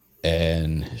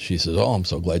 And she says, oh, I'm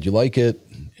so glad you like it.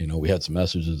 You know, we had some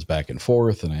messages back and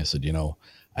forth. And I said, you know,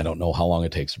 I don't know how long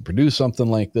it takes to produce something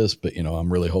like this, but, you know,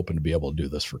 I'm really hoping to be able to do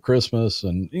this for Christmas.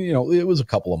 And, you know, it was a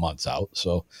couple of months out.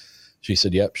 So she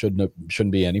said, yep,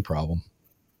 shouldn't be any problem.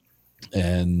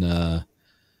 And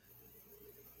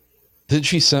then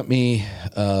she sent me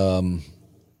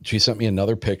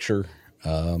another picture.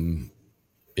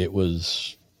 It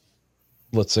was,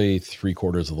 let's say,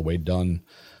 3/4 of the way done.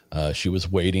 She was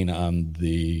waiting on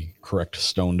the correct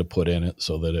stone to put in it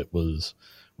so that it was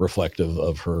reflective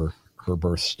of her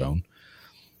birthstone.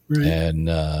 Right. And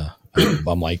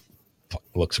I'm like,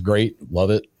 looks great,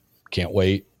 love it, can't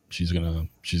wait. She's gonna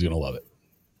love it.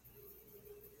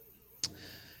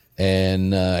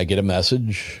 And I get a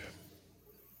message,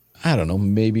 I don't know,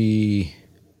 maybe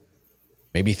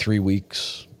 3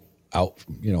 weeks out,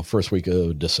 you know, first week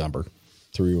of December,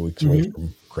 3 weeks away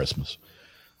from Christmas.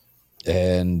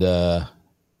 And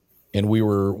we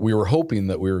were hoping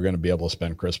that we were going to be able to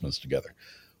spend Christmas together.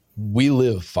 We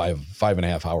live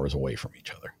 5.5 hours away from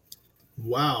each other.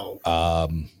 Wow.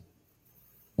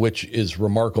 Which is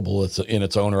remarkable. It's in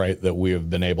its own right that we have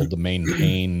been able to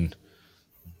maintain,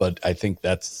 but I think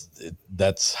that's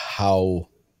how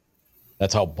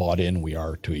bought in we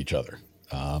are to each other.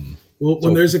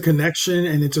 When there's a connection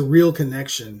and it's a real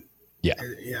connection. Yeah.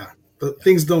 But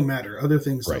things don't matter. Other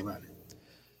things don't matter.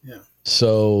 Yeah.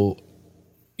 So,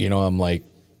 you know, I'm like,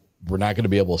 we're not going to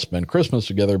be able to spend Christmas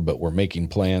together, but we're making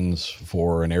plans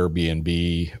for an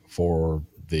Airbnb for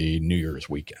the New Year's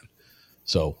weekend.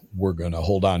 So we're going to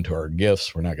hold on to our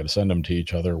gifts. We're not going to send them to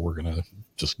each other. We're going to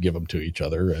just give them to each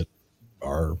other at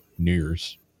our New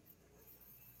Year's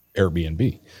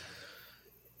Airbnb.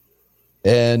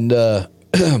 And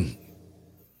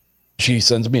she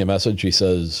sends me a message. She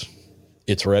says,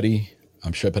 it's ready.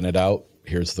 I'm shipping it out.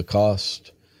 Here's the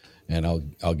cost. And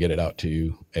I'll get it out to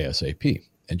you ASAP.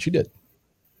 And she did.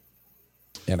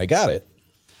 And I got it.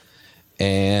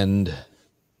 And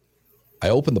I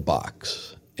opened the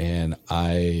box and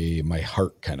my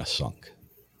heart kind of sunk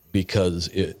because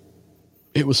it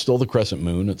was still the crescent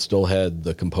moon. It still had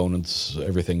the components,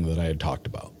 everything that I had talked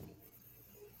about.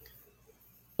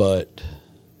 But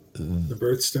the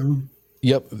birthstone?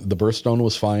 Yep. The birthstone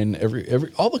was fine.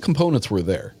 All the components were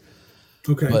there.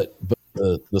 Okay. But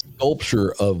the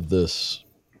sculpture of this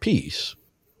piece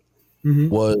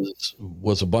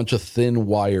was a bunch of thin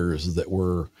wires that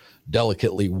were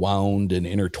delicately wound and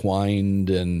intertwined,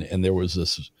 and there was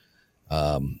this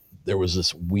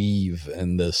weave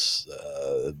and this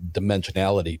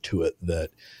dimensionality to it that,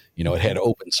 you know, it had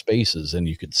open spaces and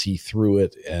you could see through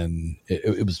it, and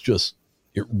it was just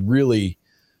it really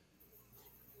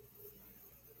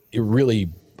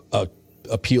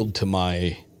appealed to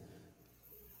my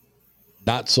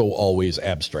not so always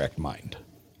abstract mind.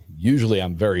 Usually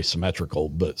I'm very symmetrical,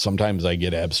 but sometimes I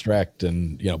get abstract,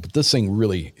 and, you know, but this thing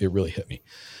really hit me.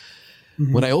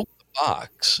 When I opened the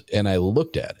box and I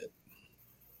looked at it,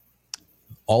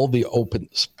 all the open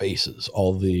spaces,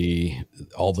 all the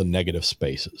negative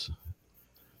spaces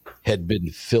had been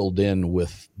filled in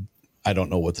with, I don't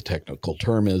know what the technical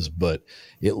term is, but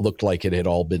it looked like it had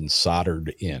all been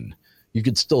soldered in. You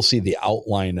could still see the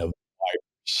outline of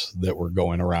wires that were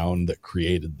going around that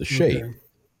created the shape,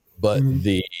 but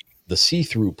the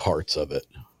see-through parts of it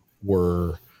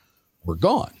were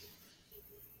gone.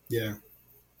 Yeah.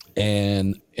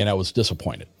 And I was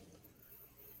disappointed.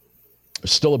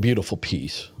 It's still a beautiful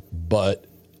piece, but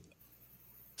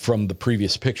from the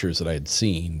previous pictures that I had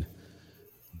seen,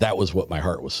 that was what my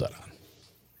heart was set on.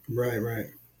 Right.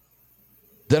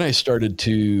 Then I started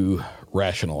to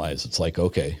rationalize. It's like,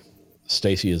 okay,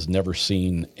 Stacy has never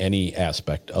seen any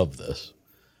aspect of this,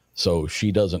 so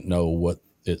she doesn't know what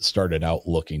it started out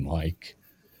looking like.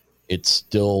 It's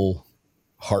still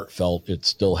heartfelt. It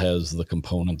still has the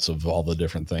components of all the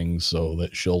different things, so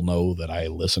that she'll know that I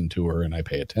listen to her and I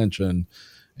pay attention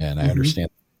and I understand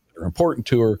they're important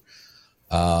to her.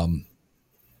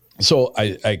 So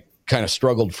I kind of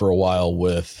struggled for a while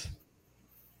with,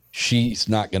 she's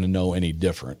not going to know any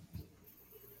different.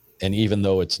 And even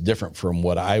though it's different from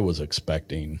what I was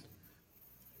expecting,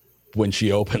 when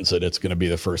she opens it, it's going to be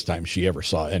the first time she ever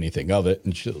saw anything of it,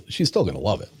 and she's still going to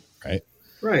love it.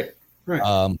 Right.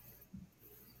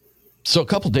 So a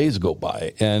couple days go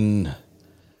by, and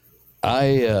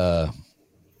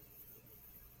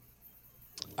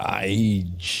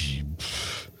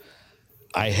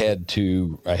I had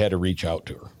to reach out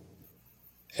to her,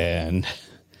 and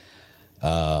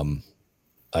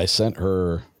I sent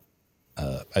her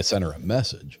a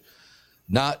message,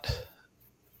 not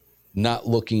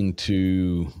looking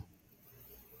to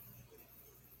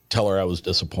tell her I was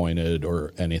disappointed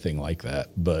or anything like that,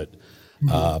 but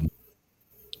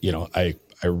you know, I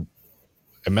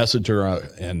messaged her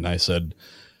and I said,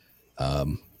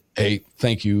 hey,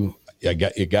 thank you.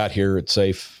 You got here. It's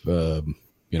safe.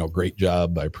 You know, great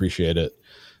job. I appreciate it.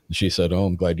 And she said, oh,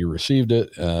 I'm glad you received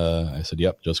it. I said,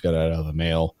 yep, just got it out of the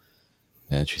mail.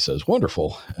 And she says,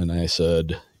 wonderful. And I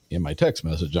said, in my text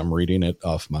message, I'm reading it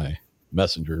off my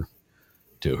messenger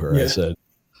to her. Yeah. I said,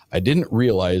 I didn't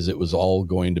realize it was all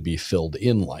going to be filled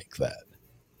in like that.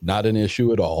 Not an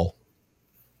issue at all.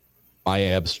 My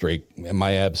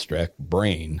abstract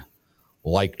brain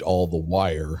liked all the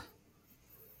wire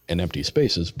and empty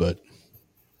spaces, but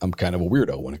I'm kind of a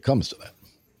weirdo when it comes to that.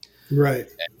 Right.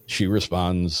 And she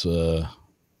responds,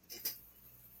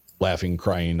 laughing,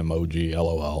 crying emoji,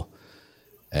 LOL.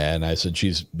 And I said,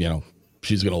 she's going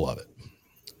to love it.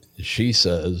 She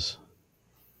says,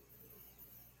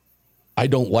 I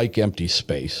don't like empty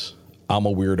space. I'm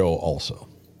a weirdo also.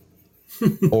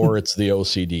 Or it's the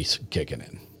OCD kicking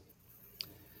in.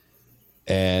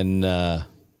 And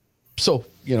so,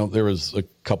 you know, there was a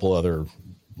couple other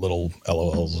little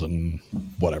LOLs and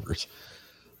whatevers.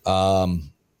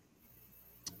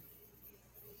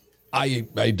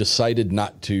 I decided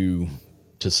not to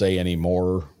say any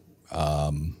more.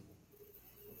 I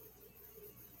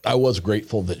was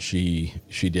grateful that she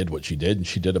did what she did, and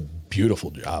she did a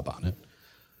beautiful job on it.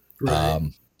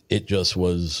 Right. It just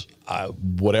was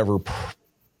whatever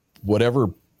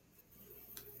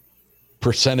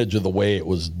percentage of the way it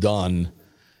was done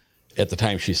at the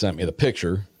time she sent me the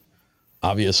picture.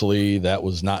 Obviously, that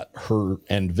was not her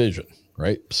end vision,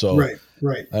 right? So,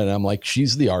 right. And I'm like,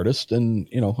 she's the artist, and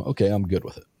you know, okay, I'm good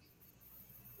with it.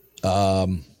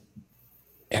 And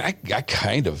I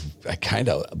kind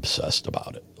of obsessed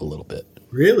about it a little bit.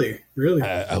 Really?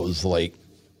 I was like,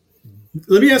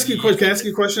 let me ask you a question. Can I ask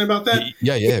you a question about that?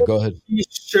 Yeah. Go ahead. She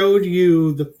showed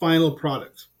you the final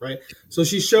product, right? So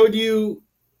she showed you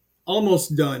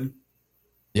almost done.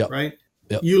 Yep. Right.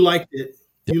 Yep. You liked it.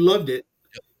 Yep. You loved it.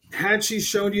 Yep. Had she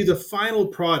showed you the final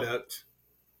product,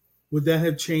 would that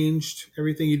have changed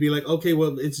everything? You'd be like, okay,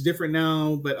 well, it's different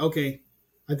now, but okay,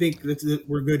 I think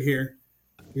we're good here.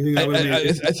 You think that would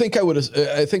have I think I would have.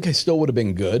 I think I still would have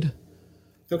been good.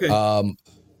 Okay.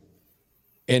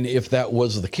 And if that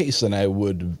was the case, then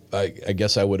I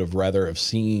guess I would have rather have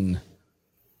seen.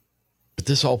 But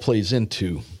this all plays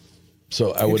into.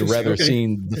 So I would have rather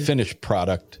seen the finished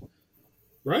product.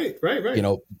 Right. You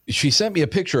know, she sent me a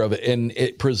picture of it, and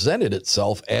it presented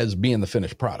itself as being the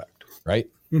finished product, right?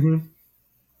 Mm-hmm.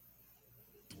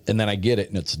 And then I get it,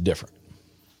 and it's different.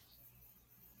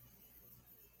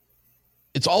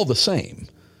 It's all the same,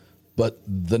 but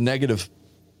the negative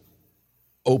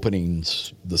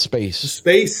openings, the space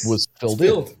was filled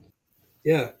in.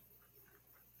 Yeah.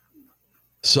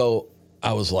 So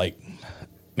I was like,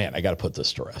 man, I got to put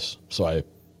this to rest. So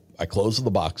I closed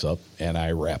the box up and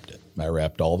I wrapped it. I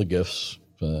wrapped all the gifts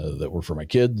that were for my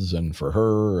kids and for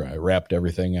her. I wrapped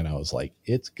everything, and I was like,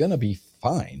 it's going to be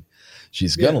fine.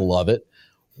 She's going to love it.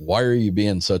 Why are you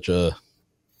being such a,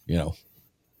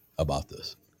 about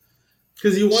this?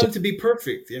 Because you want it to be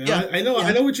perfect. You know, yeah, I know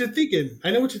what you're thinking.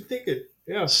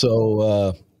 Yeah.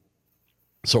 So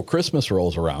Christmas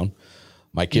rolls around.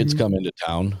 My kids come into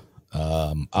town.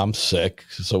 I'm sick.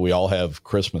 So we all have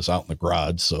Christmas out in the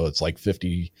garage. So it's like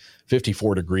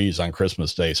 54 degrees on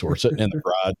Christmas Day. So we're sitting in the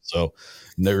garage. So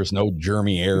there's no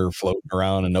germy air floating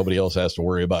around, and nobody else has to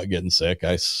worry about getting sick.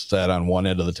 I sat on one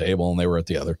end of the table and they were at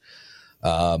the other.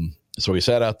 So we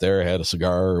sat out there, had a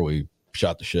cigar, we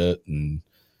shot the shit, and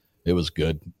it was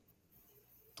good.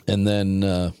 And then,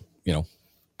 a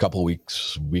couple of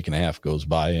weeks, week and a half goes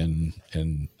by,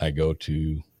 and I go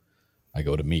to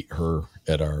meet her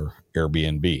at our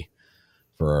Airbnb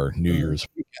for our New Year's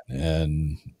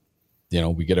weekend.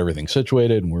 And, we get everything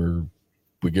situated, and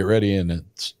we get ready, and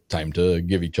it's time to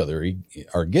give each other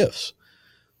our gifts.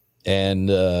 And,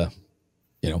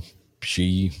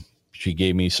 she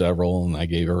gave me several, and I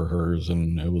gave her hers,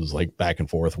 and it was like back and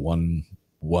forth. One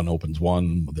opens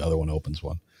one, the other one opens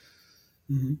one.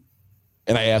 Mm-hmm.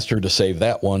 And I asked her to save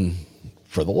that one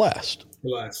for the last.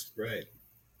 Right.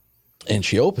 And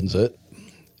she opens it,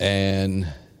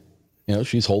 and,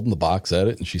 she's holding the box at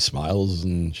it, and she smiles,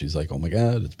 and she's like, oh my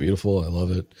God, it's beautiful. I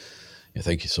love it. Yeah,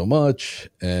 thank you so much.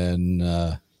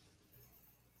 And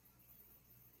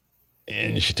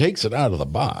she takes it out of the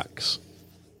box.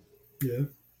 Yeah.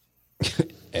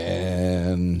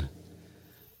 And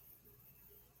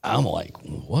I'm like,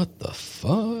 what the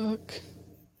fuck?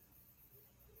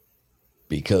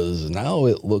 Because now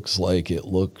it looks like it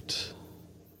looked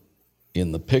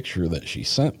in the picture that she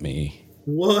sent me.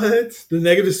 What? The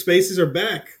negative spaces are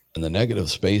back. And the negative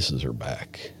spaces are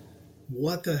back.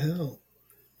 What the hell?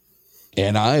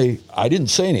 And I didn't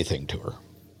say anything to her.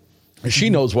 She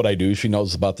knows what I do. She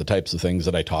knows about the types of things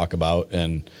that I talk about.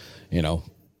 And, you know,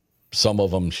 some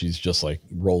of them she's just like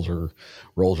rolls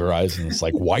her eyes and it's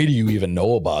like, why do you even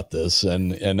know about this?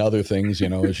 And other things, you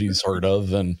know, she's heard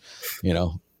of, and, you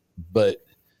know, but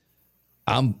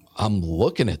I'm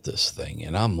looking at this thing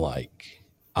and I'm like,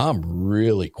 I'm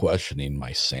really questioning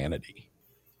my sanity.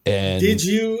 And did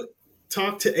you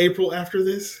talk to April after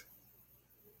this?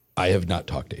 I have not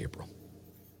talked to April.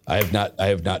 I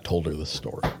have not told her this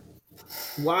story.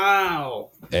 Wow.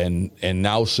 And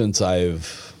now since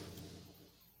I've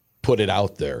put it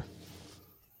out there,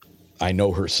 I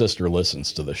know her sister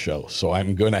listens to the show, so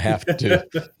I'm going to have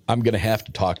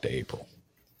to talk to April.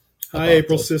 Hi,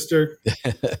 April, sister.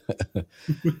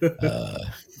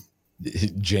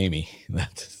 Jamie,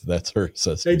 that's her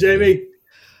sister. Hey, Jamie.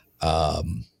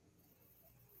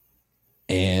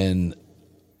 And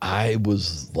I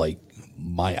was like,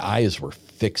 my eyes were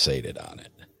fixated on it.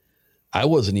 I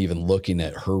wasn't even looking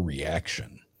at her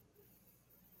reaction.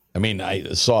 I mean,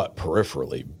 I saw it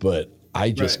peripherally, but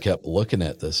I just kept looking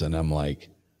at this and I'm like,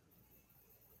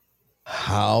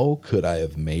 how could I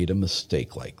have made a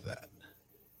mistake like that?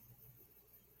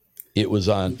 It was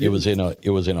in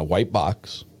a white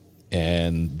box,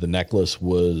 and the necklace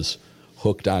was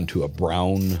hooked onto a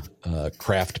brown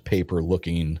craft paper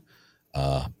looking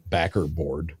backer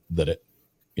board that it,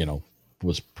 you know,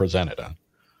 was presented on.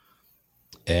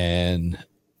 And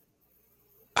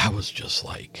I was just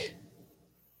like,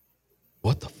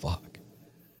 what the fuck?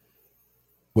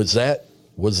 Was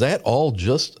that all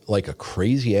just like a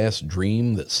crazy ass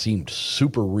dream that seemed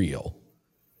super real?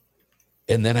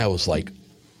 And then I was like,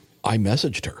 I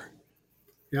messaged her.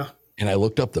 Yeah. And I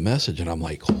looked up the message and I'm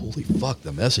like, holy fuck,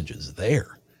 the message is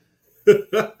there.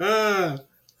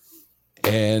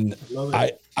 And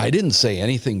I didn't say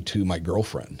anything to my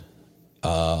girlfriend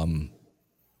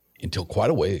until quite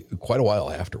a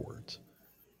while afterwards,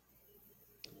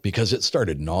 because it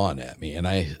started gnawing at me. And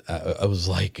I was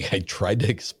like, I tried to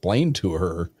explain to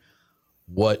her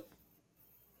what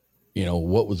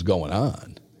was going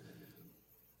on.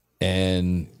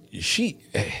 And she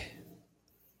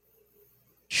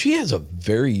has a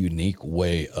very unique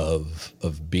way of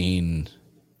being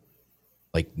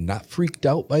like not freaked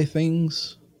out by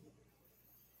things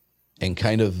and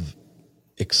kind of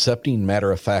accepting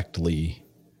matter-of-factly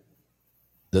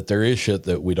that there is shit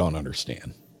that we don't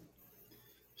understand.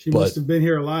 She must have been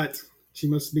here a lot. She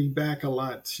must be back a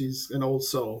lot. She's an old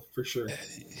soul for sure.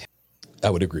 I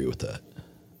would agree with that.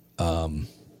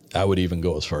 I would even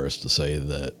go as far as to say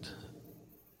that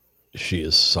she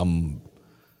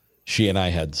and I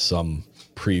had some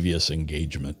previous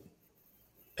engagement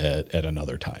at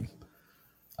another time,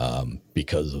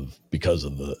 because of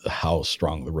how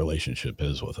strong the relationship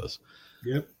is with us.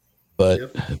 Yep.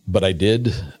 But I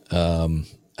did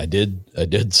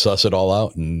suss it all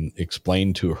out and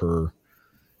explain to her,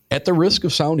 at the risk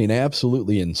of sounding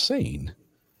absolutely insane,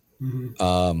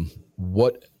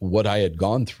 what I had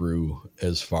gone through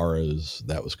as far as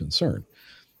that was concerned.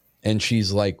 And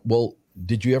she's like, well,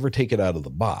 did you ever take it out of the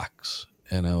box?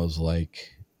 And I was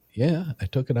like, yeah, I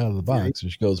took it out of the box.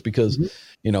 And she goes, because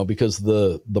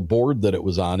the board that it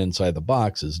was on inside the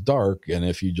box is dark. And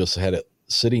if you just had it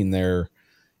sitting there,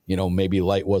 you know, maybe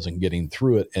light wasn't getting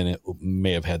through it, and it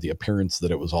may have had the appearance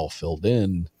that it was all filled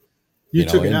in. You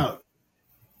took it out.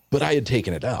 But I had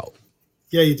taken it out.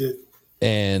 Yeah, you did.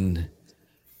 And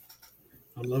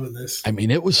I'm loving this. I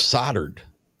mean, it was soldered.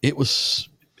 It was,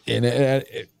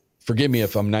 forgive me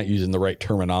if I'm not using the right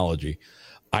terminology.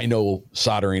 I know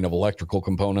soldering of electrical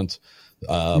components.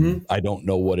 I don't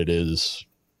know what it is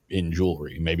in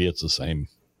jewelry. Maybe it's the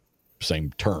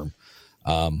same term.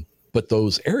 But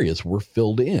those areas were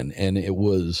filled in, and it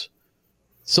was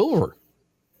silver.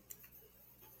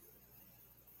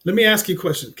 Let me ask you a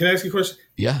question. Can I ask you a question?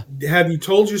 Yeah. Have you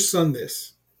told your son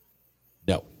this?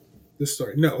 No. This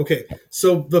story? No. Okay.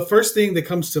 So the first thing that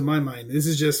comes to my mind, this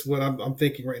is just what I'm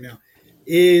thinking right now,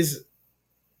 is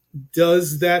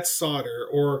does that solder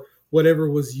or whatever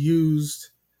was used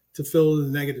to fill the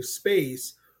negative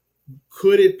space,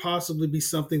 could it possibly be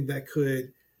something that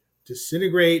could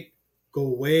disintegrate, go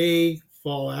away,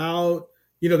 fall out?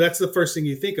 You know, that's the first thing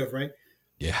you think of, right?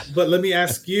 Yeah. But let me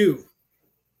ask you,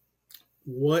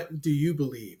 what do you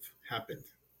believe happened?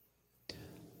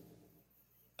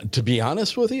 To be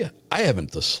honest with you, I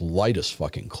haven't the slightest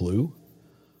fucking clue.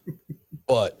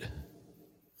 But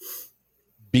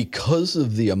because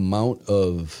of the amount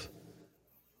of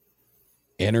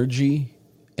energy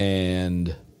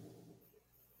and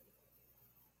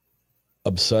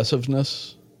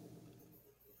obsessiveness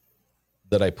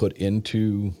that I put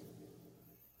into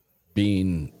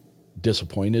being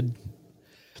disappointed.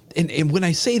 And when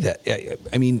I say that,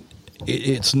 I mean,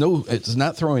 it's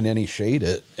not throwing any shade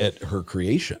at her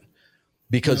creation,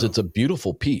 because it's a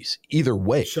beautiful piece either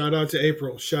way. Shout out to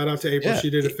April. Yeah, she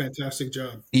did a fantastic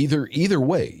job. Either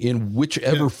way, in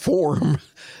whichever form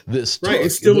this took, right. It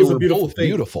still was a beautiful both thing.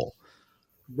 Beautiful.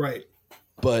 Right.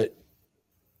 But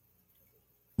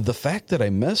the fact that I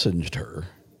messaged her,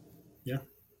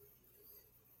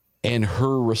 and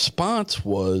her response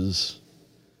was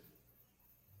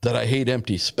that I hate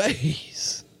empty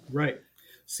space. Right.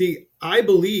 See, I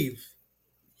believe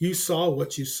you saw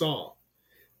what you saw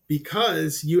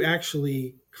because you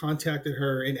actually contacted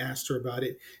her and asked her about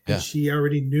it, and she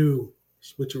already knew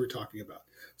what you were talking about.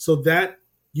 So that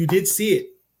you did see it,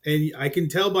 and I can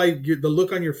tell by the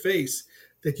look on your face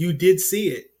that you did see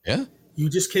it. Yeah. You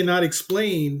just cannot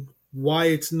explain why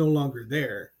it's no longer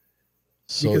there.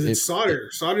 Because it's solder.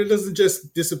 Solder doesn't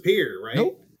just disappear,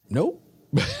 right? Nope.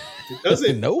 It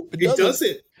doesn't. Nope. It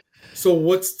doesn't. So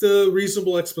what's the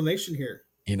reasonable explanation here?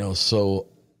 So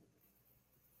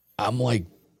I'm like,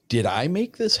 did I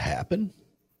make this happen?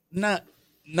 Not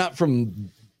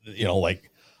from, like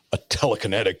a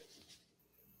telekinetic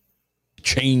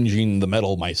changing the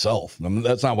metal myself.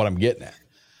 That's not what I'm getting at.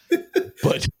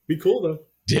 But be cool though.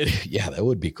 That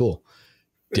would be cool.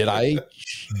 Did I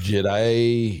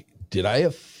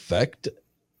affect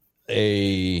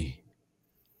a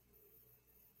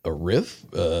riff,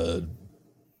 a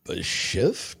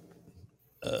shift?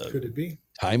 Could it be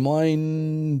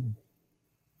timeline?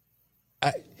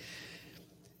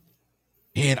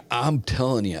 And I'm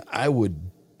telling you, I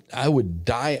would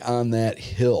die on that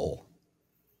hill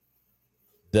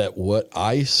that what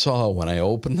I saw when I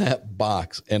opened that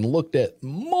box and looked at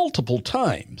multiple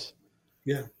times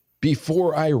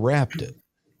before I wrapped it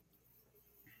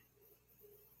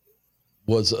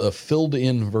was a filled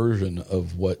in version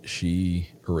of what she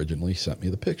originally sent me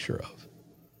the picture of.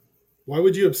 Why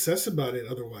would you obsess about it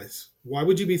otherwise? Why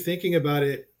would you be thinking about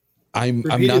it? I'm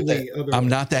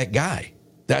not that guy.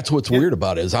 That's what's weird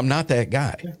about it, is I'm not that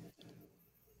guy. Yeah.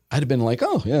 I'd have been like,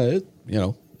 oh yeah,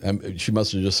 she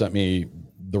must have just sent me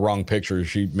the wrong picture.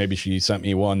 Maybe she sent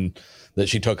me one that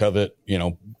she took of it,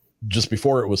 just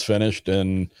before it was finished,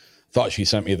 and thought she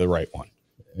sent me the right one.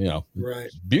 Right.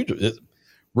 Beautiful.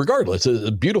 Regardless, it's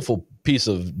a beautiful piece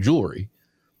of jewelry,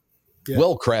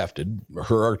 well crafted.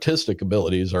 Her artistic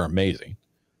abilities are amazing.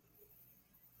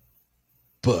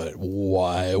 But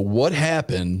why? What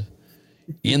happened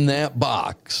in that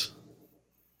box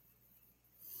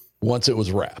once it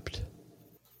was wrapped?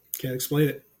 Can't explain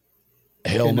it.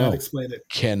 Hell no. Cannot explain it.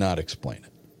 Cannot explain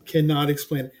it. Cannot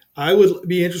explain it. I would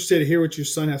be interested to hear what your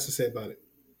son has to say about it.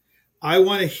 I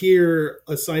want to hear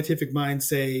a scientific mind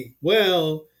say,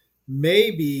 well,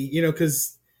 maybe,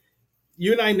 because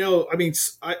you and I know, I mean,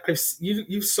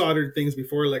 you've soldered things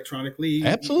before electronically.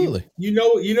 Absolutely.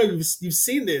 You've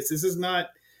seen this. This is not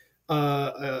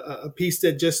a piece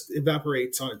that just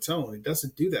evaporates on its own. It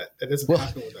doesn't do that. That doesn't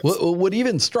happen with that. What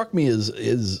even struck me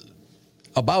is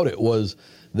about it was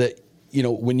that,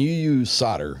 when you use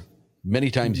solder, many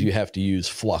times you have to use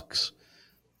flux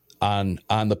on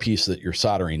the piece that you're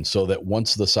soldering, so that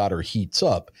once the solder heats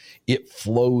up, it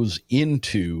flows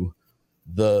into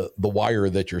the wire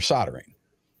that you're soldering.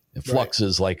 And flux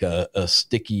is like a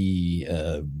sticky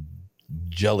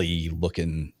jelly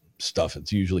looking stuff.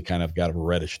 It's usually kind of got a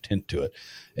reddish tint to it,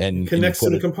 and connects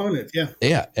to the component.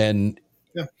 And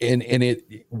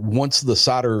it, once the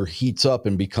solder heats up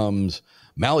and becomes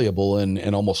malleable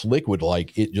and almost liquid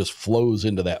like, it just flows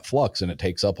into that flux, and it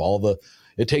takes up all the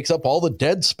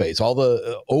dead space, all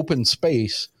the open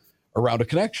space around a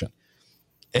connection.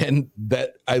 And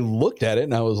that, I looked at it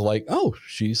and I was like, oh,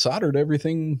 she soldered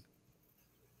everything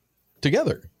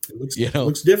together. It looks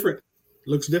different.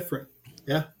 Looks different.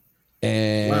 Yeah.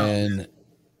 And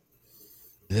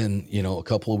then, a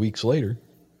couple of weeks later,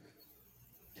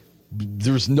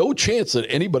 there's no chance that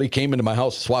anybody came into my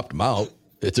house and swapped them out.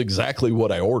 It's exactly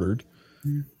what I ordered.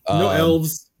 No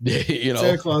elves.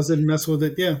 Santa Claus didn't mess with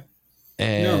it. Yeah.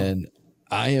 And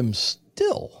I am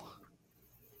still,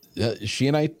 she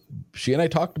and I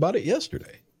talked about it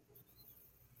yesterday.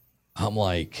 I'm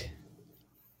like,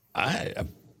 I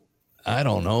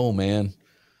don't know, man.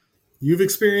 You've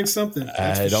experienced something.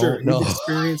 That's I for don't sure. know. You've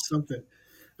experienced something.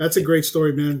 That's a great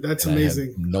story, man. That's amazing.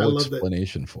 I have no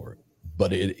explanation for it,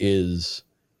 but it is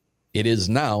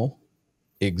now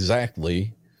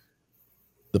exactly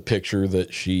the picture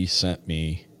that she sent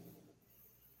me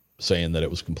saying that it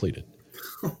was completed.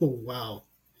 Oh, wow.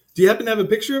 Do you happen to have a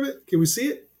picture of it? Can we see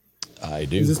it? I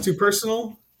do. Is this too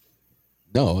personal?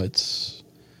 No, it's...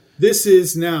 This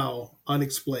is now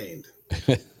unexplained.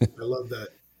 I love that.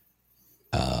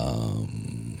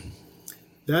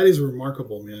 That is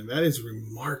remarkable, man. That is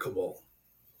remarkable.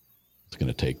 It's going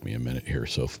to take me a minute here,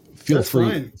 so feel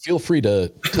free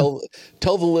to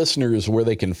tell the listeners where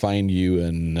they can find you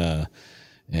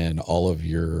and all of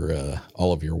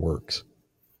your works.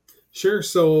 Sure.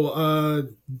 So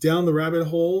Down the Rabbit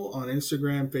Hole on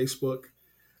Instagram, Facebook,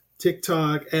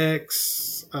 TikTok,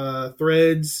 X,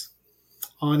 Threads.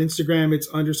 On Instagram, it's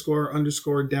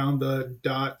 _ down the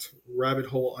rabbit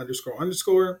hole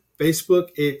 _ Facebook,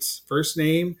 it's first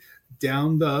name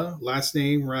down the last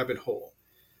name rabbit hole.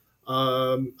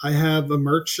 I have a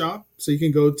merch shop, so you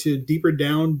can go to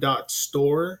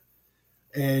deeperdown.store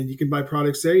and you can buy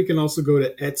products there. You can also go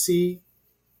to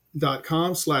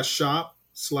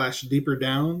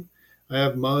etsy.com/shop/deeperdown. I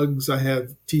have mugs, I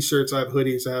have t-shirts, I have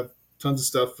hoodies, I have tons of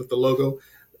stuff with the logo.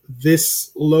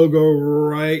 This logo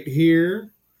right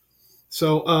here.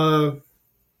 So,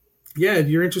 yeah, if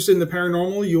you're interested in the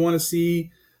paranormal, you want to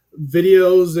see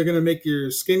videos, they're going to make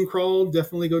your skin crawl,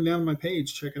 definitely go down to my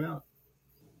page. Check it out.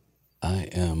 I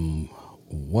am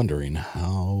wondering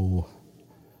how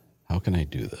can I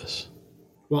do this?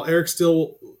 Well, Eric's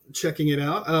still checking it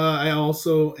out. I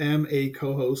also am a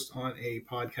co-host on a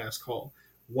podcast called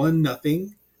One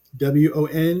Nothing,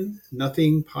 WON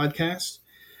Nothing Podcast.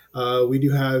 We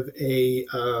do have a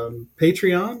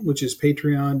Patreon, which is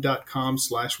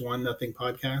patreon.com/one nothing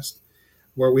podcast,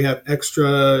 where we have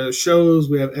extra shows.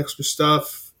 We have extra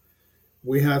stuff.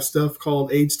 We have stuff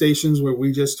called Aid Stations, where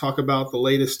we just talk about the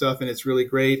latest stuff, and it's really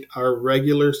great. Our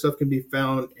regular stuff can be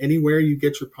found anywhere you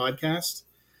get your podcast.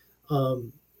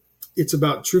 It's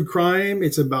about true crime.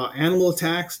 It's about animal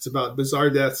attacks. It's about bizarre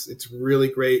deaths. It's really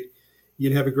great.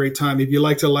 You'd have a great time. If you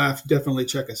like to laugh, definitely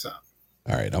check us out.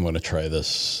 All right, I'm going to try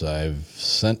this. I've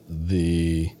sent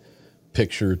the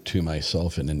picture to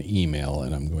myself in an email,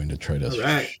 and I'm going to try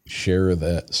to share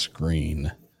that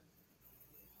screen.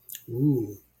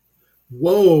 Ooh.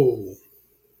 Whoa.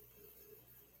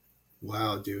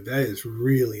 Wow, dude, that is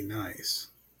really nice.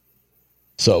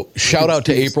 So shout out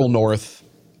to April North,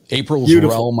 April's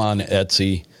Beautiful. Realm on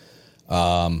Etsy.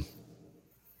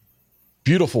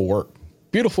 Beautiful work.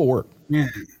 Yeah.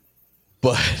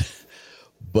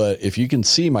 But if you can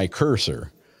see my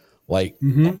cursor, like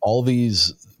all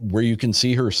these, where you can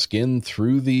see her skin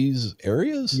through these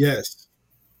areas. Yes.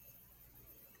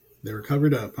 They were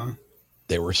covered up, huh?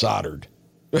 They were soldered.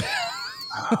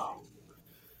 Wow.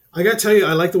 I got to tell you,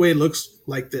 I like the way it looks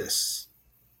like this.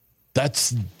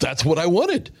 That's what I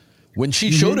wanted. When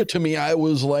she showed it to me, I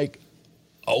was like,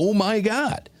 oh my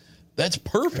God, that's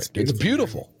perfect. It's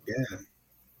beautiful. Yeah.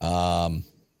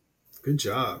 Good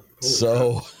job. Holy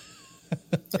so God.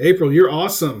 April, you're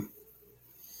awesome.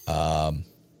 Yeah.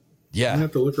 I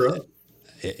have to look her up.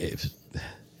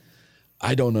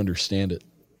 I don't understand it.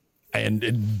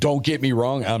 And don't get me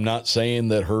wrong. I'm not saying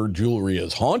that her jewelry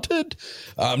is haunted.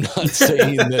 I'm not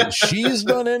saying that she's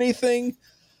done anything.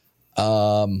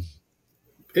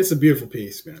 It's a beautiful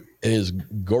piece, man. It is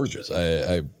gorgeous.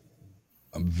 I'm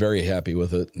very happy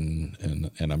with it. And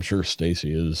I'm sure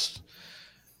Stacy is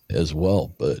as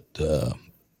well, but,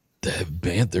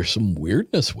 man, there's some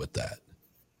weirdness with that.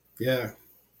 Yeah.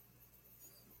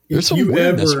 There's some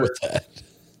weirdness with that.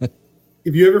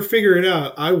 If you ever figure it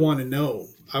out, I want to know.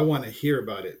 I want to hear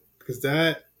about it, because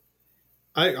I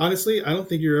honestly don't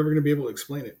think you're ever going to be able to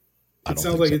explain it. It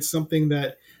sounds like it's something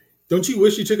that, don't you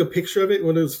wish you took a picture of it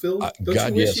when it was filmed?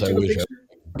 God, yes, I wish.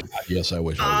 Yes, I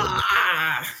wish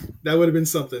I would. That would have been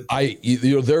something.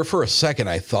 There for a second,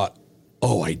 I thought,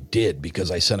 oh, I did, because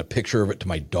I sent a picture of it to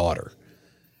my daughter.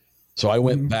 So I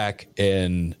went back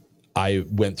and I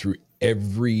went through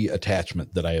every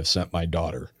attachment that I have sent my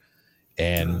daughter.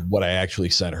 And what I actually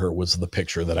sent her was the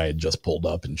picture that I had just pulled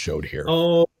up and showed here.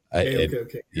 Oh, okay.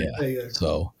 Yeah.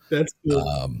 So that's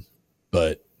cool.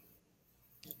 But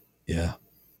yeah,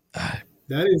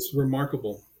 that is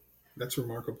remarkable. That's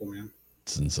remarkable, man.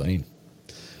 It's insane.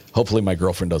 Hopefully my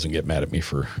girlfriend doesn't get mad at me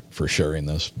for sharing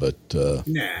this, but nah,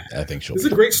 I think she'll. It's a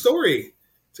great story.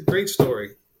 It's a great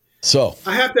story. So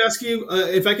I have to ask you,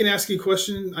 if I can ask you a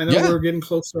question. I know we're getting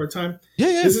close to our time.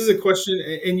 Yeah. This is a question,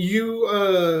 and you're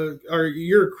a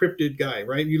cryptid guy,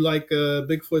 right? You like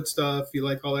Bigfoot stuff. You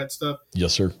like all that stuff.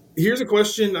 Yes, sir. Here's a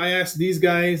question I asked these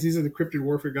guys. These are the cryptid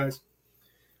warfare guys,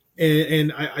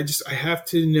 and I have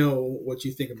to know what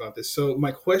you think about this. So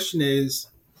my question is,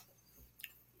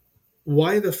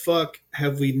 why the fuck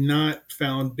have we not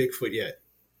found Bigfoot yet?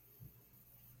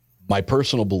 my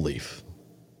personal belief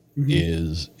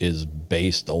is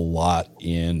based a lot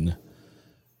in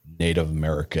Native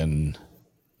American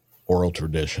oral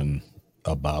tradition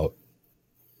about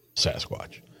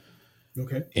Sasquatch.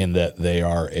 Okay. In that they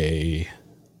are a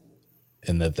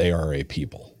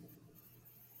people,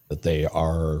 that they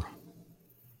are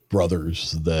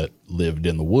brothers that lived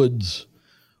in the woods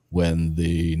when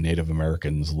the Native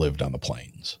Americans lived on the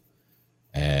plains,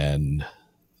 and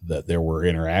that there were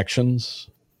interactions,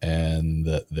 and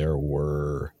that there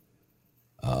were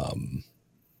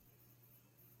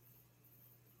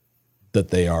that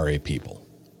they are a people.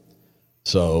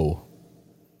 So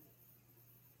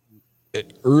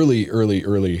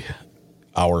early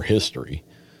our history,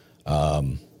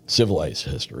 civilized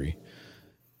history,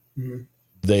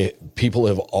 people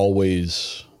have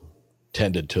always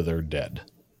tended to their dead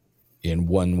in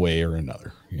one way or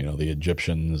another. You know, the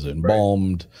Egyptians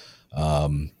embalmed.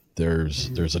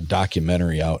 There's a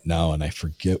documentary out now, and I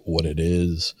forget what it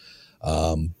is,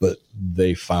 but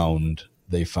they found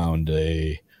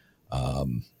a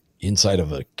inside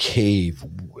of a cave.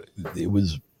 It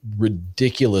was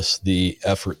ridiculous the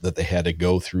effort that they had to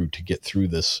go through to get through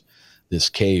this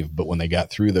cave. But when they got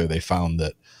through there, they found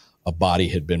that a body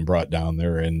had been brought down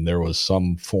there, and there was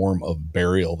some form of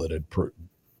burial that had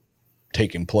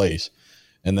taken place,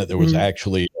 and that there was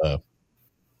actually a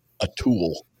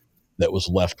tool that was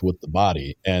left with the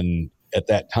body. And at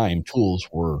that time, tools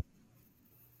were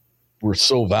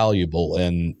so valuable.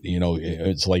 And, you know,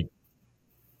 it's like,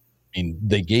 I mean,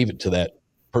 they gave it to that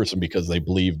person because they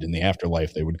believed in the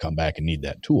afterlife they would come back and need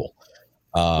that tool.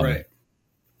 Right.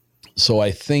 So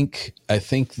I think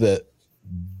that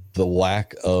the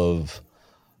lack of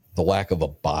a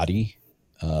body,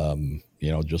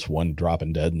 you know, just one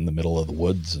dropping dead in the middle of the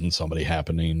woods and somebody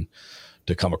happening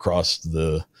to come across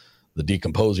the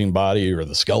decomposing body or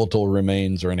the skeletal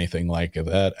remains or anything like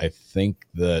that. I think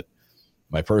that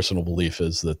my personal belief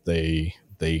is that they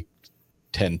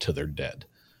tend to their dead.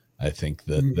 I think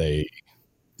that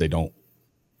they don't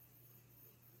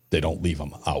leave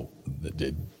them out.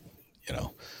 You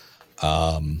know,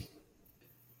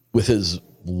 with as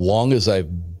long as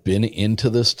I've been into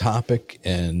this topic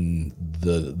and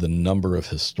the number of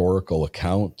historical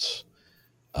accounts,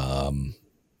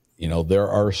 you know, there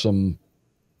are some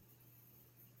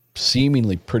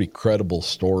seemingly pretty credible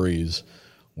stories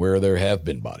where there have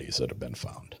been bodies that have been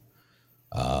found,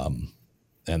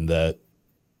 and that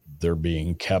they're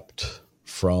being kept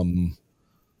from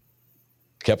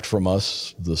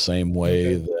us the same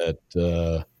way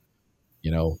that,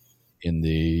 you know, in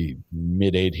the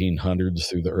mid 1800s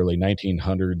through the early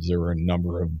 1900s, there were a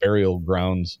number of burial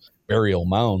mounds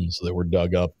that were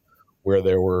dug up where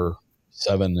there were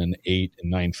 7 and 8 and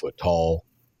 9 foot tall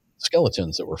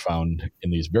skeletons that were found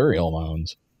in these burial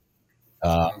mounds.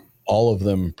 All of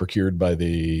them procured by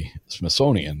the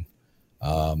Smithsonian.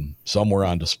 Some were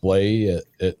on display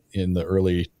in the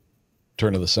early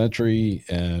turn of the century,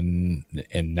 and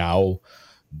now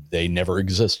they never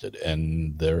existed,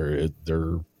 and they're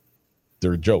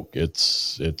a joke.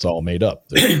 It's all made up.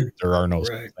 There are no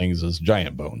such things as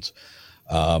giant bones.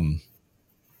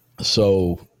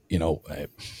 So, you know,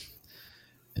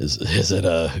 is it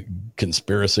a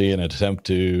conspiracy, an attempt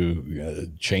to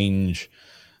change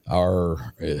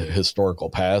our historical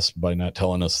past by not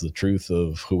telling us the truth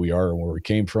of who we are and where we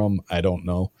came from? I don't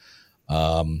know.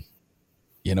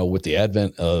 You know, with the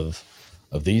advent of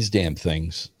these damn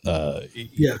things,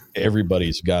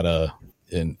 everybody's got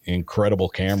an incredible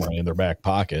camera in their back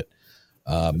pocket.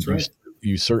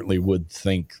 You certainly would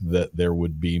think that there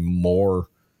would be more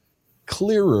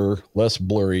clearer, less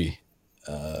blurry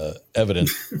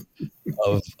evidence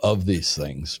of these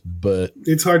things, but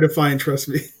it's hard to find, trust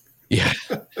me. Yeah.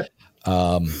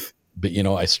 But, you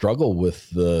know, I struggle with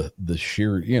the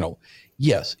sheer, you know,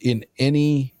 yes, in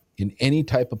any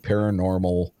type of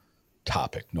paranormal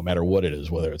topic, no matter what it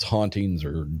is, whether it's hauntings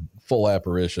or full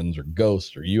apparitions or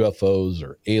ghosts or UFOs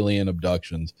or alien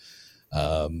abductions,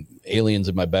 aliens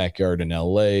in my backyard in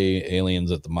LA,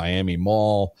 aliens at the Miami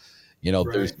Mall, you know,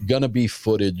 there's going to be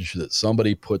footage that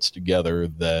somebody puts together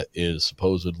that is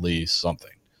supposedly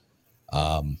something.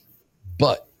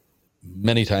 But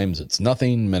many times it's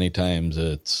nothing. Many times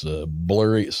it's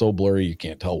blurry, so blurry you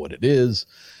can't tell what it is.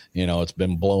 You know, it's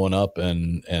been blowing up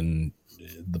and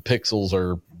the pixels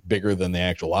are bigger than the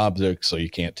actual object, so you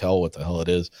can't tell what the hell it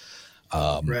is.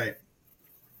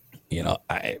 You know,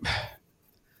 I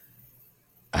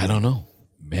don't know,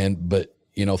 man. But,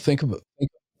 you know, think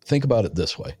about it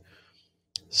this way.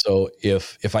 So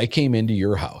if I came into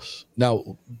your house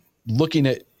now, looking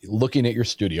at your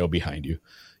studio behind you,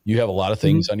 you have a lot of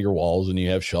things on your walls, and you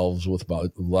have shelves with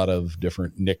about a lot of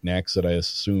different knickknacks that I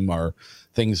assume are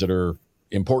things that are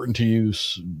important to you.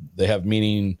 They have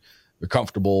meaning. They're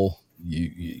comfortable.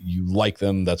 You like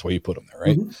them. That's why you put them there,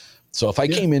 right? So if I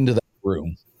came into that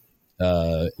room,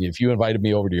 if you invited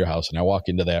me over to your house and I walk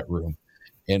into that room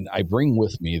and I bring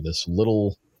with me this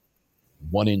little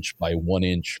 1 inch by 1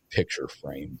 inch picture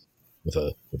frame with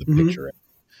a picture in it,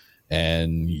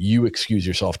 and you excuse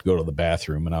yourself to go to the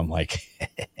bathroom, and I'm like,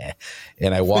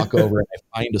 and I walk over and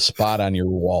I find a spot on your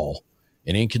wall,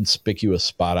 an inconspicuous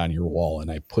spot on your wall, and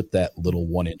I put that little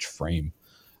 1 inch frame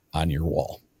on your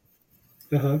wall.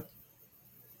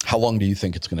 How long do you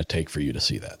think it's going to take for you to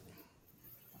see that?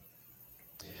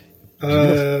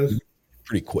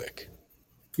 Pretty quick.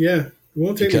 Yeah, it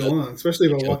won't take me long,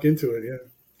 especially if I walk into it. Yeah,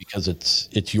 because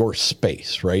it's your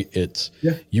space, right?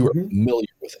 You are familiar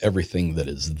with everything that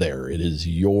is there. It is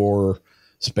your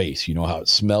space. You know how it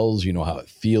smells. You know how it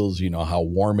feels. You know how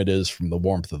warm it is from the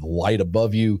warmth of the light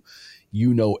above you.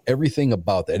 You know everything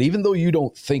about that, even though you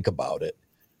don't think about it.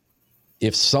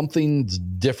 If something's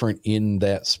different in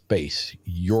that space,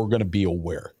 you're going to be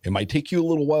aware. It might take you a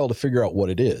little while to figure out what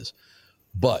it is,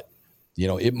 but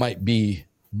it might be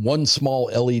one small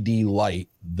LED light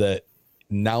that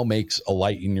now makes a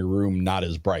light in your room not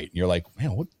as bright. And you're like,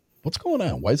 man, what's going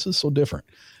on? Why is this so different?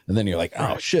 And then you're like,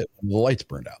 oh shit, the light's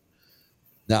burned out.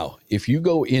 Now, if you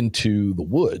go into the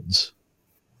woods,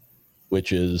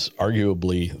 which is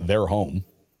arguably their home,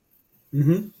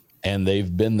 and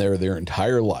they've been there their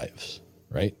entire lives,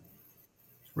 right?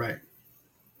 Right.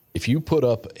 If you put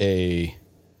up a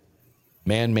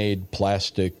man-made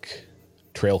plastic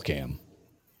trail cam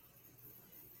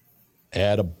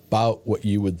at about what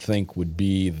you would think would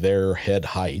be their head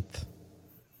height,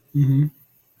 you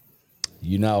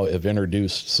now have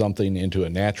introduced something into a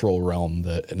natural realm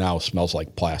that now smells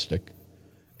like plastic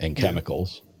and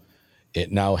chemicals.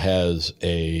 It now has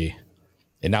a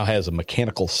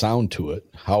mechanical sound to it,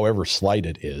 however slight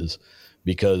it is,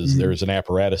 because there's an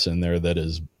apparatus in there that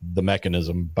is the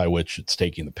mechanism by which it's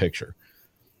taking the picture.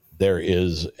 There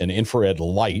is an infrared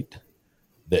light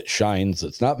that shines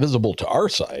that's not visible to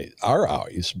our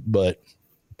eyes, but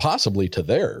possibly to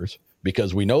theirs,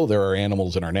 because we know there are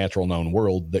animals in our natural known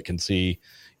world that can see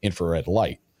infrared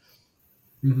light.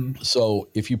 So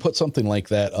if you put something like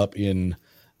that up in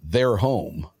their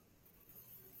home,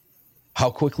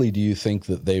 how quickly do you think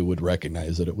that they would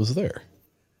recognize that it was there?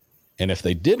 And if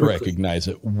they did recognize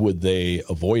it, would they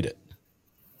avoid it?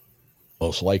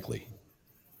 Most likely.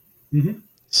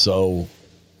 So,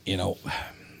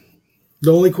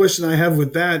 the only question I have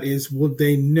with that is, would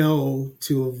they know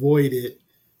to avoid it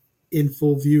in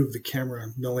full view of the camera,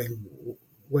 knowing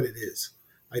what it is?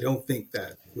 I don't think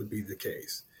that would be the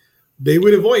case. They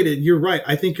would avoid it. You're right.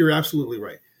 I think you're absolutely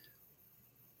right.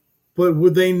 But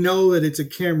would they know that it's a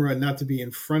camera and not to be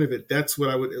in front of it? That's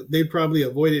what they'd probably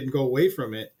avoid it and go away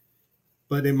from it,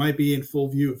 but it might be in full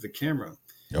view of the camera.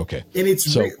 Okay. And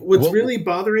what's really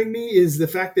bothering me is the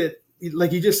fact that,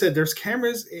 like you just said, there's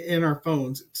cameras in our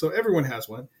phones. So everyone has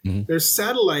one. There's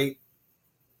satellite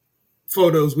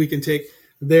photos we can take.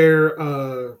 What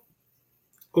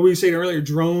were you saying earlier?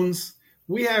 Drones.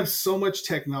 We have so much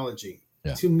technology.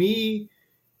 Yeah. To me,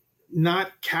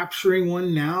 not capturing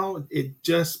one now, it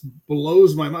just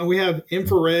blows my mind. We have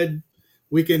infrared.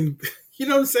 We can, you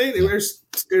know what I'm saying? Yeah.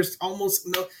 There's almost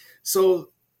no.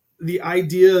 So the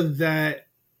idea that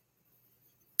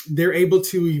they're able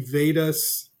to evade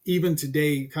us even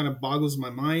today kind of boggles my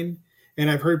mind. And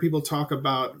I've heard people talk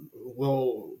about,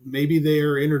 well, maybe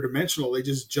they're interdimensional. They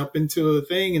just jump into a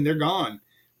thing and they're gone.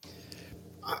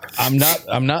 I'm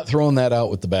not throwing that out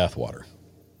with the bathwater.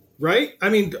 Right? I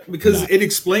mean, because it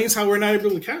explains how we're not able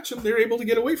to catch them. They're able to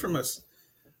get away from us.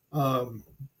 So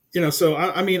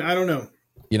I mean, I don't know.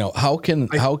 How can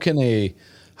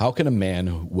a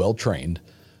man well trained,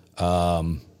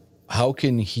 how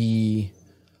can he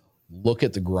look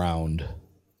at the ground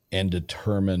and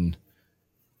determine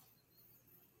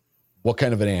what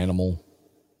kind of an animal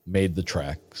made the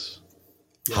tracks,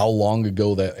 how long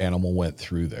ago that animal went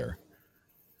through there,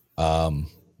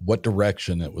 what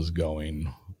direction it was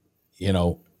going?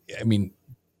 I mean,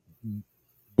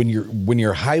 when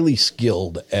you're highly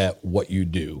skilled at what you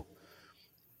do,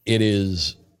 it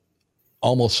is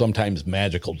almost sometimes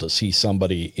magical to see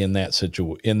somebody in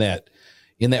that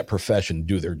in that profession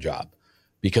do their job,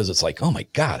 because it's like, oh my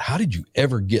God, how did you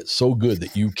ever get so good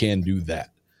that you can do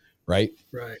that? Right.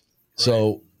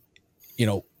 So,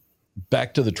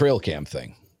 back to the trail cam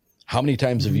thing. How many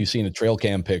times have you seen a trail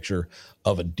cam picture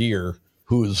of a deer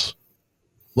who's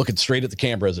looking straight at the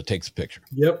camera as it takes a picture?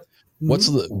 Yep.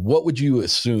 What would you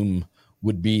assume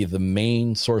would be the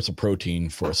main source of protein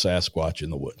for a Sasquatch in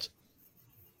the woods?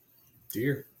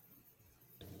 Deer.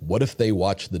 What if they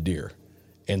watch the deer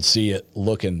and see it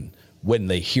looking when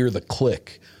they hear the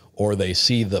click or they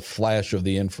see the flash of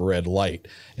the infrared light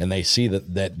and they see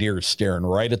that deer is staring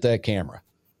right at that camera?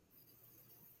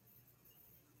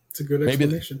 It's a good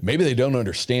explanation. Maybe they don't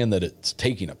understand that it's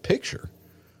taking a picture,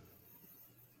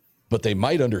 but they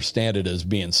might understand it as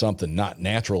being something not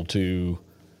natural to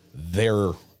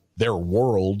their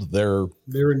world, their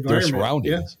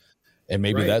surroundings. Yeah. And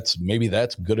maybe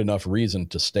that's good enough reason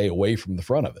to stay away from the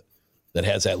front of it that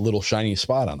has that little shiny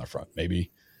spot on the front.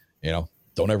 Maybe,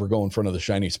 don't ever go in front of the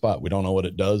shiny spot. We don't know what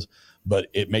it does, but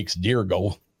it makes deer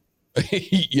go,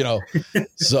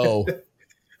 so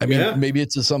I mean, maybe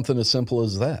it's something as simple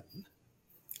as that.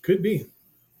 Could be.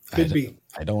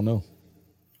 I don't know.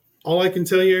 All I can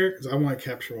tell you, Eric, is I want to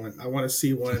capture one. I want to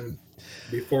see one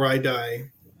before I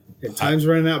die. And time's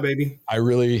running out, baby. I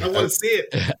want to see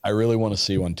it. I really want to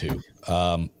see one too.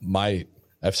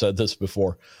 I've said this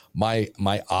before.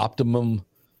 My optimum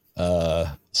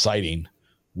sighting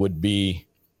would be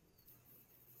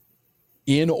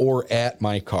in or at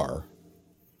my car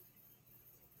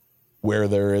where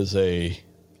there is a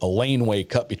laneway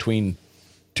cut between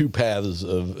two paths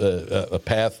of a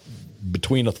path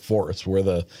between a forest where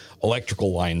the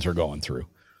electrical lines are going through,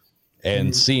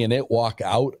 and seeing it walk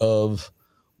out of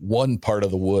one part of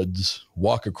the woods,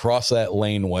 walk across that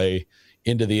laneway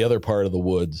into the other part of the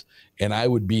woods. And I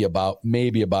would be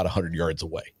maybe about 100 yards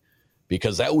away,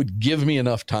 because that would give me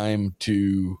enough time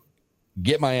to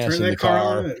get my ass in the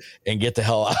car and get the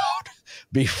hell out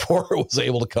before it was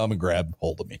able to come and grab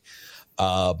hold of me.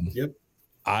 Yep.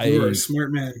 You're a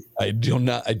smart man. I do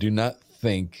not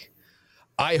think,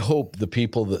 I hope the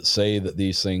people that say that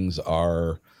these things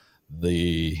are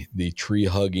the tree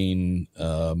hugging,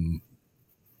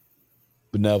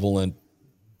 benevolent,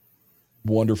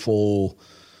 wonderful,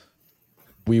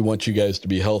 we want you guys to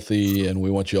be healthy and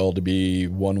we want you all to be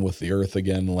one with the earth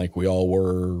again, like we all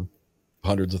were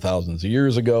hundreds of thousands of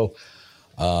years ago.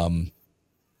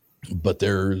 But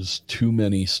there's too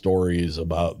many stories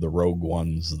about the rogue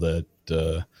ones that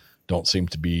don't seem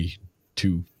to be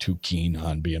too keen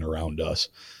on being around us.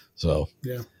 So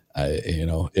yeah,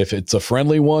 if it's a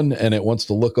friendly one and it wants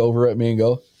to look over at me and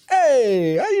go,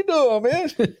 "Hey, how you doing, man?"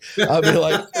 I'll be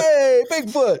like, "Hey,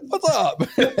 Bigfoot, what's up?"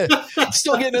 I'm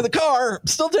still getting in the car. I'm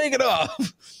still taking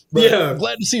off. But I'm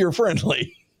glad to see you're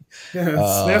friendly.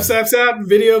 Yeah. Snap,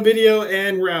 video,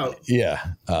 and we're out.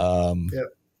 Yeah.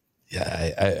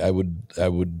 Yeah, I would, I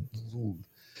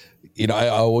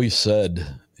always said,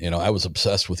 I was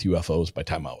obsessed with UFOs by the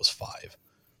time I was 5.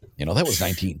 That was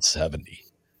 1970.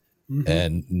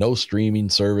 And no streaming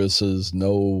services,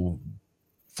 no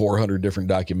 400 different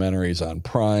documentaries on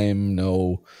Prime,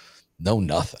 no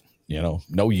nothing, no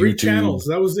YouTube. 3 channels.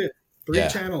 That was it. 3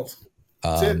 channels.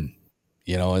 That's it.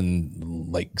 And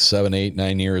like 7, 8,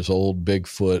 9 years old,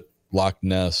 Bigfoot, Loch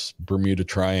Ness, Bermuda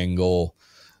Triangle.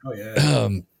 Oh yeah.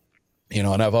 And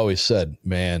I've always said,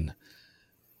 man,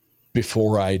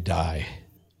 before I die,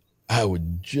 I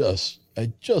just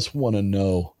want to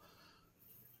know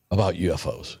about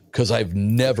UFOs, because I've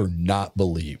never not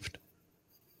believed.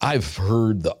 I've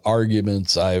heard the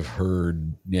arguments. I've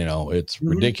heard, it's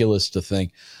ridiculous to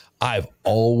think. I've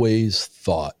always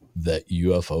thought that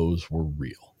UFOs were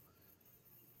real.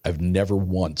 I've never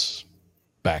once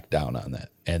backed down on that.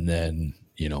 And then,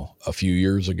 a few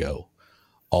years ago,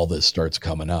 all this starts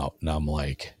coming out, and I'm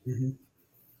like,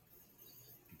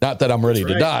 not that I'm ready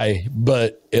to die,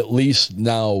 but at least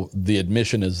now the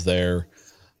admission is there.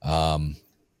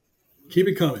 Keep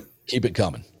it coming. Keep it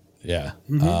coming. Yeah.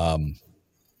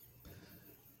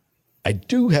 I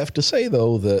do have to say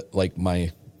though, that like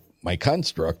my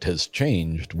construct has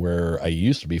changed, where I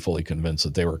used to be fully convinced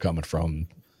that they were coming from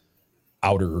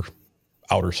outer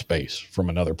space, from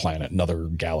another planet, another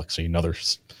galaxy,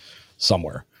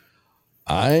 somewhere.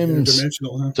 I'm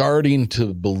starting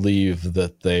to believe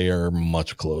that they are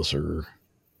much closer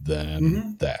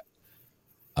than that.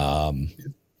 And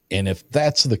if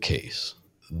that's the case,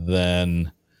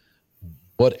 then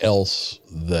what else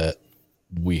that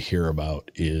we hear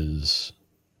about is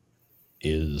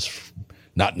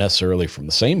not necessarily from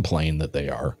the same plane that they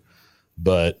are,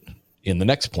 but in the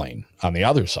next plane on the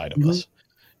other side of us,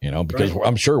 because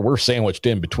I'm sure we're sandwiched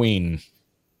in between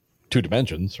 2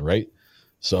 dimensions, right?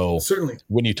 So certainly,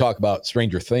 when you talk about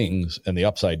Stranger Things and the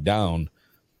upside down,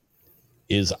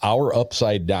 is our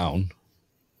upside down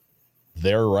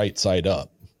their right side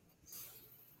up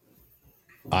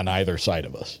on either side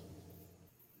of us?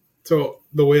 So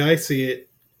the way I see it,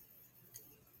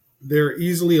 there are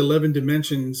easily 11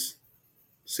 dimensions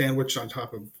sandwiched on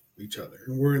top of each other,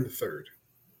 and we're in the third.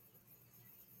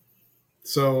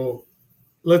 So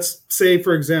let's say,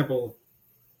 for example,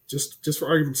 just for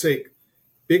argument's sake,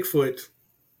 Bigfoot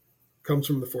comes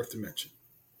from the fourth dimension.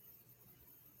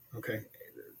 Okay.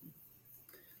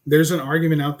 There's an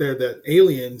argument out there that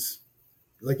aliens,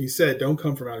 like you said, don't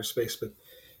come from outer space, but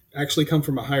actually come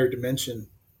from a higher dimension.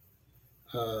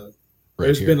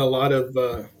 There's been a lot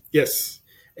of, yes.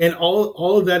 And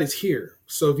all of that is here.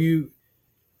 So if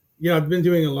I've been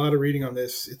doing a lot of reading on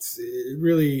this. It's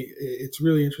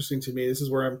really interesting to me. This is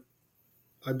where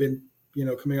I've been,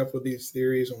 coming up with these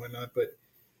theories and whatnot, but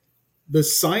the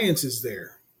science is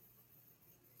there.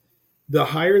 The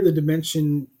higher the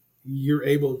dimension you're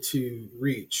able to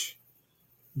reach,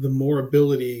 the more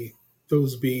ability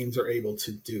those beings are able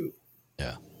to do.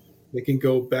 Yeah. They can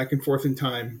go back and forth in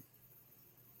time.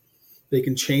 They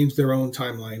can change their own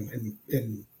timeline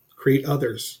and create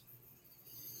others.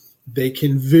 They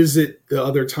can visit the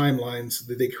other timelines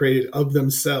that they created of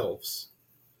themselves.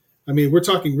 I mean, we're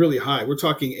talking really high. We're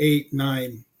talking 8,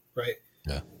 9, right?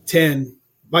 Yeah. 10.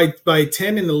 By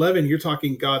 10 and 11, you're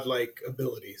talking godlike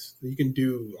abilities. You can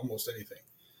do almost anything.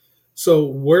 So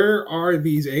where are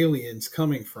these aliens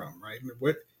coming from, right?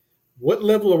 What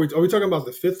level are we talking about?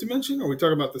 The fifth dimension? Or are we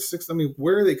talking about the sixth? I mean,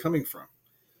 where are they coming from?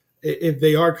 If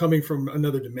they are coming from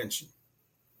another dimension.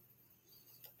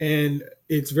 And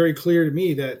it's very clear to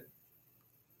me that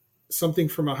something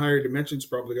from a higher dimension is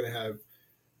probably going to have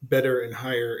better and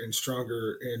higher and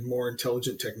stronger and more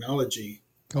intelligent technology.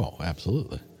 Oh,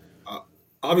 absolutely.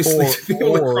 Obviously, to be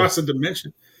able to cross a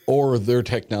dimension. Or their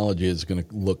technology is going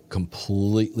to look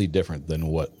completely different than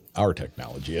what our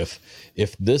technology.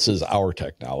 If this is our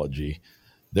technology,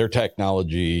 their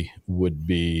technology would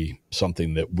be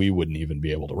something that we wouldn't even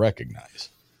be able to recognize.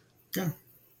 Yeah,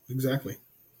 exactly.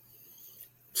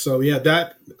 So yeah,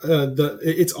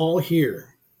 it's all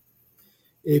here.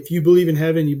 If you believe in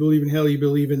heaven, you believe in hell, you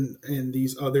believe in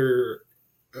these other,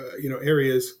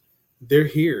 areas, they're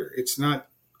here. It's not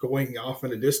going off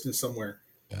in a distance somewhere.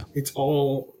 Yeah. It's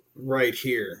all right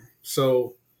here.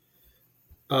 So,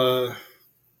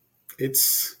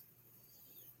 it's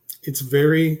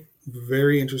very,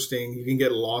 very interesting. You can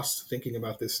get lost thinking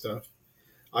about this stuff.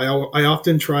 I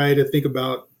often try to think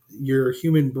about your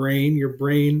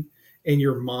brain and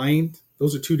your mind.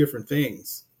 Those are two different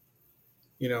things.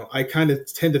 I kind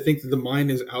of tend to think that the mind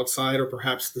is outside, or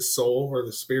perhaps the soul or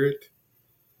the spirit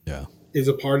is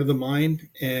a part of the mind.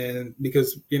 And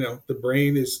because, the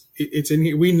brain it's in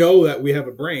here. We know that we have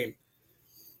a brain.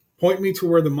 Point me to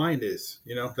where the mind is.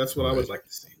 That's what I would like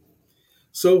to see.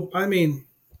 So, I mean,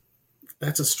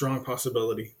 that's a strong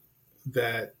possibility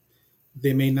that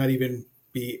they may not even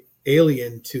be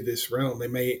alien to this realm. They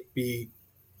may be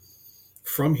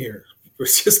from here.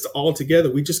 It's just all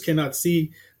together. We just cannot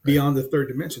see beyond the third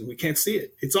dimension. We can't see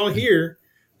it. It's all here.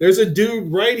 There's a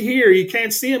dude right here. You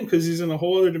can't see him because he's in a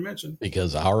whole other dimension.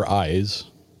 Because our eyes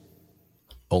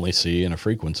only see in a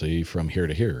frequency from here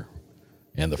to here.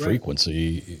 And the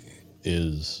frequency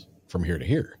is from here to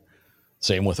here.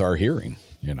 Same with our hearing.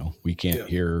 We can't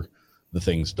hear the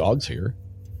things dogs hear.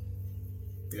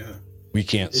 Yeah. We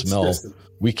can't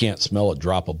smell a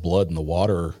drop of blood in the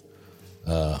water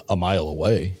a mile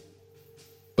away,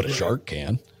 but a shark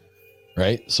can,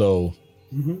 right? So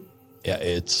yeah,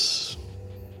 it's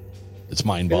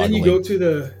mind-boggling. And then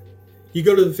you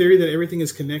go to the theory that everything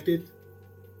is connected.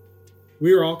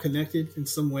 We are all connected in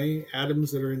some way.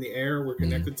 Atoms that are in the air, we're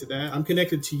connected to that. I'm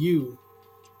connected to you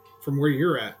from where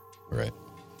you're at. Right.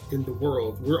 In the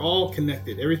world. We're all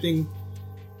connected. Everything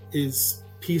is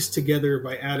pieced together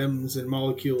by atoms and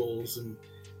molecules. And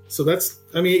so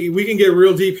we can get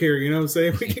real deep here, you know what I'm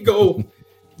saying? We can go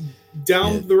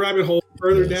down the rabbit hole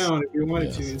further down if you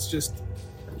wanted to.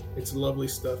 It's lovely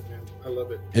stuff, man. I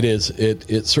love it. It is.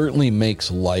 It certainly makes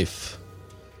life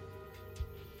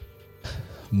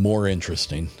more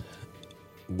interesting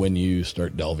when you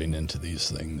start delving into these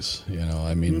things.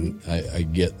 I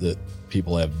get that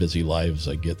people have busy lives.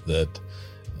 I get that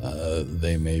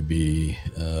they may be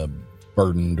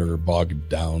burdened or bogged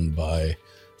down by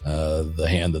the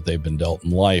hand that they've been dealt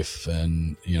in life.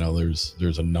 And,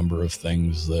 there's a number of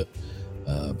things that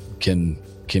can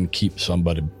keep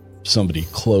somebody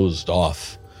closed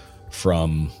off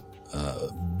from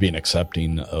being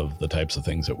accepting of the types of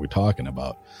things that we're talking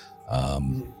about.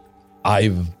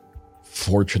 I've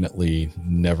fortunately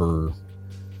never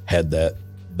had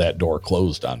that door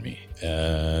closed on me.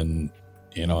 And,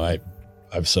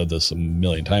 I've said this a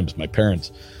million times. My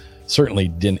parents certainly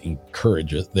didn't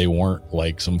encourage it. They weren't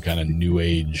like some kind of new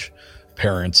age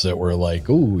parents that were like,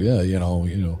 oh yeah,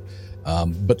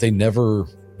 but they never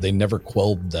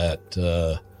quelled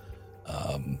that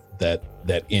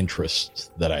that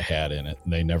interest that I had in it.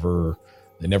 And they never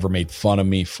made fun of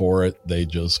me for it. They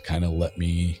just kind of let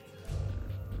me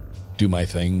do my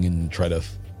thing and try to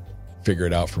figure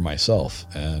it out for myself.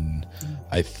 And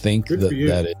I think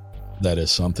that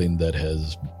is something that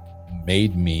has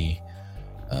made me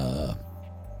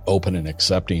open and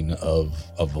accepting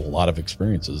of a lot of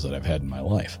experiences that I've had in my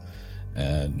life.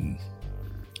 And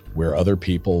where other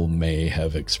people may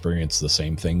have experienced the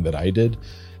same thing that I did,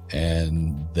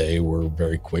 and they were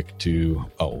very quick to,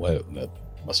 that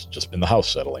must have just been the house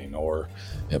settling, or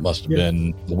it must have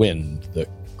been the wind that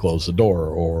closed the door,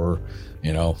 or,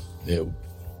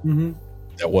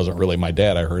 that wasn't really my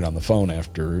dad I heard on the phone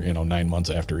after, 9 months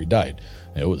after he died.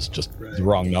 It was just the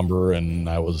wrong number and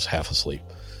I was half asleep.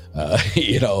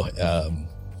 I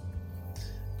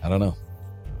don't know.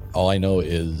 All I know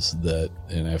is that,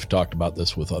 and I've talked about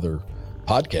this with other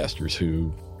podcasters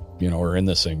who, are in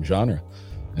the same genre,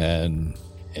 and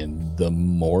the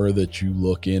more that you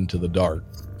look into the dark,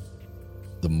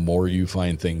 the more you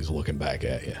find things looking back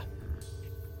at you.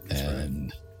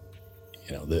 And,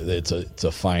 it's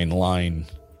a fine line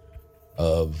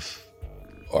of,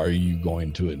 are you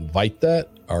going to invite that?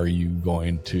 Are you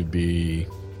going to be,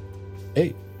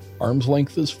 hey, arm's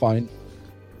length is fine.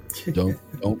 Don't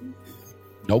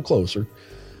no closer.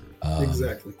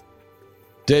 Exactly.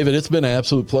 David, it's been an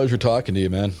absolute pleasure talking to you,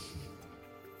 man.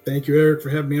 Thank you, Eric, for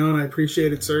having me on. I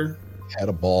appreciate it, sir. Had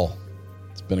a ball.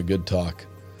 It's been a good talk.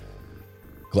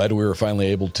 Glad I was finally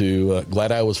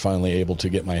able to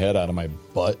get my head out of my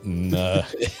butt and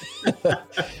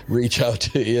reach out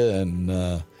to you. And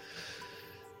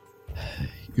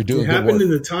you're doing good work. It happened in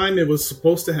the time it was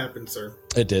supposed to happen, sir.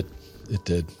 It did.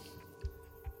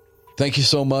 Thank you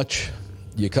so much.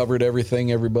 You covered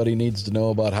everything everybody needs to know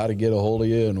about how to get a hold of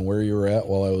you and where you were at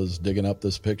while I was digging up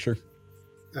this picture.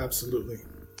 Absolutely.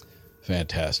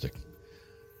 Fantastic.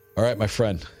 All right, my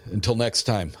friend. Until next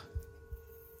time.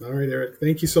 All right, Eric.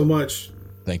 Thank you so much.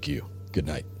 Thank you. Good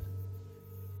night.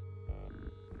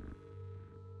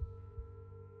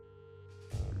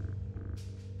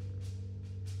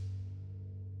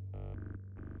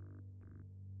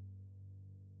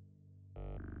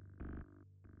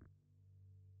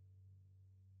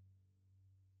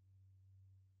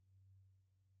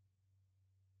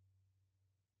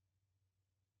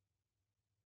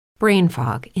 Brain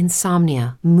fog,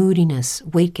 insomnia, moodiness,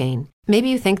 weight gain. Maybe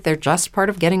you think they're just part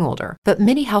of getting older, but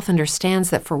MIDI Health understands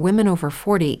that for women over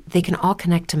 40, they can all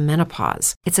connect to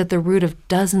menopause. It's at the root of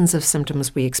dozens of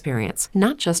symptoms we experience,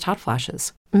 not just hot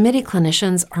flashes. MIDI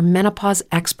clinicians are menopause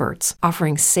experts,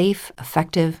 offering safe,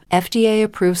 effective,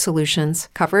 FDA-approved solutions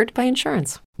covered by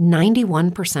insurance.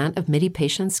 91% of MIDI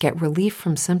patients get relief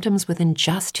from symptoms within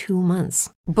just 2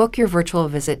 months. Book your virtual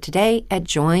visit today at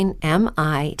joinmidi.com.